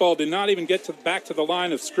 Now that ball did not even get back to the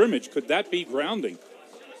line of scrimmage. Could that be grounding?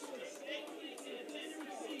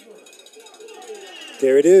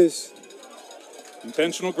 There it is.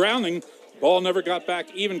 Intentional grounding. Ball never got back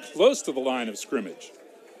even close to the line of scrimmage.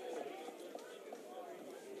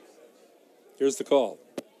 Here's the call.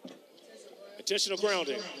 Intentional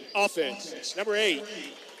grounding. Offense. Number 8.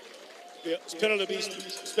 It's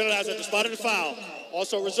penalized at the spot of the foul.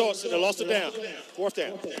 Also results in a loss of down. 4th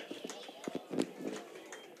down.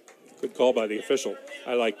 Good call by the official.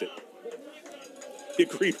 I liked it. He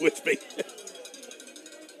agreed with me.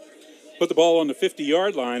 Put the ball on the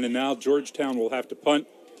 50-yard line, and now Georgetown will have to punt.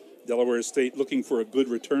 Delaware State looking for a good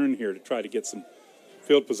return here to try to get some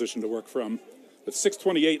field position to work from. With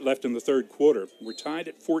 6:28 left in the third quarter, we're tied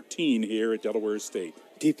at 14 here at Delaware State.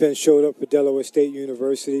 Defense showed up for Delaware State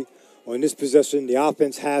University. On this possession, the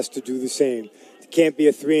offense has to do the same. It can't be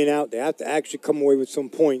a 3-and-out. They have to actually come away with some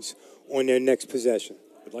points on their next possession.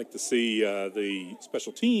 I'd like to see the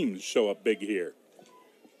special teams show up big here.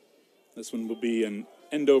 This one will be an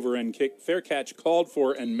end-over-end kick. Fair catch called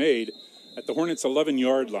for and made at the Hornets'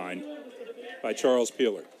 11-yard line by Charles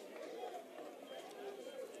Peeler.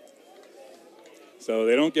 So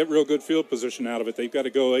they don't get real good field position out of it. They've got to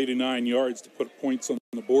go 89 yards to put points on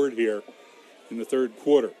the board here in the third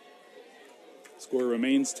quarter. Score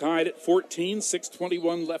remains tied at 14,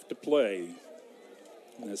 6:21 left to play.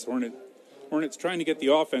 And as Hornets trying to get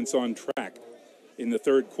the offense on track in the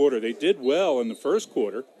third quarter. They did well in the first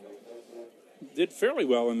quarter, did fairly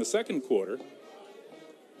well in the second quarter.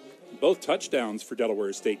 Both touchdowns for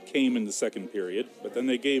Delaware State came in the second period, but then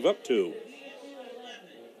they gave up 2.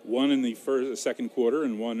 One in the second quarter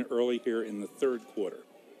and one early here in the third quarter.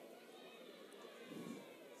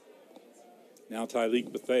 Now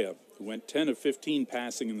Tyleek Bethea, who went 10 of 15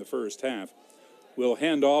 passing in the first half, will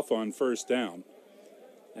hand off on first down.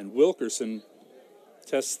 And Wilkerson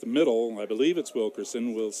tests the middle. I believe it's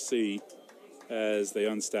Wilkerson. We'll see as they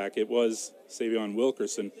unstack. It was Savion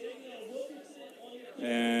Wilkerson.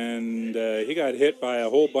 And he got hit by a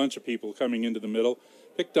whole bunch of people coming into the middle.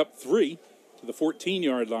 Picked up 3 to the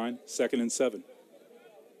 14-yard line, 2nd and 7.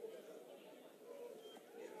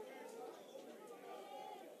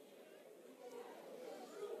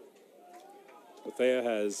 Bethea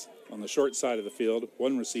has, on the short side of the field,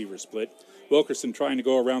 1 receiver split. Wilkerson trying to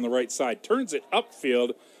go around the right side, turns it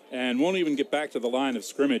upfield and won't even get back to the line of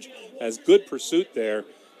scrimmage. Has good pursuit there.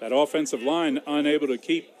 That offensive line unable to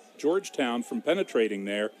keep Georgetown from penetrating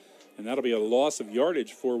there, and that'll be a loss of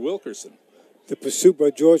yardage for Wilkerson. The pursuit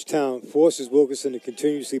by Georgetown forces Wilkerson to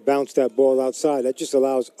continuously bounce that ball outside. That just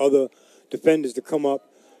allows other defenders to come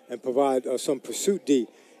up and provide some pursuit D.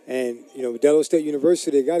 And, you know, Delaware State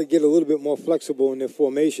University, they got to get a little bit more flexible in their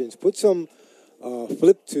formations. Put some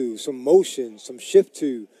flip to, some motion, some shift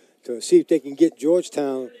to see if they can get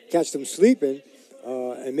Georgetown, catch them sleeping,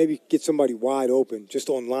 and maybe get somebody wide open just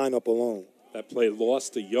on lineup alone. That play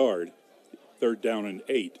lost a yard, 3rd down and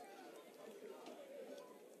 8.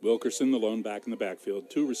 Wilkerson, the lone back in the backfield.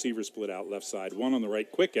 2 receivers split out left side, 1 on the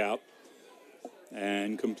right, quick out.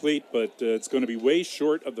 And complete, but it's going to be way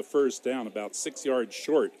short of the first down, about 6 yards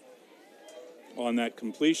short on that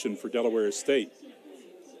completion for Delaware State.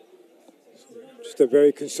 Just a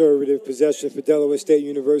very conservative possession for Delaware State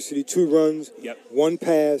University. 2 runs, 1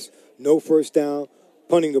 pass, no first down,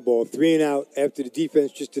 punting the ball, 3-and-out after the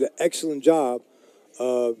defense just did an excellent job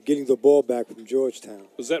of getting the ball back from Georgetown.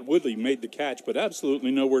 Lizette Woodley made the catch, but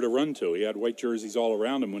absolutely nowhere to run to. He had white jerseys all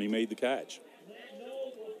around him when he made the catch.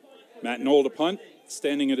 Matt Knoll to punt,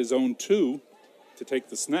 standing at his own 2 to take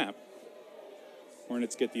the snap.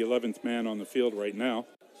 Hornets get the 11th man on the field right now.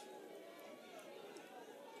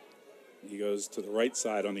 He goes to the right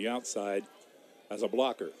side on the outside as a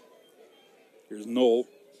blocker. Here's Knoll.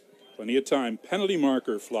 Plenty of time. Penalty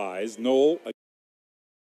marker flies. Knoll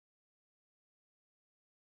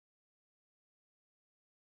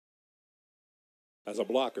as a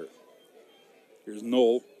blocker. Here's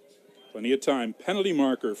Knoll. Plenty of time. Penalty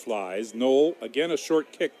marker flies. Knoll, again a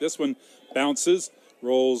short kick. This one bounces,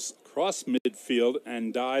 rolls across midfield,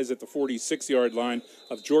 and dies at the 46-yard line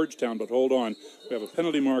of Georgetown. But hold on. We have a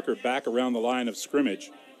penalty marker back around the line of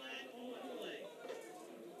scrimmage.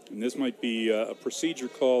 And this might be a procedure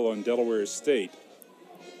call on Delaware State.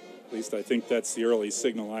 At least I think that's the early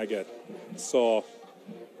signal I saw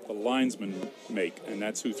the linesman make, and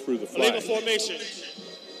that's who threw the flag. Illegal formation.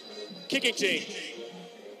 Kicking team.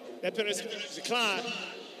 That penalty is declined.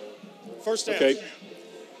 First down. Okay.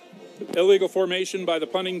 Illegal formation by the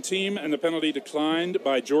punting team, and the penalty declined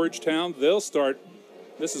by Georgetown. They'll start.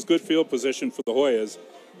 This is good field position for the Hoyas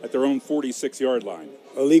at their own 46-yard line.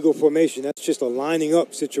 Illegal formation, that's just a lining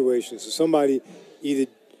up situation. So somebody either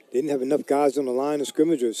didn't have enough guys on the line of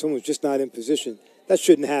scrimmage or someone's just not in position. That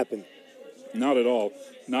shouldn't happen. Not at all.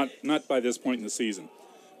 Not by this point in the season.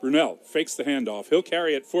 Brunel fakes the handoff. He'll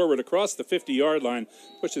carry it forward across the 50-yard line,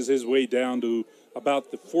 pushes his way down to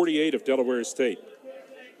about the 48 of Delaware State.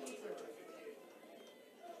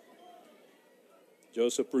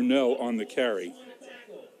 Joseph Brunel on the carry.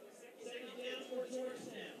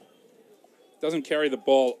 Doesn't carry the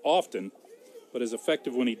ball often, but is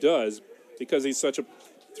effective when he does because he's such a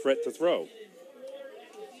threat to throw.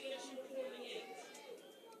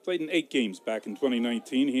 Played in 8 games back in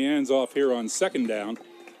 2019. He hands off here on second down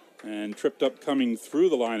and tripped up coming through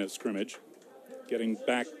the line of scrimmage. Getting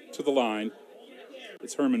back to the line,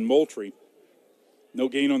 it's Herman Moultrie. No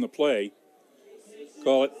gain on the play.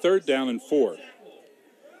 Call it 3rd down and 4.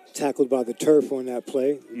 Tackled by the turf on that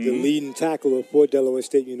play. The leading tackler for Delaware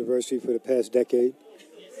State University for the past decade.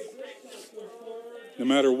 No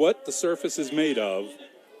matter what the surface is made of,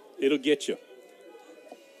 it'll get you.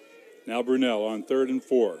 Now Brunel on 3rd and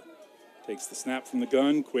 4. Takes the snap from the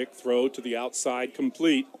gun. Quick throw to the outside,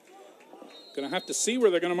 complete. Going to have to see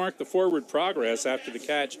where they're going to mark the forward progress after the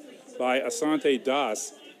catch by Asante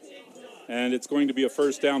Das. And it's going to be a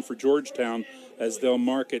first down for Georgetown as they'll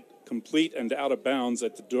mark it complete and out of bounds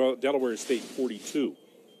at the Delaware State 42.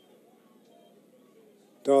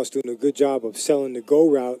 Das doing a good job of selling the go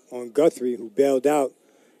route on Guthrie, who bailed out,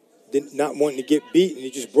 not wanting to get beat, and he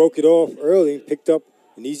just broke it off early and picked up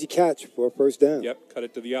an easy catch for a first down. Yep, cut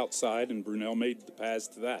it to the outside, and Brunel made the pass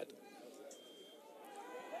to that.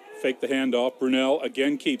 Fake the handoff. Brunel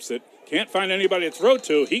again keeps it. Can't find anybody to throw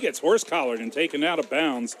to. He gets horse-collared and taken out of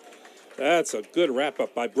bounds. That's a good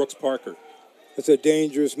wrap-up by Brooks Parker. That's a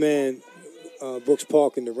dangerous man, Brooks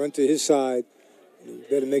Parker, to run to his side. You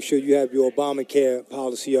better make sure you have your Obamacare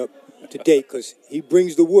policy up to date because he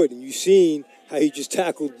brings the wood, and you've seen how he just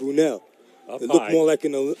tackled Brunel. It looked more like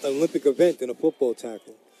an Olympic event than a football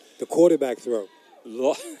tackle. The quarterback throw.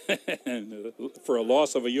 For a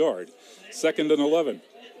loss of a yard. 2nd and 11.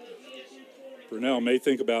 Brunel may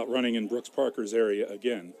think about running in Brooks Parker's area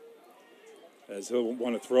again, as he'll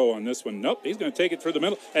want to throw on this one. Nope, he's going to take it through the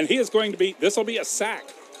middle, and he is going to be, this will be a sack,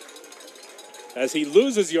 as he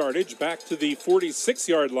loses yardage back to the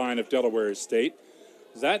 46-yard line of Delaware State.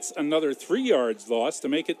 That's another 3 yards lost to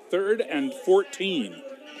make it 3rd and 14.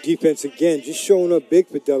 Defense, again, just showing up big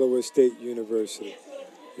for Delaware State University.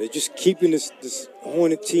 They're just keeping this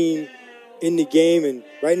Hornet team in the game, and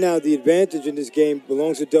right now the advantage in this game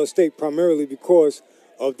belongs to Del State primarily because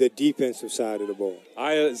of the defensive side of the ball.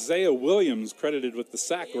 Isaiah Williams credited with the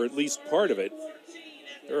sack, or at least part of it.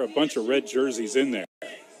 There are a bunch of red jerseys in there.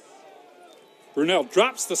 Brunel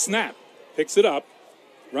drops the snap, picks it up,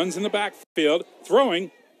 runs in the backfield, throwing,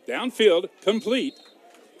 downfield, complete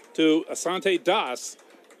to Asante Das.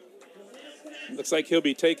 Looks like he'll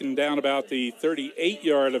be taken down about the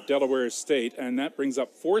 38-yard of Delaware State, and that brings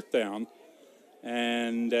up 4th down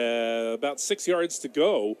and about 6 yards to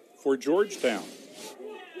go for Georgetown.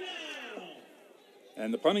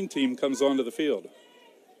 And the punting team comes onto the field.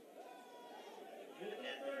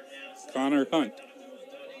 Connor Hunt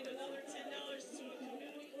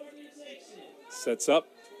sets up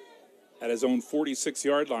at his own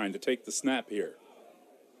 46-yard line to take the snap here.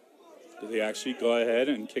 Did he actually go ahead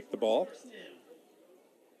and kick the ball?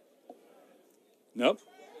 Nope.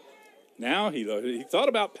 Now he thought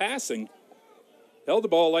about passing, held the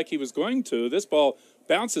ball like he was going to. This ball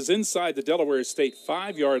bounces inside the Delaware State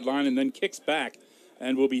 5-yard line and then kicks back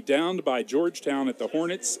and will be downed by Georgetown at the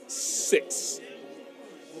Hornets 6.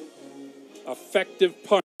 Effective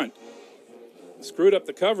punt. Screwed up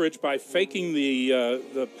the coverage by faking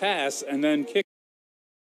the pass and then kicking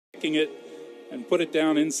it and put it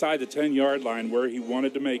down inside the 10-yard line where he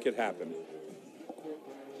wanted to make it happen.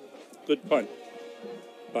 Good punt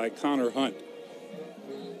by Connor Hunt.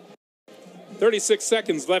 36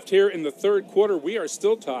 seconds left here in the 3rd quarter. We are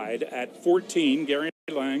still tied at 14. Gary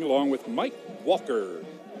Lang along with Mike Walker.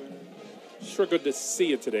 Sure good to see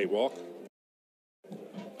you today, Walk.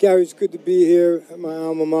 Gary, it's good to be here at my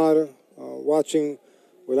alma mater, watching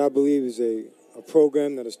what I believe is a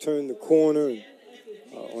program that has turned the corner and,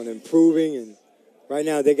 on improving. And right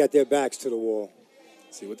now they got their backs to the wall.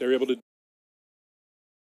 See what they're able to do.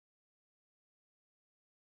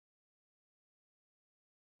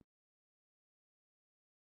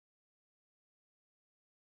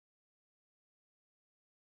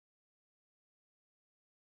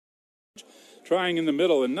 trying in the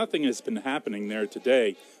middle, and nothing has been happening there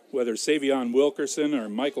today. Whether Savion Wilkerson or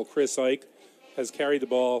Michael Chris Ike has carried the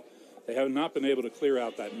ball, they have not been able to clear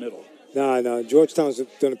out that middle. No. Georgetown's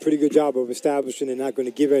done a pretty good job of establishing they're not going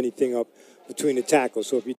to give anything up between the tackles.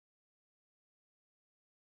 So if you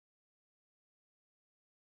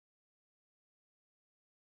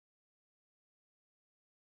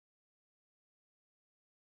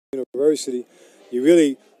University, you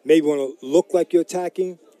really maybe want to look like you're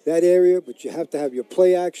attacking that area, but you have to have your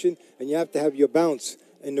play action and you have to have your bounce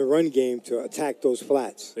in the run game to attack those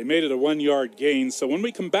flats. They made it a 1-yard gain. So when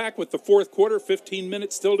we come back with the fourth quarter, 15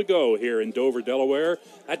 minutes still to go here in Dover, Delaware,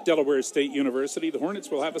 at Delaware State University, the Hornets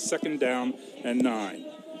will have a 2nd down and 9.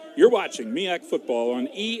 You're watching MEAC football on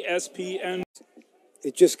ESPN.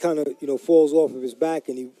 It just kind of, falls off of his back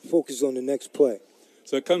and he focuses on the next play.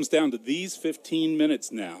 So it comes down to these 15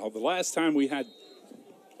 minutes now. The last time we had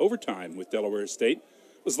overtime with Delaware State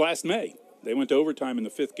was last May. They went to overtime in the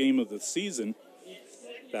 5th game of the season.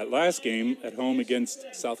 That last game at home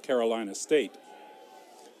against South Carolina State.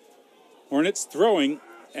 Hornets throwing,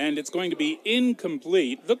 and it's going to be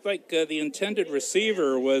incomplete. Looked like the intended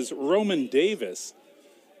receiver was Roman Davis,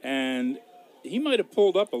 and he might have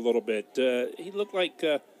pulled up a little bit. He looked like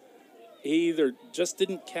he either just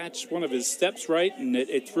didn't catch one of his steps right, and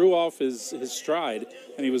it threw off his stride,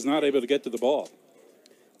 and he was not able to get to the ball.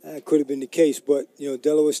 That could have been the case, but,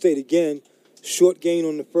 Delaware State, again, short gain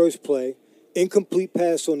on the first play, incomplete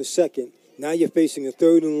pass on the second. Now you're facing a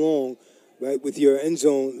 3rd and long, right, with your end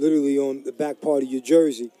zone literally on the back part of your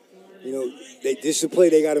jersey. This is a play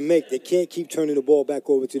they got to make. They can't keep turning the ball back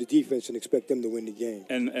over to the defense and expect them to win the game.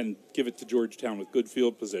 And give it to Georgetown with good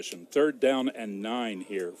field position. 3rd down and 9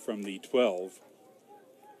 here from the 12.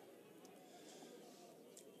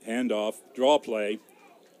 Handoff, draw play,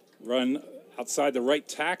 run outside the right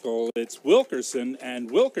tackle. It's Wilkerson,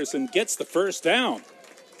 and Wilkerson gets the 1st down.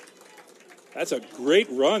 That's a great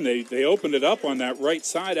run. They opened it up on that right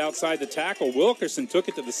side outside the tackle. Wilkerson took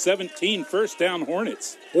it to the 17, 1st down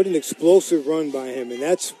Hornets. What an explosive run by him, and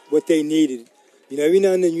that's what they needed. Every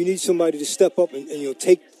now and then you need somebody to step up and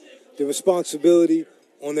take the responsibility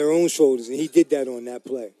on their own shoulders, and he did that on that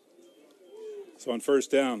play. So on 1st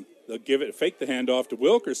down, they'll fake the handoff to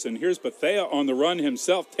Wilkerson. Here's Bethea on the run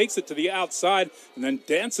himself, takes it to the outside, and then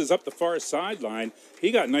dances up the far sideline.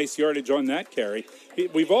 He got nice yardage on that carry.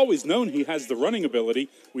 We've always known he has the running ability.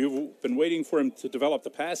 We've been waiting for him to develop the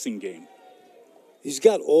passing game. He's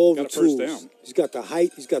got all the tools. 1st down. He's got the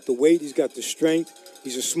height, he's got the weight, he's got the strength.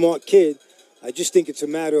 He's a smart kid. I just think it's a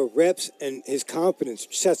matter of reps and his confidence.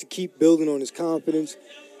 Just has to keep building on his confidence.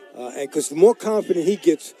 And because the more confident he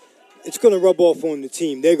gets, it's going to rub off on the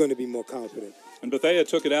team. They're going to be more confident. And Bethea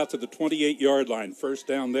took it out to the 28-yard line. 1st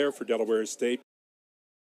down there for Delaware State.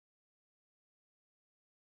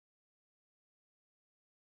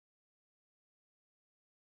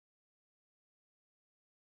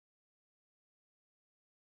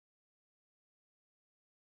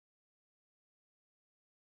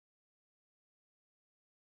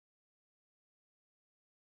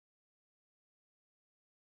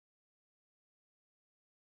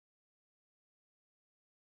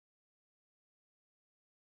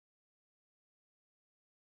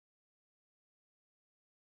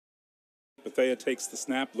 Bethea takes the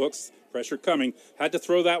snap, looks, pressure coming, had to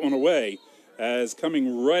throw that one away, as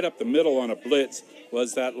coming right up the middle on a blitz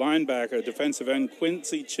was that linebacker, defensive end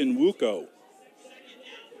Quincy Chinwuko.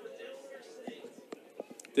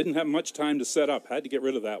 Didn't have much time to set up, had to get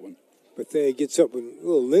rid of that one. Bethea gets up with a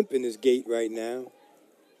little limp in his gait right now.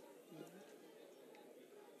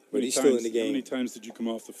 But he's still in the game. How many times did you come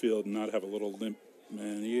off the field and not have a little limp?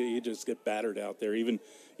 Man, you just get battered out there. Even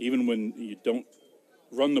when you don't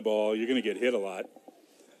run the ball, you're going to get hit a lot.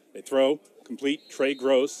 They throw, complete. Trey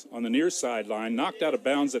Gross on the near sideline, knocked out of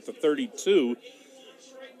bounds at the 32.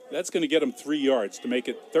 That's going to get him 3 yards to make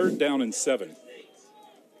it 3rd down and 7.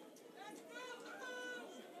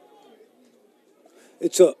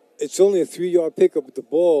 It's only a 3-yard pickup with the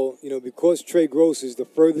ball, because Trey Gross is the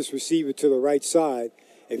furthest receiver to the right side.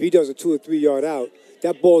 If he does a 2 or 3 yard out,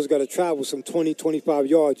 that ball's got to travel some 20, 25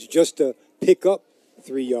 yards just to pick up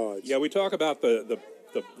 3 yards. Yeah, we talk about the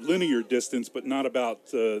linear distance, but not about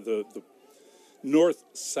the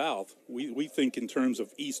north-south. We think in terms of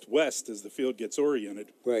east-west as the field gets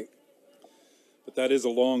oriented. Right. But that is a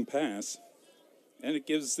long pass, and it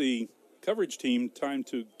gives the coverage team time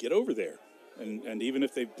to get over there. And even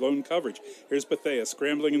if they've blown coverage. Here's Bethea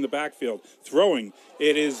scrambling in the backfield, throwing.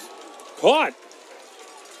 It is caught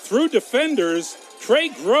through defenders. Trey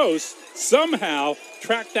Gross somehow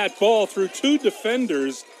tracked that ball through 2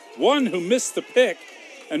 defenders, one who missed the pick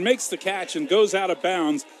and makes the catch and goes out of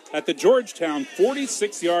bounds at the Georgetown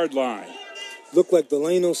 46-yard line. Looked like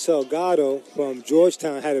Delano Salgado from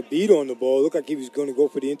Georgetown had a beat on the ball. Looked like he was going to go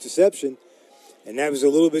for the interception, and that was a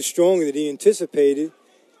little bit stronger than he anticipated.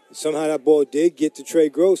 Somehow that ball did get to Trey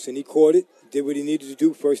Gross, and he caught it, did what he needed to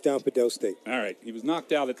do, first down for Del State. All right, he was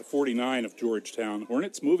knocked out at the 49 of Georgetown.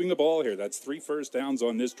 Hornets moving the ball here. That's 3 first downs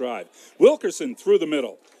on this drive. Wilkerson through the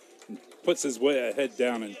middle, puts his head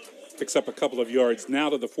down and picks up a couple of yards. Now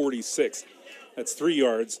to the 46. That's 3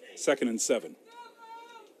 yards, 2nd and 7.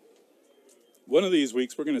 One of these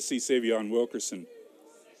weeks, we're going to see Savion Wilkerson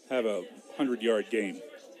have a 100-yard game.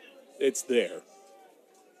 It's there.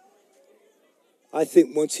 I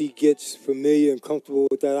think once he gets familiar and comfortable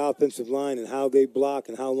with that offensive line and how they block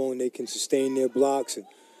and how long they can sustain their blocks, and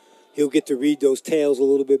he'll get to read those tails a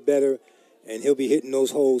little bit better, and he'll be hitting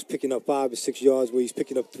those holes, picking up 5 or 6 yards where he's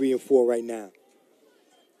picking up 3 and 4 right now.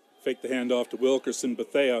 Fake the handoff to Wilkerson.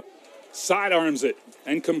 Bethea sidearms it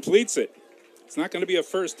and completes it. It's not going to be a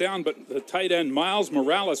first down, but the tight end Miles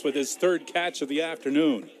Morales with his 3rd catch of the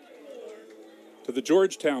afternoon. To the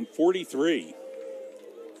Georgetown 43,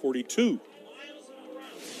 42.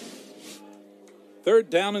 3rd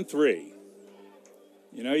down and 3.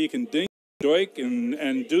 You know, you can dink, doink,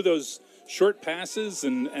 and do those short passes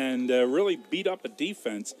and really beat up a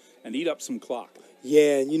defense and eat up some clock.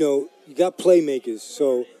 Yeah, and, you know, you got playmakers.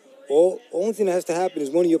 So only thing that has to happen is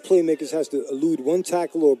one of your playmakers has to elude one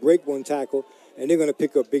tackle or break one tackle, and they're going to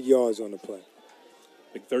pick up big yards on the play.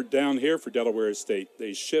 Big 3rd down here for Delaware State.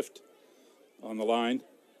 They shift on the line,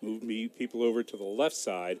 move people over to the left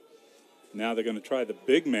side. Now they're going to try the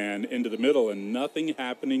big man into the middle, and nothing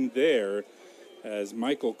happening there as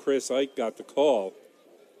Michael Chris Ike got the call.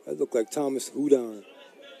 That looked like Thomas Houdon.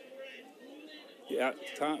 Yeah,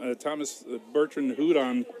 Thomas Bertrand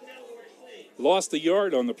Houdon lost a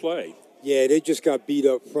yard on the play. Yeah, they just got beat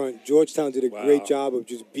up front. Georgetown did a great job of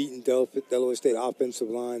just beating Delaware State offensive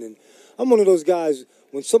line. And I'm one of those guys,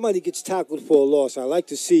 when somebody gets tackled for a loss, I like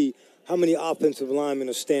to see how many offensive linemen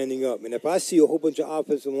are standing up. And if I see a whole bunch of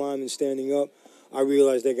offensive linemen standing up, I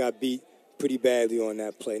realize they got beat pretty badly on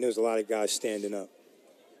that play. And there's a lot of guys standing up.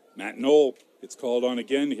 Matt Knoll gets called on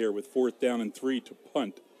again here with 4th down and 3 to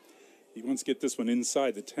punt. He wants to get this one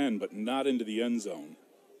inside the 10, but not into the end zone.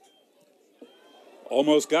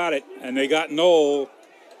 Almost got it, and they got Knoll.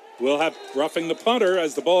 We'll have roughing the punter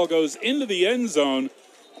as the ball goes into the end zone,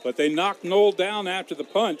 but they knocked Knoll down after the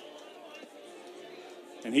punt.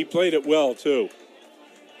 And he played it well, too.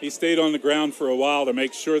 He stayed on the ground for a while to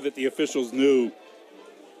make sure that the officials knew.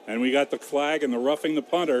 And we got the flag and the roughing the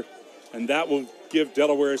punter, and that will give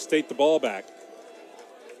Delaware State the ball back.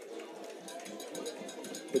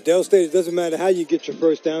 But Del State, it doesn't matter how you get your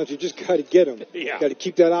first downs. You just got to get them. Yeah. You got to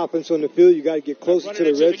keep that offense on the field. You got to get closer to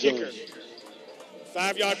the red zone.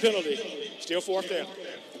 5-yard penalty. Still 4th down.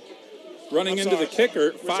 Running into the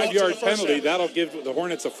kicker, 5-yard penalty. That'll give the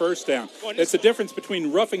Hornets a first down. It's the difference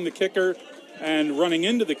between roughing the kicker and running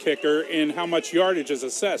into the kicker in how much yardage is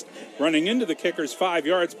assessed. Running into the kicker's 5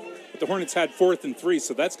 yards, but the Hornets had 4th and 3,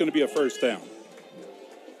 so that's going to be a first down.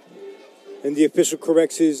 And the official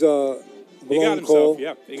corrects his he got himself, call.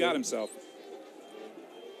 Yeah, he got himself.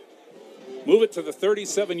 Move it to the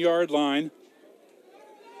 37-yard line.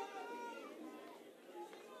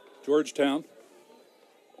 Georgetown.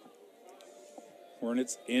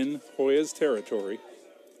 Hornets in Hoya's territory.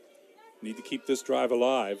 Need to keep this drive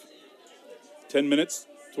alive. 10 minutes,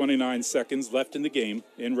 29 seconds left in the game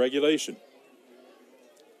in regulation.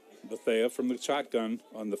 Bethea from the shotgun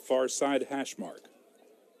on the far side hash mark.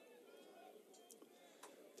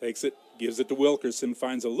 Takes it, gives it to Wilkerson,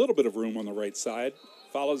 finds a little bit of room on the right side,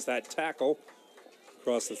 follows that tackle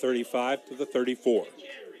across the 35 to the 34.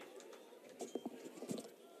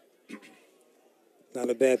 Not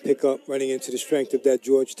a bad pickup running into the strength of that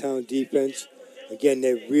Georgetown defense. Again,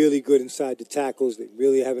 they're really good inside the tackles. They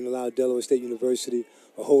really haven't allowed Delaware State University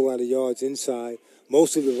a whole lot of yards inside.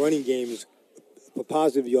 Most of the running games for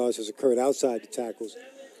positive yards has occurred outside the tackles.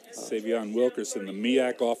 Savion Wilkerson, the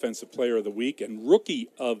MEAC Offensive Player of the Week and Rookie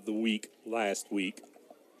of the Week last week,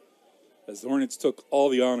 as the Hornets took all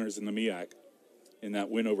the honors in the MEAC in that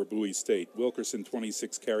win over Bowie State. Wilkerson,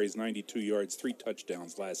 26 carries, 92 yards, 3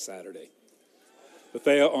 touchdowns last Saturday.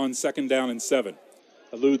 Bethea on 2nd down and 7.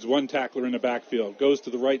 Eludes one tackler in the backfield, goes to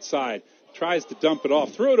the right side, tries to dump it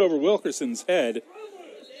off, throw it over Wilkerson's head.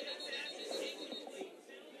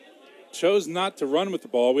 Chose not to run with the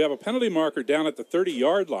ball. We have a penalty marker down at the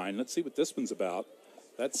 30-yard line. Let's see what this one's about.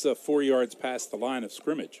 That's 4 yards past the line of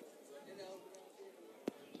scrimmage.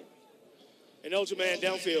 An older man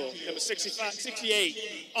downfield, number 68,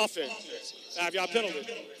 offense. 5-yard penalty.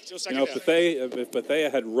 Still second down. If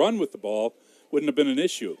Bethea had run with the ball, wouldn't have been an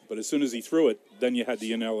issue. But as soon as he threw it, then you had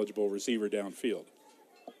the ineligible receiver downfield.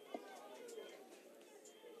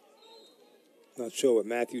 Not sure what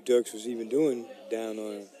Matthew Dirks was even doing down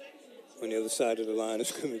on the other side of the line of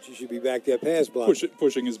scrimmage. He should be back there pass blocking.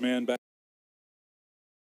 Pushing his man back.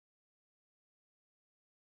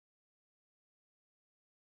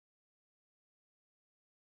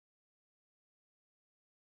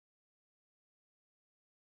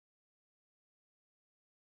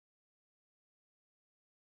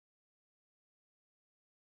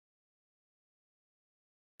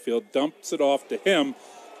 Field dumps it off to him,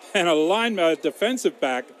 and a defensive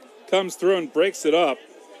back comes through and breaks it up.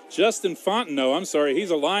 Justin Fontenot, I'm sorry, he's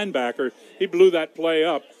a linebacker. He blew that play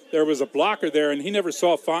up. There was a blocker there, and he never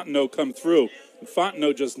saw Fontenot come through. And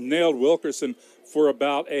Fontenot just nailed Wilkerson for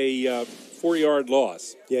about a 4-yard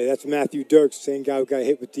loss. Yeah, that's Matthew Dirks, same guy who got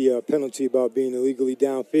hit with the penalty about being illegally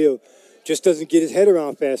downfield. Just doesn't get his head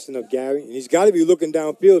around fast enough, Gary. And he's got to be looking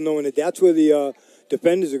downfield knowing that that's where the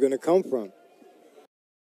defenders are going to come from.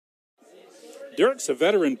 Dirk's a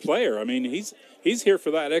veteran player. I mean, he's here for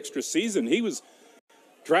that extra season. He was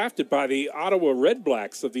drafted by the Ottawa Red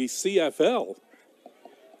Blacks of the CFL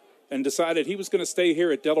and decided he was going to stay here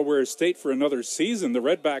at Delaware State for another season. The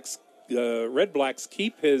Red Blacks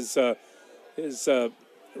keep his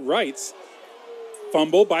rights.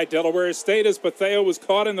 Fumble by Delaware State as Bethea was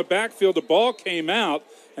caught in the backfield. The ball came out,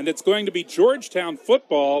 and it's going to be Georgetown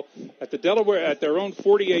football at their own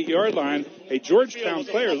 48-yard line. A Georgetown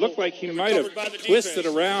player looked like he might have twisted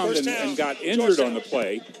around and got injured on the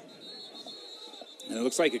play. And it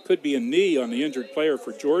looks like it could be a knee on the injured player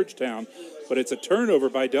for Georgetown, but it's a turnover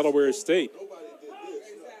by Delaware State.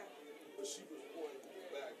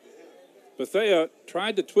 Bethea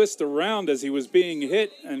tried to twist around as he was being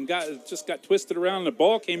hit and just got twisted around. The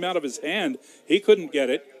ball came out of his hand. He couldn't get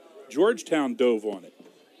it. Georgetown dove on it.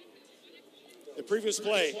 The previous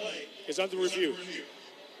play is under review.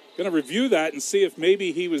 Going to review that and see if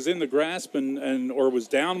maybe he was in the grasp or was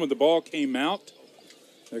down when the ball came out.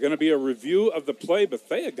 There's going to be a review of the play.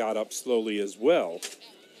 Bethea got up slowly as well.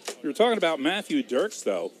 We were talking about Matthew Dirks,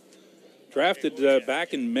 though. Drafted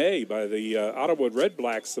back in May by the Ottawa Red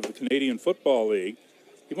Blacks of the Canadian Football League.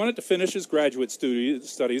 He wanted to finish his graduate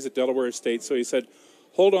studies at Delaware State, so he said,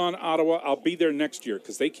 hold on, Ottawa, I'll be there next year,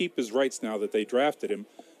 because they keep his rights now that they drafted him,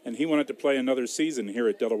 and he wanted to play another season here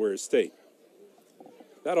at Delaware State.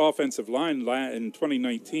 That offensive line in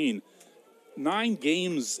 2019, 9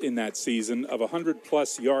 games in that season of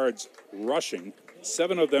 100-plus yards rushing,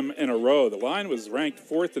 7 of them in a row. The line was ranked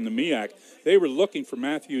 4th in the MEAC. They were looking for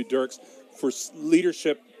Matthew Dirks for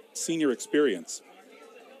leadership, senior experience.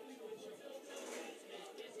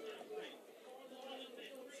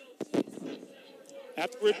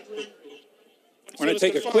 We're going to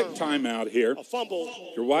take a quick timeout here. A fumble.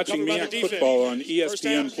 You're watching MEAC football on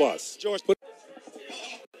ESPN+.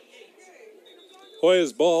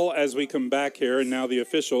 Hoya's ball as we come back here, and now the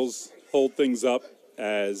officials hold things up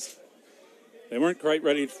as they weren't quite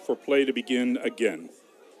ready for play to begin again.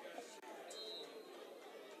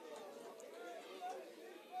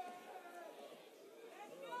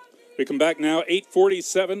 We come back now,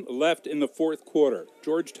 8:47 left in the fourth quarter.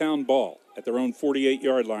 Georgetown ball at their own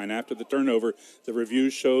 48-yard line. After the turnover, the review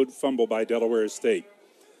showed fumble by Delaware State.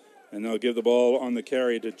 And they'll give the ball on the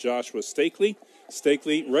carry to Joshua Stakely.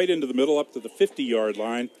 Stakely right into the middle up to the 50-yard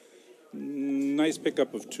line. Nice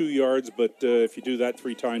pickup of 2 yards, but if you do that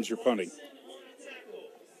 3 times, you're punting.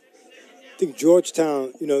 I think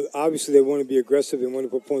Georgetown, obviously they want to be aggressive and want to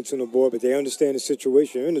put points on the board, but they understand the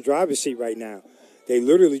situation. They're in the driver's seat right now. They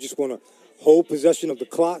literally just want to hold possession of the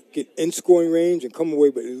clock, get in scoring range, and come away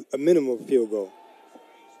with a minimum field goal.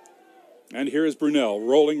 And here is Brunel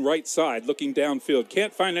rolling right side, looking downfield.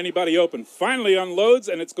 Can't find anybody open. Finally unloads,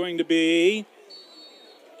 and it's going to be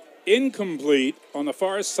incomplete on the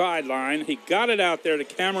far sideline. He got it out there to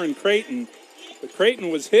Cameron Creighton. But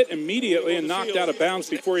Creighton was hit immediately and knocked out of bounds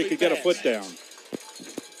before he could get a foot down.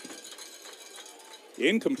 The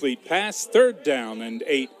incomplete pass, 3rd down and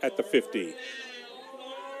 8 at the 50.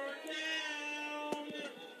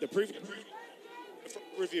 The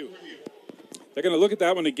review. They're going to look at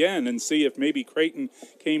that one again and see if maybe Creighton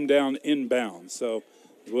came down inbounds. So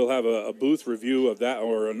we'll have a booth review of that,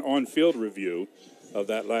 or an on-field review of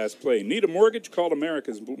that last play. Need a mortgage? Call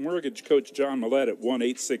America's Mortgage Coach John Millett at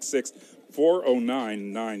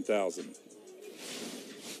 1-866-409-9000.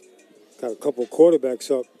 Got a couple of quarterbacks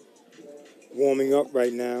up, warming up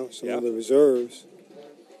right now, some of the reserves.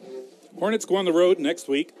 Hornets go on the road next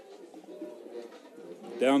week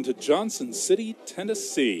down to Johnson City,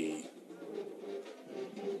 Tennessee.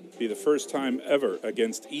 Be the first time ever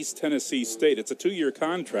against East Tennessee State. It's a 2-year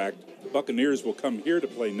contract. The Buccaneers will come here to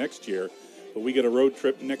play next year, but we get a road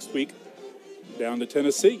trip next week down to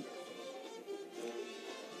Tennessee.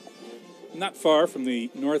 Not far from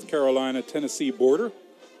the North Carolina-Tennessee border.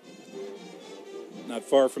 Not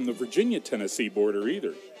far from the Virginia-Tennessee border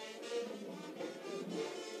either.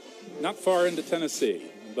 Not far into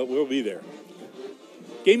Tennessee, but we'll be there.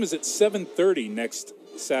 Game is at 7:30 next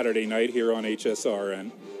Saturday night here on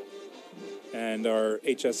HSRN. And our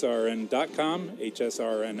HSRN.com,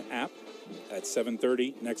 HSRN app at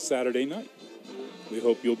 7:30 next Saturday night. We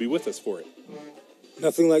hope you'll be with us for it.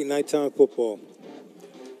 Nothing like nighttime football.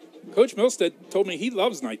 Coach Milstead told me he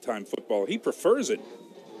loves nighttime football. He prefers it.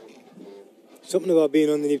 Something about being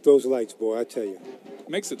underneath those lights, boy, I tell you.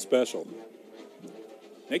 Makes it special.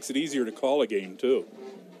 Makes it easier to call a game, too.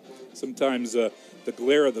 Sometimes the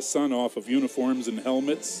glare of the sun off of uniforms and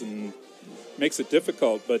helmets and makes it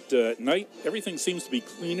difficult, but at night, everything seems to be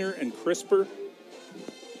cleaner and crisper.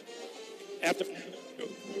 After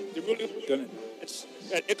the ruling, it's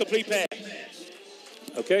an incomplete pass.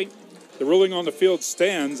 Okay. The ruling on the field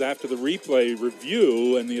stands after the replay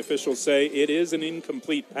review, and the officials say it is an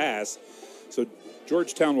incomplete pass. So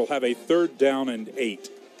Georgetown will have a 3rd down and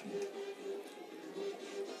 8.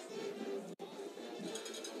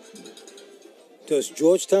 Does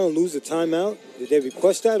Georgetown lose a timeout? Did they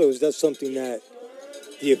request that, or is that something that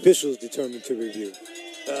the officials determined to review?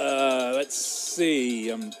 Let's see.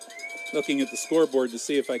 I'm looking at the scoreboard to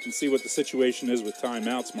see if I can see what the situation is with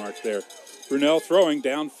timeouts marked there. Brunell throwing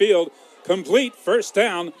downfield. Complete, 1st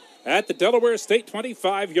down at the Delaware State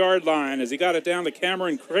 25-yard line. As he got it down to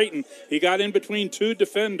Cameron Creighton, he got in between 2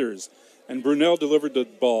 defenders, and Brunell delivered the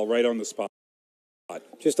ball right on the spot.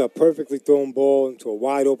 Just a perfectly thrown ball into a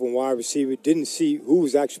wide-open wide receiver. Didn't see who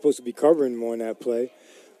was actually supposed to be covering him on that play.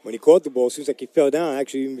 When he caught the ball, it seems like he fell down,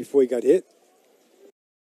 actually, even before he got hit.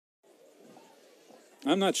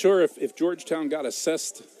 I'm not sure if Georgetown got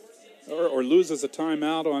assessed or loses a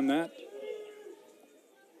timeout on that.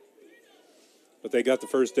 But they got the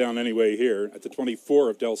 1st down anyway here at the 24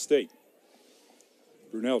 of Del State.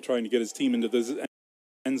 Brunell trying to get his team into the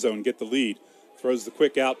end zone, get the lead. Throws the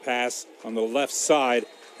quick out pass on the left side,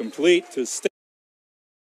 complete to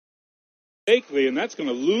Stakely, and that's going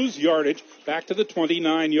to lose yardage back to the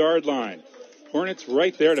 29-yard line. Hornets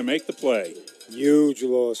right there to make the play. Huge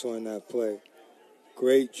loss on that play.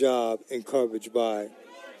 Great job in coverage by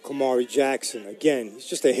Kamari Jackson. Again, he's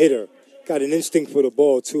just a hitter. Got an instinct for the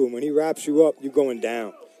ball, too. And when he wraps you up, you're going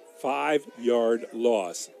down. 5-yard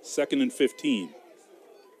loss. 2nd and 15.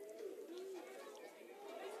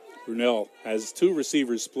 Brunell has 2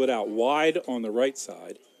 receivers split out wide on the right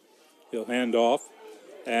side. He'll hand off.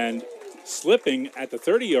 And slipping at the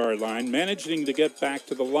 30-yard line, managing to get back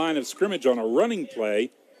to the line of scrimmage on a running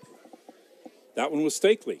play. That one was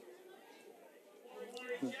Stakely.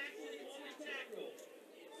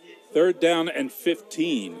 3rd down and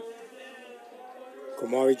 15.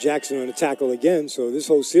 Kamari Jackson on the tackle again. So this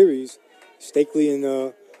whole series, Stakely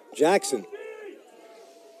and Jackson.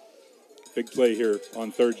 Big play here on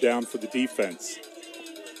 3rd down for the defense.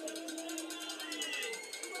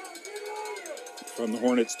 From the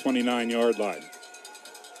Hornets' 29-yard line.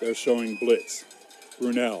 They're showing blitz.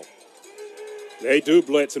 Brunell. They do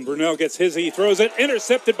blitz, and Brunell gets his. He throws it.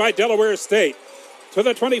 Intercepted by Delaware State to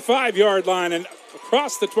the 25-yard line and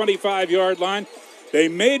across the 25-yard line. They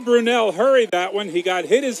made Brunell hurry that one. He got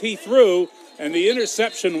hit as he threw, and the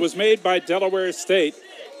interception was made by Delaware State.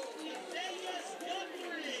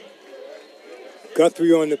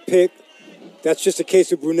 Guthrie on the pick. That's just a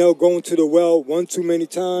case of Brunell going to the well one too many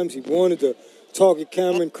times. He wanted to target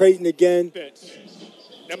Cameron Creighton again.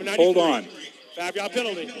 Number 93. Hold on. 5-yard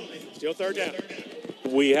penalty. Still 3rd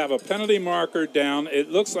down. We have a penalty marker down.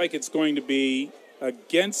 It looks like it's going to be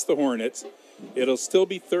against the Hornets. It'll still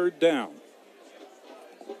be 3rd down.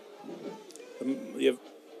 The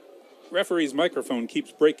referee's microphone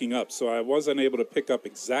keeps breaking up, so I wasn't able to pick up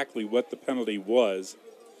exactly what the penalty was.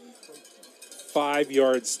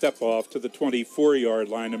 5-yard step off to the 24-yard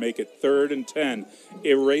line to make it 3rd and 10.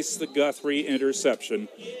 Erase the Guthrie interception.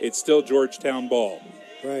 It's still Georgetown ball.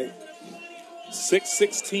 Right.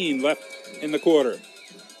 6:16 left in the quarter.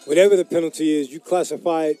 Whatever the penalty is, you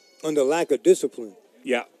classify it under lack of discipline.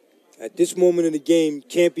 Yeah. At this moment in the game,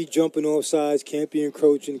 can't be jumping off sides, can't be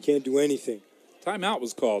encroaching, can't do anything. Timeout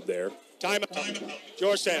was called there. Timeout.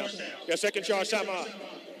 Georgetown. Your 2nd charge timeout.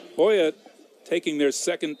 Hoya taking their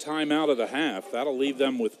 2nd timeout of the half. That'll leave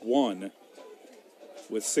them with 1,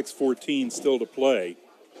 with 6:14 still to play.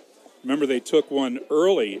 Remember, they took one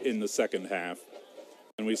early in the 2nd half,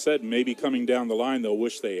 and we said maybe coming down the line they'll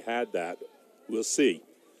wish they had that. We'll see.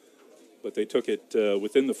 but they took it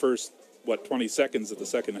within the first, 20 seconds of the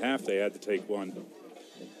second half. They had to take one.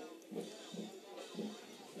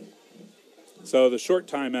 So the short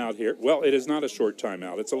timeout here, well, it is not a short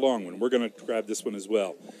timeout. It's a long one. We're going to grab this one as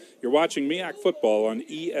well. You're watching MEAC football on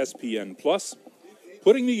ESPN+,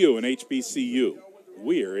 putting the U in HBCU.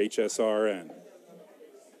 We're HSRN.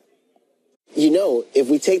 You know, if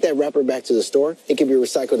we take that wrapper back to the store, it can be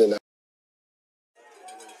recycled in.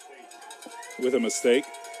 With a mistake,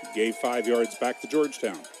 gave 5 yards back to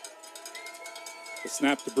Georgetown. The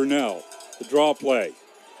snap to Brunell. The draw play.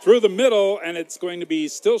 Through the middle, and it's going to be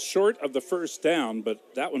still short of the first down,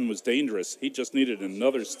 but that one was dangerous. He just needed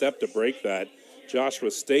another step to break that. Joshua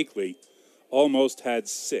Stakely almost had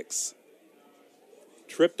 6.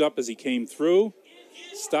 Tripped up as he came through.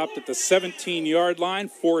 Stopped at the 17-yard line.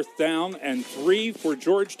 4th down and 3 for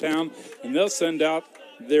Georgetown, and they'll send out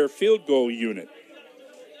their field goal unit.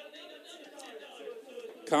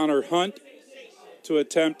 Connor Hunt to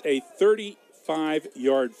attempt a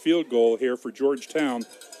 35-yard field goal here for Georgetown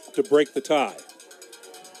to break the tie.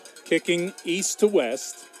 Kicking east to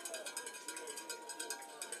west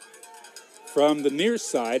from the near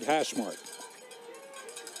side hash mark.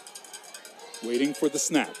 Waiting for the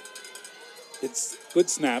snap. It's good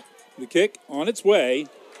snap. The kick on its way.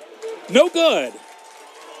 No good.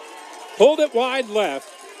 Pulled it wide left.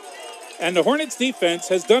 And the Hornets defense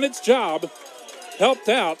has done its job. Helped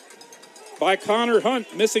out by Connor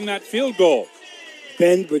Hunt missing that field goal.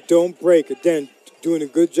 Bend but don't break. Again, doing a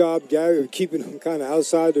good job, Gary, of keeping them kind of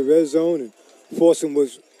outside the red zone and forcing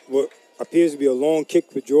what appears to be a long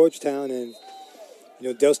kick for Georgetown. And,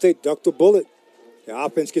 Del State ducked the bullet. The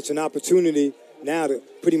offense gets an opportunity now to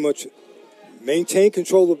pretty much maintain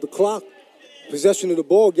control of the clock, possession of the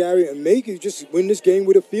ball, Gary, and make you just win this game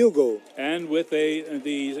with a field goal. And with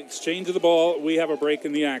the exchange of the ball, we have a break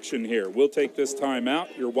in the action here. We'll take this time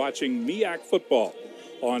out. You're watching MEAC football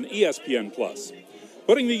on ESPN+.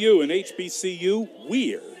 Putting the U in HBCU,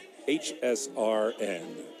 we're HSRN.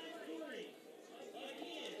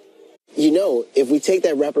 You know, if we take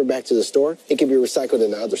that wrapper back to the store, it can be recycled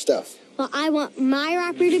into other stuff. Well, I want my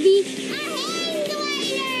wrapper to be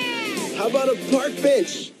How about a park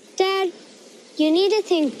bench? Dad, you need to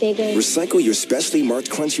think bigger. Recycle your specially marked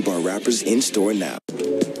Crunchy Bar wrappers in store now.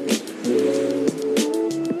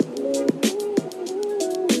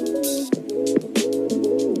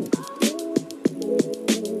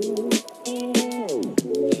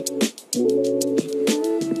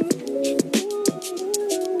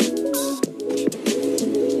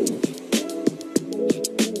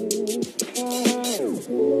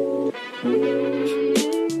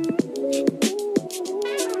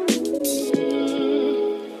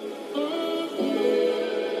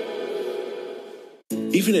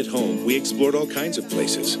 Even at home, we explored all kinds of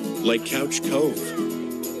places, like Couch Cove.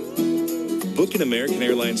 Book an American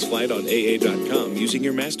Airlines flight on AA.com using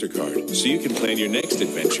your MasterCard so you can plan your next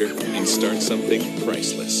adventure and start something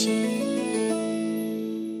priceless.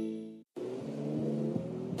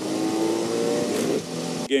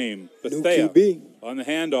 Game. Bethea on the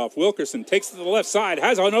handoff. Wilkerson takes it to the left side,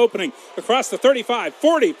 has an opening across the 35,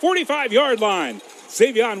 40, 45-yard line.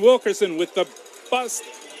 Xavion Wilkerson with the bust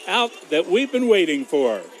out that we've been waiting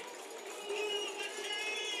for.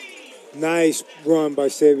 Nice run by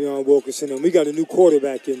Xavion Wilkerson, and we got a new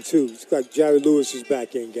quarterback in, too. It's like Jared Lewis is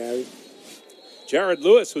back in, Gary. Jared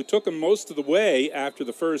Lewis, who took him most of the way after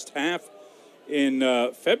the first half in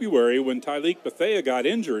February when Tyleek Bethea got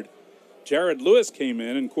injured. Jared Lewis came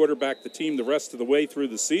in and quarterbacked the team the rest of the way through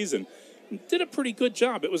the season. And did a pretty good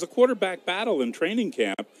job. It was a quarterback battle in training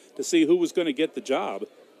camp to see who was going to get the job.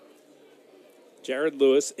 Jared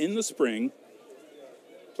Lewis in the spring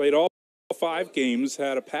played all 5 games,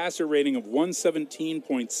 had a passer rating of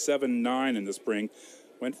 117.79 in the spring,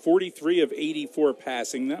 went 43 of 84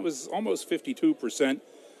 passing. That was almost 52%,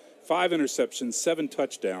 5 interceptions, 7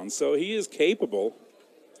 touchdowns. So he is capable.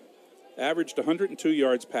 Averaged 102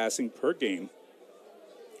 yards passing per game.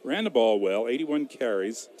 Ran the ball well, 81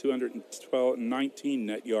 carries, 219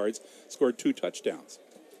 net yards, scored 2 touchdowns.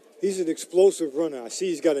 He's an explosive runner. I see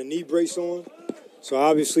he's got a knee brace on, so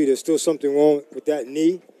obviously there's still something wrong with that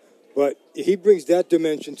knee. But he brings that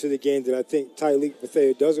dimension to the game that I think Tyleek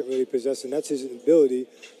Bethea doesn't really possess, and that's his ability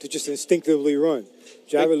to just instinctively run.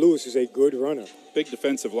 Jared Lewis is a good runner. Big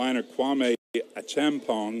defensive liner Kwame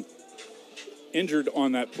Achampong injured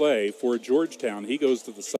on that play for Georgetown. He goes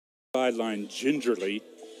to the sideline gingerly.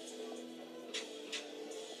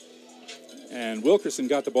 And Wilkerson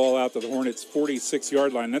got the ball out to the Hornets'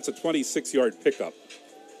 46-yard line. That's a 26-yard pickup.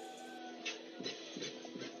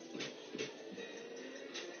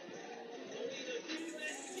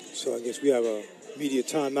 So I guess we have a media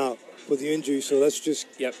timeout for the injury. So let's just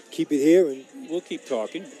keep it here. And we'll keep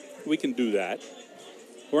talking. We can do that.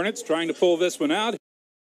 Hornets trying to pull this one out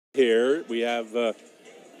here. We have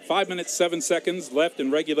 5 minutes, 7 seconds left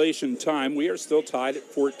in regulation time. We are still tied at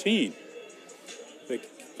 14. They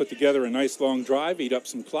put together a nice long drive, eat up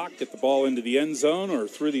some clock, get the ball into the end zone or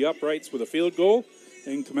through the uprights with a field goal,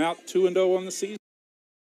 and come out 2-0 on the season.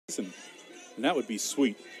 And that would be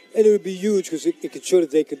sweet. And it would be huge because it could show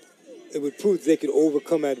that it would prove they could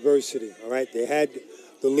overcome adversity, all right? They had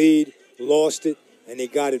the lead, lost it, and they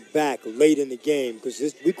got it back late in the game because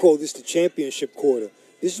we call this the championship quarter.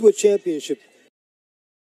 This is what championship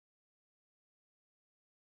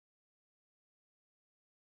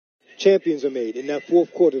champions are made in that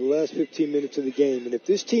fourth quarter, the last 15 minutes of the game. And if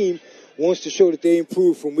this team wants to show that they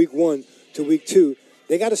improved from week 1 to week 2,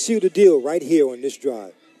 they got to seal the deal right here on this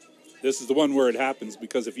drive. This is the one where it happens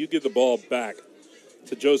because if you give the ball back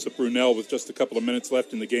to Joseph Brunel with just a couple of minutes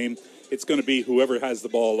left in the game, it's going to be whoever has the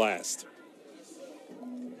ball last.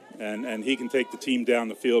 And he can take the team down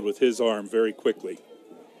the field with his arm very quickly.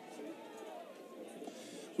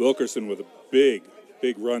 Wilkerson with a big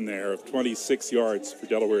run there of 26 yards for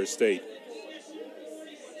Delaware State.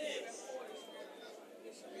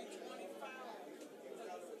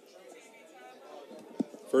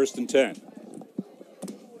 First and 10.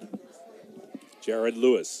 Jared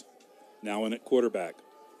Lewis now in at quarterback.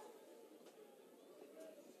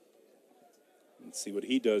 Let's see what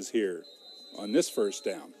he does here on this first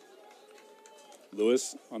down.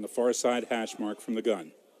 Lewis on the far side hash mark from the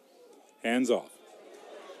gun. Hands off.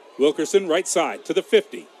 Wilkerson, right side to the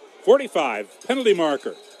 50. 45, penalty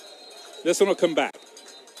marker. This one will come back.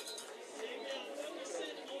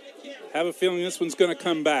 Have a feeling this one's going to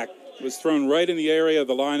come back. It was thrown right in the area of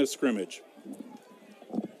the line of scrimmage.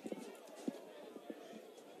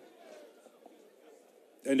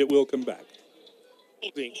 And it will come back.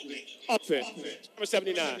 Holding. Offense. Number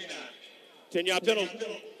 79. 10-yard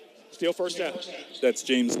penalty. Still first down. That's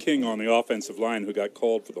James King on the offensive line who got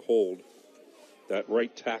called for the hold. That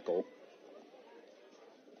right tackle.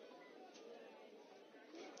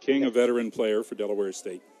 King, a veteran player for Delaware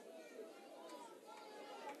State.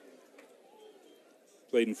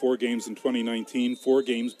 Played in 4 games in 2019, 4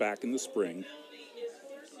 games back in the spring.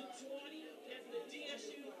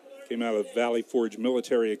 Came out of Valley Forge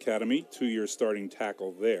Military Academy, 2-year starting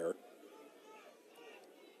tackle there.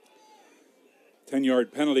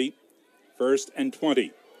 10-yard penalty, first and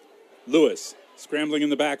 20. Lewis scrambling in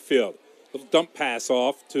the backfield. Little dump pass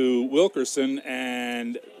off to Wilkerson,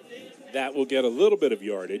 and that will get a little bit of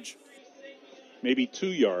yardage, maybe 2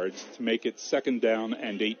 yards to make it second down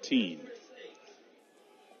and 18.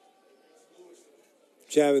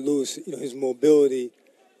 Jared Lewis, his mobility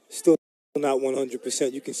still not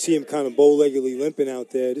 100%. You can see him kind of bow-leggedly limping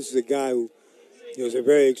out there. This is a guy who is a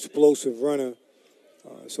very explosive runner.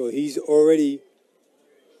 So he's already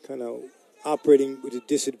kind of operating with a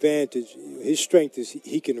disadvantage. His strength is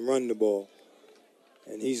he can run the ball,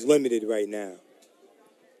 and he's limited right now.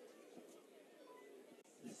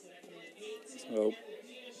 So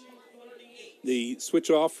the switch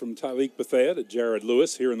off from Tyleek Bethea to Jared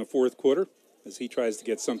Lewis here in the fourth quarter as he tries to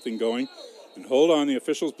get something going. And hold on, the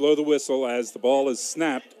officials blow the whistle as the ball is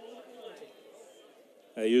snapped.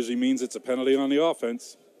 That usually means it's a penalty on the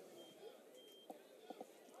offense.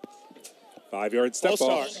 5-yard step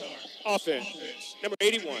All-star. off. Offense. Number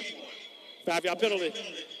 81. 5-yard penalty.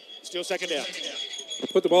 Still second down.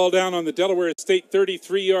 Put the ball down on the Delaware State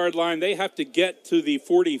 33-yard line. They have to get to the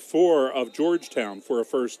 44 of Georgetown for a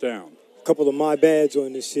first down. A couple of my bads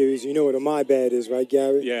on this series. You know what a my bad is, right,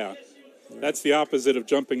 Gary? Yeah. That's the opposite of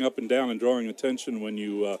jumping up and down and drawing attention when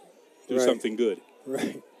you do something good.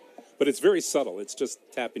 Right. But it's very subtle. It's just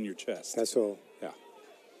tapping your chest. That's all. Yeah.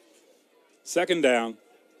 Second down.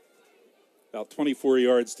 About 24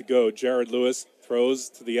 yards to go. Jared Lewis throws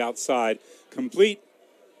to the outside. Complete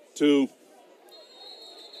to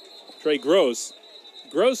Trey Gross.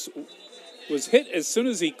 Gross was hit as soon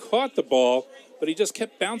as he caught the ball, but he just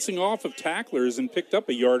kept bouncing off of tacklers and picked up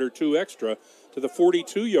a yard or two extra to the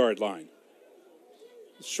 42-yard line.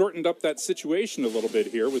 Shortened up that situation a little bit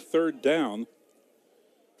here with third down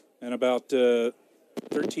and about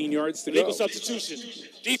 13 yards to go. Illegal substitution.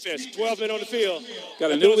 Defense, 12 men on the field.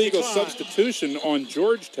 Got an illegal substitution on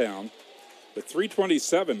Georgetown with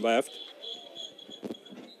 3:27 left.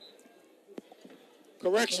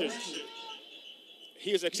 Correction.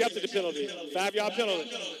 He has accepted the penalty. 5-yard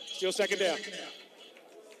penalty. Still second down.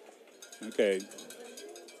 Okay.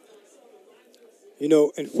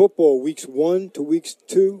 In football, weeks 1 to weeks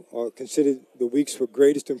 2 are considered the weeks for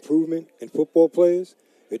greatest improvement in football players.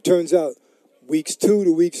 It turns out weeks 2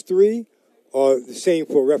 to weeks 3 are the same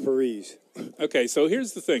for referees. Okay, so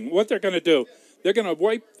here's the thing. What they're going to do, they're going to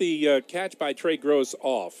wipe the catch by Trey Gross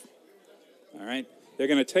off. All right? They're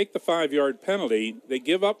going to take the 5-yard penalty. They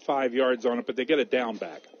give up 5 yards on it, but they get it down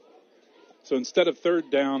back. So instead of 3rd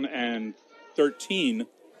down and 13,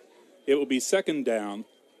 it will be 2nd down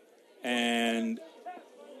and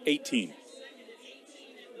 18.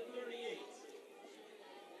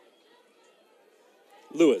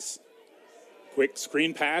 Lewis. Quick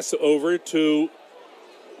screen pass over to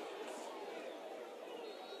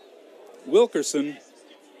Wilkerson.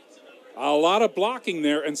 A lot of blocking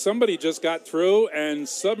there, and somebody just got through and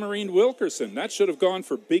submarined Wilkerson. That should have gone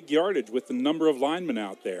for big yardage with the number of linemen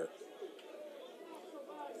out there.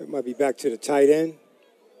 It might be back to the tight end.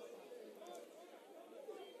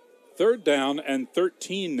 3rd down and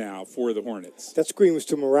 13 now for the Hornets. That screen was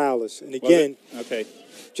to Morales. And again, okay,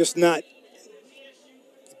 just not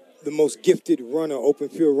the most gifted runner, open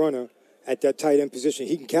field runner at that tight end position.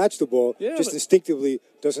 He can catch the ball, just instinctively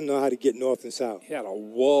doesn't know how to get north and south. He had a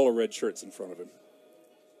wall of red shirts in front of him.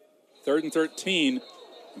 3rd and 13.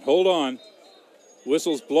 And hold on.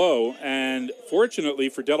 Whistles blow. And fortunately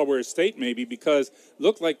for Delaware State, maybe, because it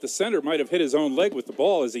looked like the center might have hit his own leg with the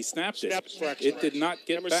ball as he snapped it. It did not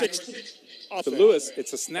get back to Lewis.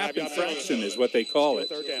 It's a snap infraction is what they call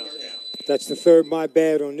it. That's the 3rd my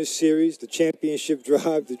bad on this series, the championship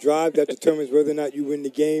drive, the drive that determines whether or not you win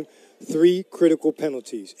the game. 3 critical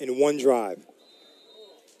penalties in 1 drive.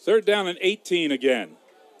 3rd down and 18 again.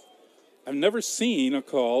 I've never seen a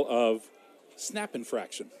call of snap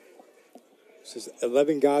infraction. Says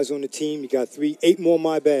 11 guys on the team. You got 8 more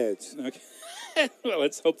my bads. Okay. Well,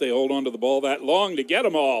 let's hope they hold on to the ball that long to get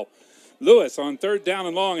them all. Lewis on 3rd down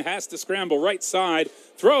and long has to scramble right side.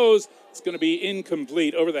 Throws. It's going to be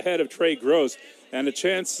incomplete over the head of Trey Gross. And a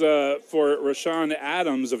chance for Rashawn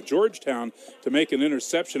Adams of Georgetown to make an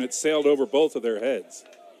interception. It sailed over both of their heads.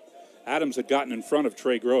 Adams had gotten in front of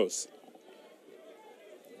Trey Gross.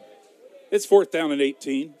 It's 4th down and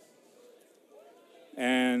 18.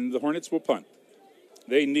 And the Hornets will punt.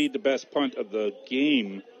 They need the best punt of the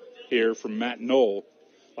game here from Matt Knoll.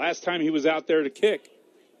 Last time he was out there to kick,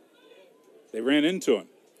 they ran into him.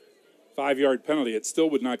 5-yard penalty. It still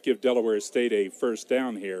would not give Delaware State a 1st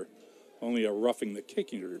down here. Only a roughing the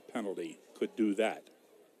kicker penalty could do that.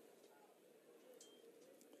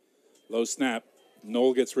 Low snap.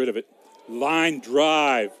 Knoll gets rid of it. Line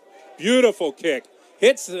drive. Beautiful kick.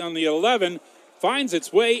 Hits on the 11. Finds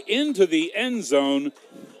its way into the end zone.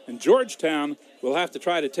 And Georgetown will have to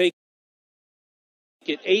try to take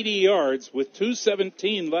it 80 yards with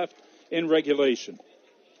 2:17 left in regulation.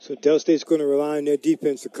 So Del State's going to rely on their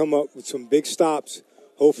defense to come up with some big stops,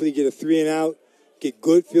 hopefully get a 3 and out, get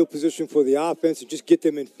good field position for the offense, and just get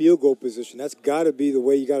them in field goal position. That's got to be the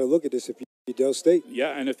way you got to look at this if you're Del State.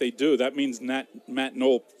 Yeah, and if they do, that means Matt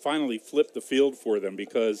Knoll finally flipped the field for them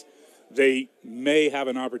because they may have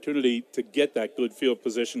an opportunity to get that good field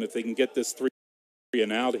position if they can get this 3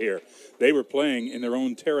 and out here. They were playing in their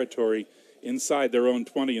own territory inside their own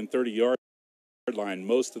 20 and 30-yard line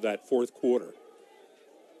most of that 4th quarter.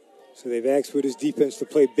 So they've asked for this defense to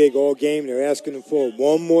play big all game. They're asking them for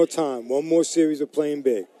one more time, one more series of playing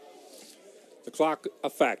big. The clock a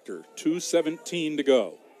factor, 2:17 to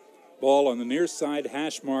go. Ball on the near side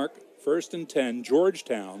hash mark, 1st and 10,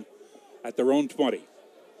 Georgetown at their own 20.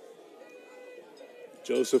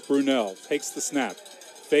 Joseph Brunel takes the snap,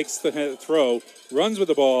 fakes the throw, runs with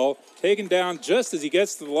the ball, taken down just as he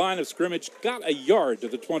gets to the line of scrimmage, got a yard to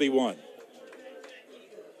the 21.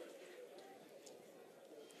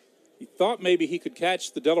 He thought maybe he could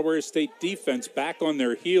catch the Delaware State defense back on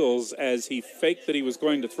their heels as he faked that he was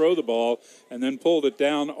going to throw the ball and then pulled it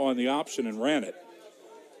down on the option and ran it.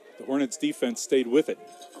 The Hornets defense stayed with it.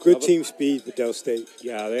 Good team speed for Del State.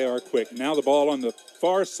 Yeah, they are quick. Now the ball on the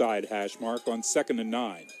far side hash mark on 2nd and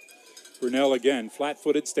 9. Brunel again,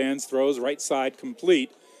 flat-footed, stands, throws, right side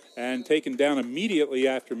complete, and taken down immediately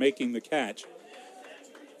after making the catch.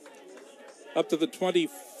 Up to the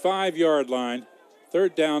 25-yard line,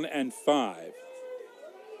 3rd down and 5.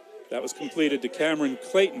 That was completed to Cameron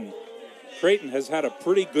Clayton. Clayton has had a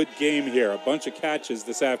pretty good game here, a bunch of catches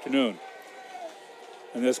this afternoon.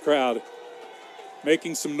 And this crowd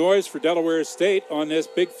making some noise for Delaware State on this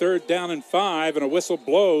big 3rd down and 5, and a whistle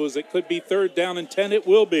blows. It could be 3rd down and 10. It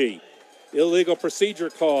will be. Illegal procedure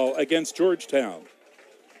call against Georgetown.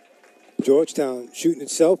 Georgetown shooting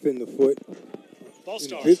itself in the foot.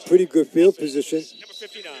 Pretty good field position. Number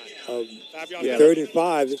 59. 3rd and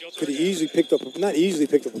 5 could have easily picked up, not easily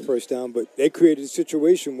picked up a 1st down, but they created a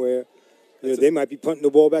situation where they might be punting the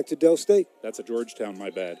ball back to Del State. That's a Georgetown, my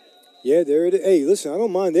bad. Yeah, there it is. Hey, listen, I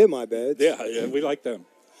don't mind their my bad. Yeah, we like them.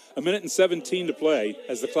 A minute and 17 to play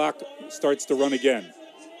as the clock starts to run again.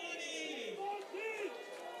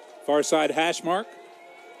 Far side hash mark.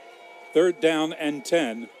 3rd down and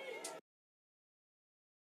 10.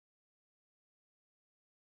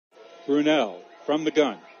 Brunel from the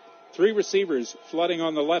gun. 3 receivers flooding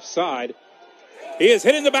on the left side. He is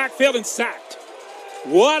hit in the backfield and sacked.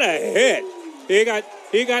 What a hit. He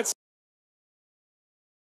got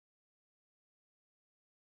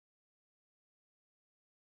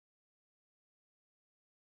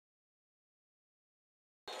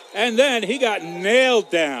and then he got nailed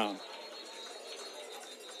down.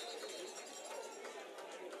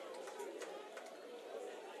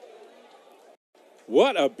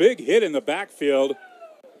 What a big hit in the backfield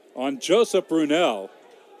on Joseph Brunel.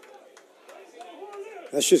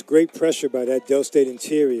 That's just great pressure by that Del State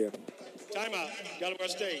interior. Timeout, Delaware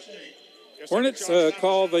State. Hornets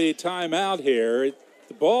call the timeout here.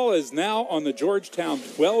 The ball is now on the Georgetown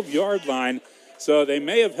 12-yard line, so they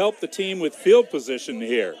may have helped the team with field position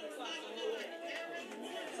here.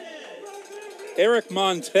 Eric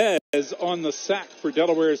Montez on the sack for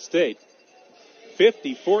Delaware State.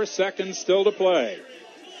 54 seconds still to play.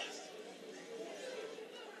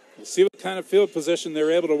 We'll see what kind of field position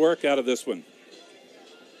they're able to work out of this one.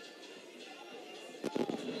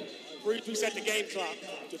 Reset the game clock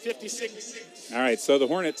to 56. All right, so the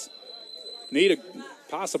Hornets need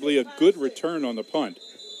possibly a good return on the punt.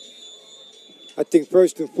 I think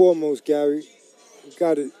first and foremost, Gary,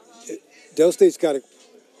 Del State's got to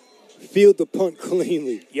field the punt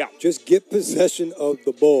cleanly. Yeah. Just get possession of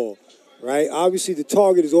the ball, right? Obviously, the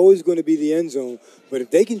target is always going to be the end zone, but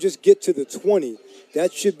if they can just get to the 20,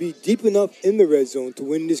 that should be deep enough in the red zone to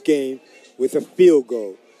win this game with a field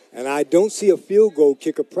goal. And I don't see a field goal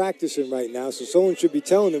kicker practicing right now, so someone should be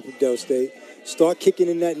telling them from Del State, start kicking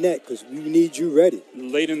in that net because we need you ready.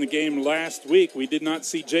 Late in the game last week, we did not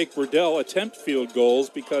see Jake Burdell attempt field goals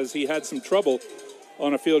because he had some trouble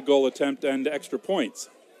on a field goal attempt and extra points.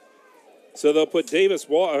 So they'll put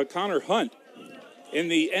Connor Hunt in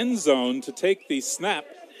the end zone to take the snap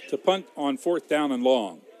to punt on 4th down and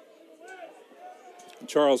long.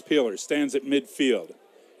 Charles Peeler stands at midfield.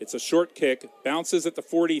 It's a short kick, bounces at the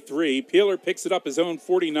 43. Peeler picks it up his own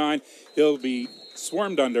 49. He'll be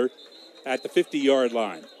swarmed under at the 50-yard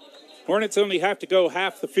line. Hornets only have to go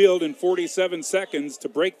half the field in 47 seconds to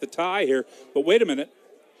break the tie here. But wait a minute.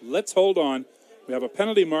 Let's hold on. We have a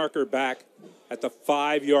penalty marker back at the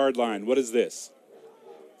 5-yard line. What is this?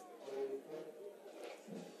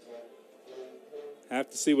 Have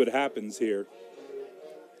to see what happens here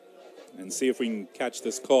and see if we can catch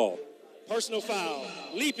this call. Personal foul,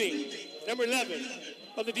 leaping, number 11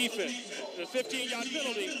 of the defense. The 15-yard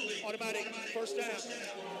penalty, automatic first down.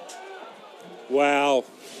 Wow.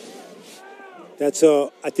 That's,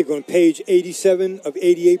 I think, on page 87 of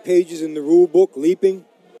 88 pages in the rule book, leaping.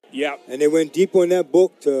 Yeah. And they went deep on that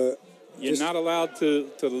book to... You're not allowed to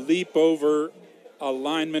leap over a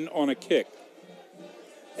lineman on a kick.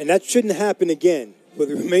 And that shouldn't happen again for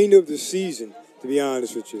the remainder of the season, to be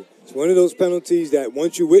honest with you. It's one of those penalties that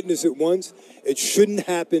once you witness it once, it shouldn't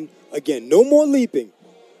happen again. No more leaping.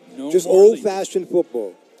 Just old-fashioned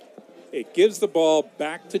football. It gives the ball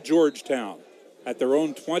back to Georgetown at their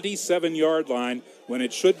own 27-yard line when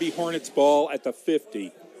it should be Hornets ball at the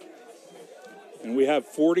 50. And we have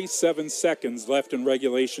 47 seconds left in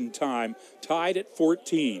regulation time, tied at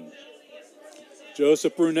 14.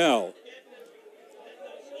 Joseph Brunel,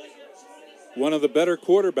 one of the better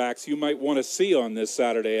quarterbacks you might want to see on this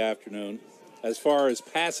Saturday afternoon as far as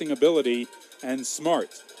passing ability and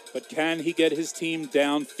smarts. But can he get his team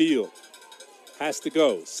downfield? Has to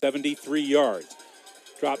go 73 yards.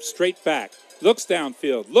 Drops straight back. Looks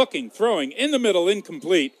downfield. Looking, throwing, in the middle,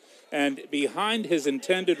 incomplete. And behind his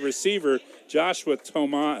intended receiver, Joshua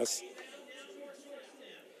Tomas.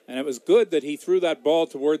 And it was good that he threw that ball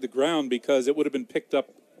toward the ground because it would have been picked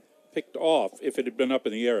off if it had been up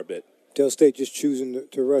in the air a bit. Del State just choosing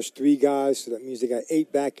to rush 3 guys, so that means they got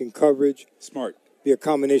 8 back in coverage. Smart. Be a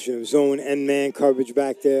combination of zone and man coverage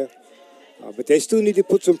back there. But they still need to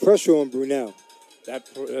put some pressure on Brunel.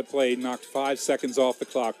 That play knocked 5 seconds off the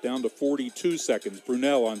clock, down to 42 seconds.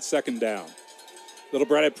 Brunel on 2nd down. Little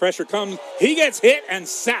Brad, pressure comes. He gets hit and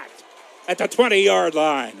sacked at the 20-yard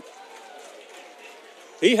line.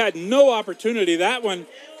 He had no opportunity. That one.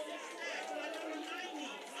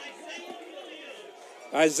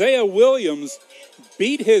 Isaiah Williams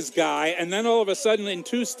beat his guy, and then all of a sudden in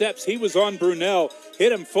 2 steps he was on Brunel,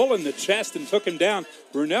 hit him full in the chest and took him down.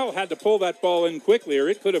 Brunel had to pull that ball in quickly or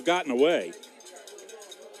it could have gotten away.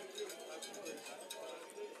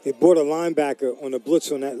 They brought a linebacker on a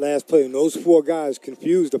blitz on that last play, and those 4 guys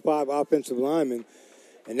confused the 5 offensive linemen,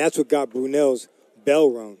 And that's what got Brunel's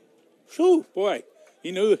bell rung. Whew, boy,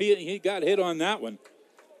 he knew he got hit on that one.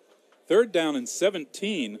 3rd down and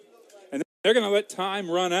 17, and they're going to let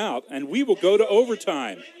time run out, and we will go to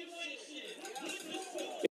overtime.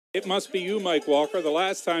 It must be you, Mike Walker. The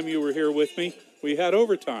last time you were here with me, we had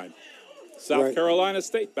overtime. South Carolina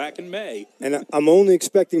State back in May. And I'm only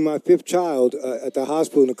expecting my 5th child at the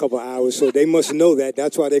hospital in a couple of hours, so they must know that.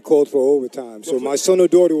 That's why they called for overtime. So my son or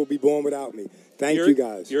daughter will be born without me. Thank you,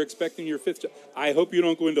 guys. You're expecting your 5th child. I hope you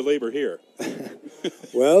don't go into labor here.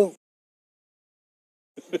 Well,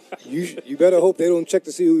 you better hope they don't check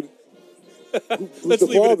to see who's Let's the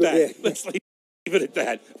leave it at father that. there. Let's leave it at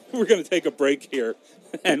that. We're going to take a break here,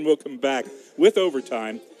 and we'll come back with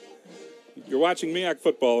overtime. You're watching MEAC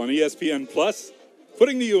Football on ESPN Plus,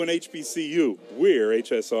 putting the U in HBCU. We're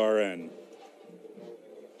HSRN.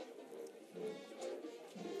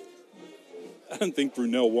 I don't think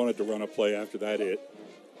Brunel wanted to run a play after that hit.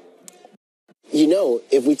 You know,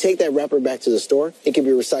 if we take that wrapper back to the store, it can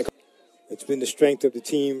be recycled. It's been the strength of the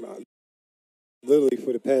team literally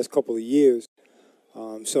for the past couple of years.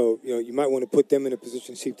 So, you might want to put them in a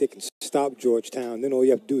position to see if they can stop Georgetown. Then all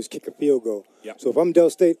you have to do is kick a field goal. Yep. So if I'm Del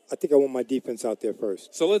State, I think I want my defense out there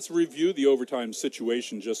first. So let's review the overtime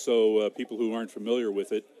situation just so people who aren't familiar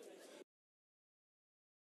with it.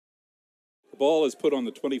 The ball is put on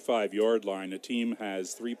the 25-yard line. A team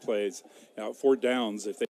has 3 plays, 4 downs.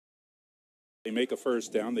 If they make a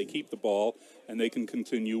first down, they keep the ball, and they can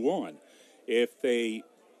continue on. If they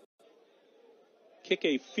kick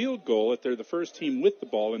a field goal, if they're the first team with the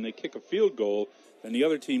ball and they kick a field goal, then the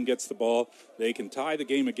other team gets the ball. They can tie the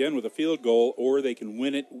game again with a field goal, or they can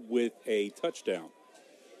win it with a touchdown.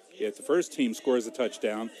 If the first team scores a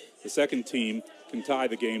touchdown, the second team can tie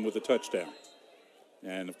the game with a touchdown.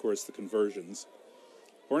 And, of course, the conversions.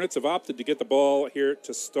 Hornets have opted to get the ball here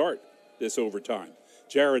to start this overtime.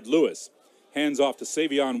 Jared Lewis hands off to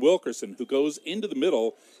Savion Wilkerson, who goes into the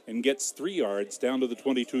middle and gets 3 yards down to the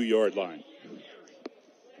 22-yard line.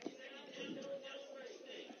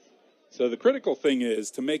 So the critical thing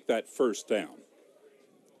is to make that first down.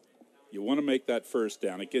 You want to make that first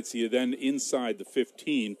down. It gets you then inside the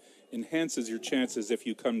 15, enhances your chances if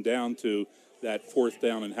you come down to that 4th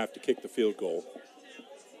down and have to kick the field goal.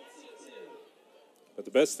 But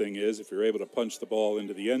the best thing is if you're able to punch the ball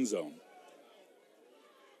into the end zone.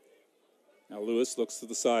 Now Lewis looks to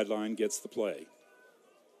the sideline, gets the play.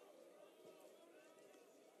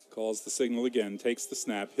 Calls the signal again, takes the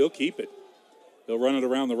snap. He'll keep it. He'll run it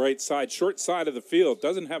around the right side, short side of the field.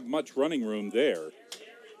 Doesn't have much running room there.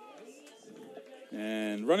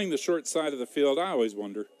 And running the short side of the field, I always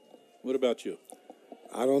wonder, what about you?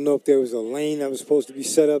 I don't know if there was a lane that was supposed to be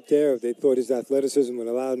set up there, if they thought his athleticism would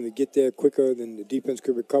allow him to get there quicker than the defense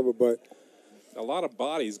could recover, but a lot of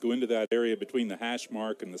bodies go into that area between the hash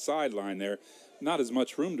mark and the sideline there. Not as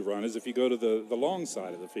much room to run as if you go to the long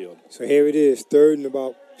side of the field. So here it is, 3rd and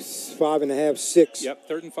about 5.5, 6. Yep,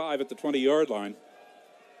 3rd and 5 at the 20-yard line.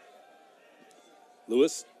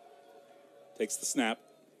 Lewis takes the snap,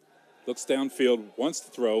 looks downfield, wants to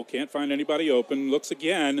throw, can't find anybody open, looks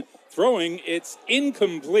again, throwing, it's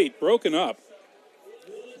incomplete, broken up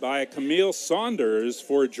by Camille Saunders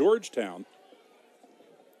for Georgetown.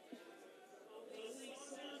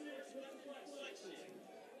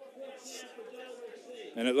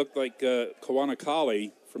 And it looked like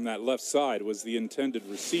Kawanakali from that left side was the intended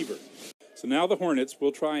receiver. So now the Hornets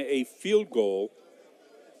will try a field goal.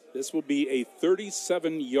 This will be a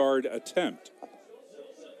 37-yard attempt.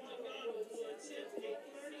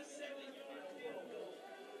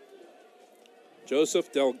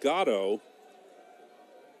 Joseph Delgado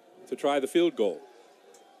to try the field goal.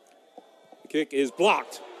 The kick is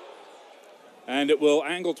blocked. And it will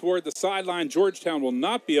angle toward the sideline. Georgetown will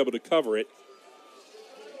not be able to cover it.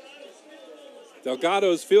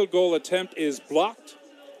 Delgado's field goal attempt is blocked.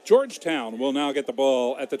 Georgetown will now get the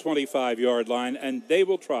ball at the 25-yard line, and they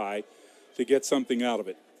will try to get something out of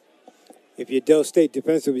it. If you're Del State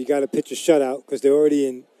defensively, you got to pitch a shutout because they're already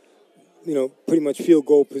in, pretty much field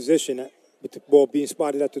goal position with the ball being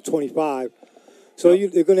spotted at the 25. So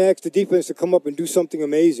they're going to ask the defense to come up and do something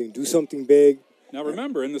amazing, do something big. Now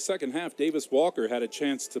remember, in the second half, Davis Walker had a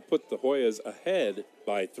chance to put the Hoyas ahead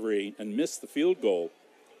by 3 and missed the field goal.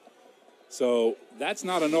 So that's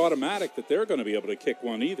not an automatic that they're going to be able to kick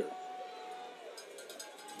one either.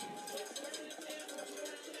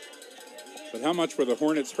 But how much were the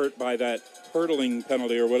Hornets hurt by that hurdling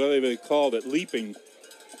penalty, or whatever they called it, leaping?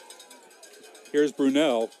 Here's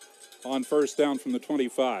Brunel on first down from the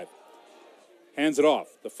 25. Hands it off,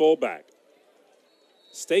 the fullback.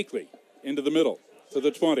 Stakely into the middle to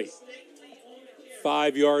the 20.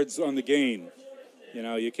 5 yards on the gain. You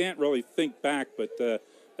know, you can't really think back, but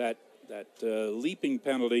that leaping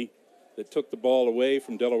penalty that took the ball away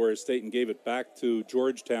from Delaware State and gave it back to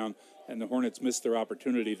Georgetown, and the Hornets missed their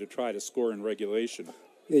opportunity to try to score in regulation.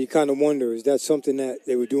 Yeah, you kind of wonder, is that something that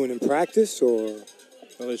they were doing in practice, or?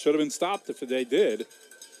 Well, they should have been stopped if they did.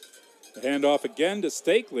 The handoff again to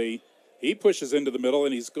Stakely. He pushes into the middle,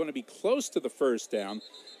 and he's going to be close to the first down.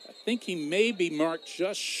 I think he may be marked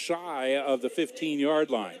just shy of the 15-yard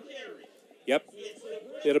line. Yep.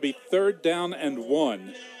 It'll be 3rd down and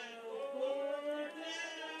 1.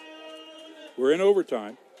 We're in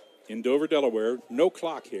overtime in Dover, Delaware. No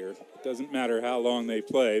clock here. It doesn't matter how long they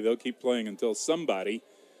play. They'll keep playing until somebody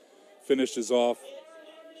finishes off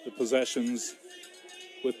the possessions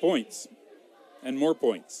with points and more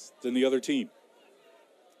points than the other team.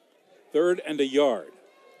 3rd and a yard.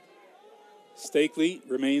 Stakely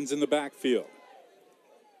remains in the backfield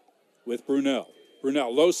with Brunel.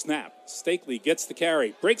 Brunel, low snap. Stakely gets the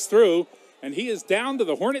carry, breaks through, and he is down to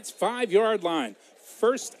the Hornets' 5-yard line.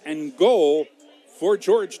 1st and goal for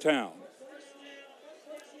Georgetown.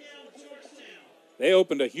 They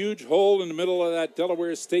opened a huge hole in the middle of that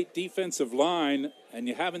Delaware State defensive line, and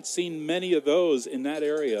you haven't seen many of those in that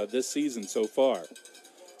area this season so far.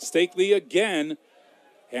 Stakely again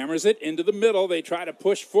hammers it into the middle. They try to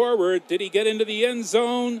push forward. Did he get into the end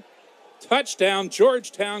zone? Touchdown,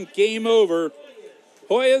 Georgetown, game over.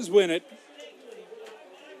 Hoyas win it.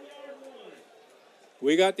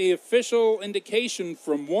 We got the official indication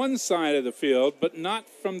from one side of the field, but not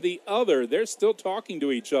from the other. They're still talking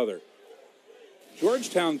to each other.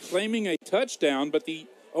 Georgetown claiming a touchdown, but the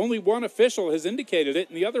only one official has indicated it,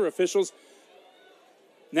 and the other officials,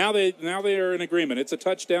 now they are in agreement. It's a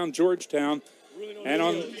touchdown, Georgetown. And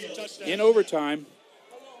in overtime,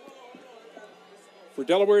 for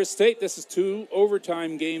Delaware State, this is 2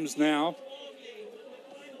 overtime games now.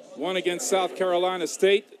 One against South Carolina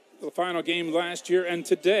State, the final game last year, and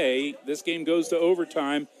today this game goes to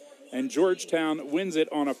overtime, and Georgetown wins it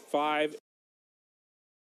on a 5-yard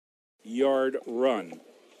run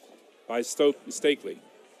by Stakely.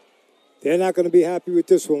 They're not going to be happy with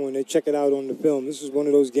this one when they check it out on the film. This is one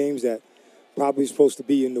of those games that probably is supposed to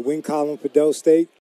be in the win column for Del State.